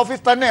പ്രധാനമന്ത്രിയുടെ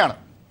ഓഫീസ് തന്നെയാണ്.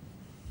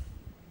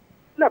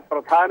 അല്ല,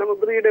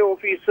 പ്രധാനമന്ത്രിയുടെ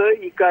ഓഫീസ്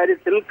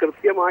ഇക്കാര്യത്തിൽ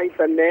കൃത്യമായി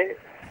തന്നെ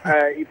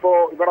ഇപ്പോ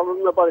ഇവിടെ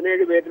നിന്ന്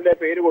 17 പേരുടെ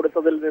പേര്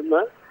കൊടുത്തതിൽ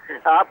നിന്ന്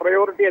ആ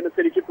പ്രയോറിറ്റി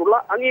അനുസരിച്ചിട്ടുള്ള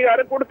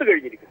അംഗീകാരം കൊടുത്തു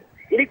കഴിഞ്ഞിരിക്കുന്നു.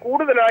 ഇനി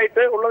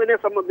കൂടുതലായിട്ട് ഉള്ളതിനെ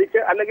സംബന്ധിച്ച്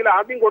അല്ലെങ്കിൽ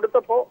ആദ്യം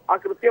കൊടുത്തപ്പോൾ ആ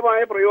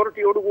കൃത്യമായ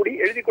പ്രയോറിറ്റിയോടുകൂടി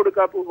എഴുതി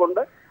കൊടുക്കാത്തത്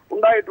കൊണ്ട്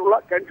ഉണ്ടായിട്ടുള്ള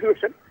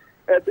കൺഫ്യൂഷൻ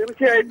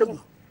തീർച്ചയായിട്ടും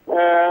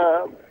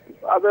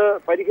അത്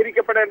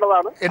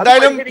പരിഹരിക്കപ്പെടേണ്ടതാണ്.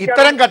 എന്തായാലും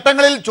ഇത്തരം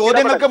ഘട്ടങ്ങളിൽ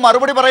ചോദ്യങ്ങൾക്ക്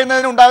മറുപടി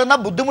പറയുന്നതിന് ഉണ്ടാകുന്ന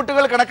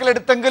ബുദ്ധിമുട്ടുകൾ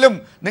കണക്കിലെടുത്തെങ്കിലും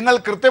നിങ്ങൾ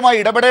കൃത്യമായി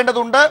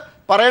ഇടപെടേണ്ടതുണ്ട്,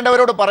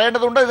 പറയേണ്ടവരോട്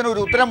പറയേണ്ടതുണ്ട്,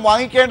 ഇതിനൊരു ഉത്തരം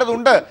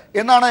വാങ്ങിക്കേണ്ടതുണ്ട്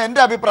എന്നാണ്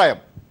എൻ്റെ അഭിപ്രായം.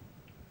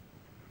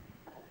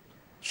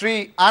 ശ്രീ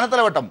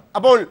ആനത്തലവട്ടം,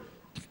 അപ്പോൾ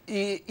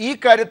ഈ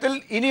കാര്യത്തിൽ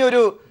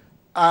ഇനിയൊരു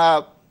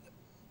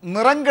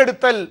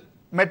നിറങ്കെടുത്തൽ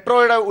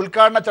മെട്രോയുടെ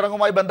ഉദ്ഘാടന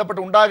ചടങ്ങുമായി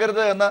ബന്ധപ്പെട്ട്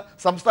ഉണ്ടാകരുത് എന്ന്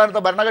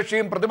സംസ്ഥാനത്തെ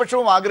ഭരണകക്ഷിയും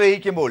പ്രതിപക്ഷവും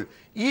ആഗ്രഹിക്കുമ്പോൾ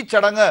ഈ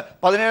ചടങ്ങ്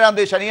 17-ാം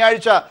തീയതി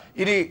ശനിയാഴ്ച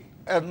ഇനി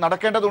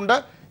നടക്കേണ്ടതുണ്ട്.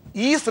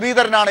 ഈ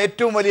ശ്രീധരനാണ്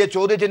ഏറ്റവും വലിയ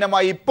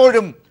ചോദ്യചിഹ്നമായി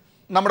ഇപ്പോഴും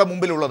നമ്മുടെ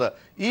മുമ്പിലുള്ളത്.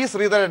 ഈ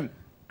ശ്രീധരൻ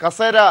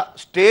കസേര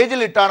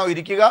സ്റ്റേജിലിട്ടാണോ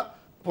ഇരിക്കുക,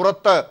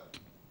 പുറത്ത്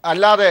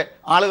അല്ലാതെ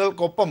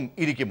ആളുകൾക്കൊപ്പം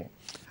ഇരിക്കുമോ?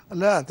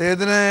 അല്ല,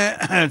 അദ്ദേഹത്തിന്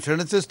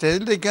ക്ഷണിച്ച്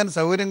സ്റ്റേജിലിരിക്കാൻ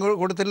സൗകര്യം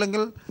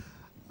കൊടുത്തില്ലെങ്കിൽ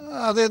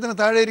അദ്ദേഹത്തിന്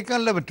താഴെ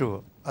ഇരിക്കാനല്ലേ പറ്റുമോ?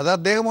 അത്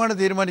അദ്ദേഹമാണ്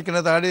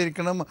തീരുമാനിക്കുന്നത്. താഴെ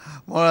ഇരിക്കണം,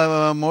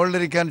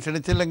 മുകളിലിരിക്കാൻ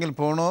ക്ഷണിച്ചില്ലെങ്കിൽ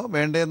പോകണോ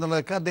വേണ്ടേ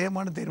എന്നുള്ളതൊക്കെ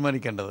അദ്ദേഹമാണ്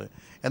തീരുമാനിക്കേണ്ടത്.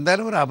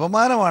 എന്തായാലും ഒരു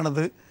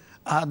അപമാനമാണത്.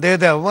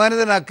 അദ്ദേഹത്തെ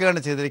അപമാനിതനാക്കുകയാണ്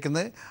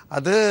ചെയ്തിരിക്കുന്നത്.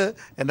 അത്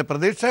എൻ്റെ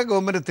പ്രതീക്ഷ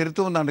ഗവൺമെൻറ്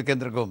തിരുത്തുമെന്നാണ്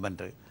കേന്ദ്ര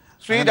ഗവൺമെൻറ്.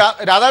 ശ്രീ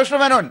രാധാകൃഷ്ണ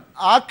മേനോൻ,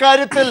 ആ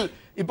കാര്യത്തിൽ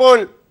ഇപ്പോൾ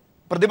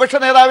പ്രതിപക്ഷ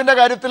നേതാവിൻ്റെ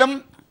കാര്യത്തിലും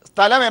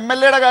സ്ഥലം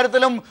MLA യുടെ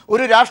കാര്യത്തിലും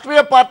ഒരു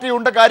രാഷ്ട്രീയ പാർട്ടി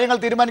ഉണ്ട് കാര്യങ്ങൾ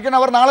തീരുമാനിക്കാൻ.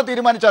 അവർ നാളെ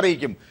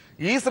തീരുമാനിച്ചറിയിക്കും.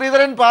 ഈ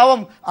ശ്രീധരൻ പാവം,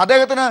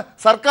 അദ്ദേഹത്തിന്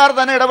സർക്കാർ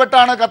തന്നെ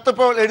ഇടപെട്ടാണ്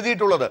കത്തിപ്പോൾ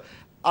എഴുതിയിട്ടുള്ളത്.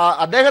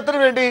 അദ്ദേഹത്തിന്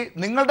വേണ്ടി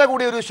നിങ്ങളുടെ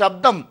കൂടി ഒരു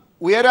ശബ്ദം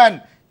ഉയരാൻ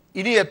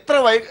ഇനി എത്ര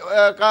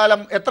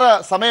എത്ര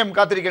സമയം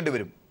കാത്തിരിക്കേണ്ടി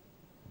വരും?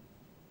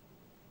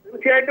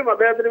 തീർച്ചയായിട്ടും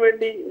അദ്ദേഹത്തിന്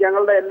വേണ്ടി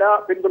ഞങ്ങളുടെ എല്ലാ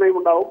പിന്തുണയും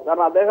ഉണ്ടാവും.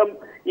 കാരണം അദ്ദേഹം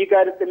ഈ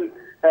കാര്യത്തിൽ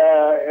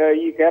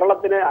ഈ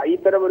കേരളത്തിന്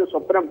ഇത്തരം ഒരു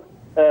സ്വപ്നം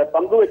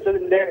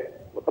പങ്കുവെച്ചതിന്റെ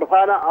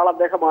പ്രധാന ആൾ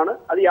അദ്ദേഹമാണ്.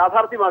 അത്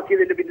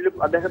യാഥാർത്ഥ്യമാക്കിയതിന്റെ പിന്നിലും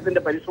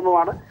അദ്ദേഹത്തിന്റെ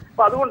പരിശ്രമമാണ്.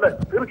 അപ്പൊ അതുകൊണ്ട്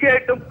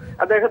തീർച്ചയായിട്ടും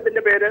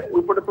അദ്ദേഹത്തിന്റെ പേര്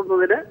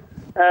ഉൾപ്പെടുത്തുന്നതിന്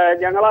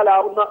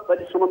ഞങ്ങളാലാവുന്ന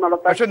പരിശ്രമം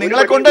നടത്താൻ. പക്ഷെ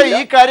നിങ്ങളെ കൊണ്ട്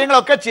ഈ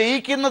കാര്യങ്ങളൊക്കെ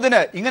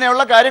ചെയ്യിക്കുന്നതിന്,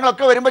 ഇങ്ങനെയുള്ള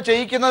കാര്യങ്ങളൊക്കെ വരുമ്പോൾ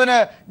ചെയ്യിക്കുന്നതിന്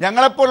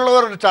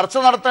ഞങ്ങളെപ്പോലുള്ളവർ ചർച്ച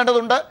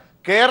നടത്തേണ്ടതുണ്ട്.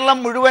 കേരളം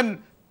മുഴുവൻ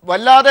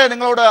വല്ലാതെ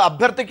നിങ്ങളോട്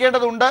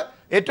അഭ്യർത്ഥിക്കേണ്ടതുണ്ട്.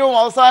 ഏറ്റവും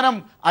അവസാനം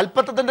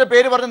അല്പത്തത്തിന്റെ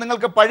പേര് പറഞ്ഞ്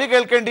നിങ്ങൾക്ക് പഴി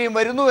കേൾക്കേണ്ടിയും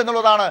വരുന്നു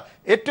എന്നുള്ളതാണ്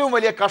ഏറ്റവും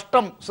വലിയ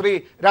കഷ്ടം. ശ്രീ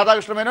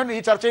രാധാകൃഷ്ണ മേനോൻ, ഈ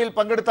ചർച്ചയിൽ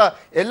പങ്കെടുത്ത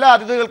എല്ലാ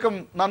അതിഥികൾക്കും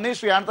നന്ദി.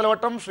 Shri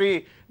Anathalavattom, Shri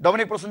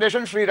Dominic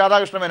presentation, Shri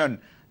Radhakrishna Menon.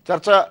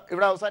 ചർച്ച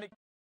ഇവിടെ അവസാനിക്കും.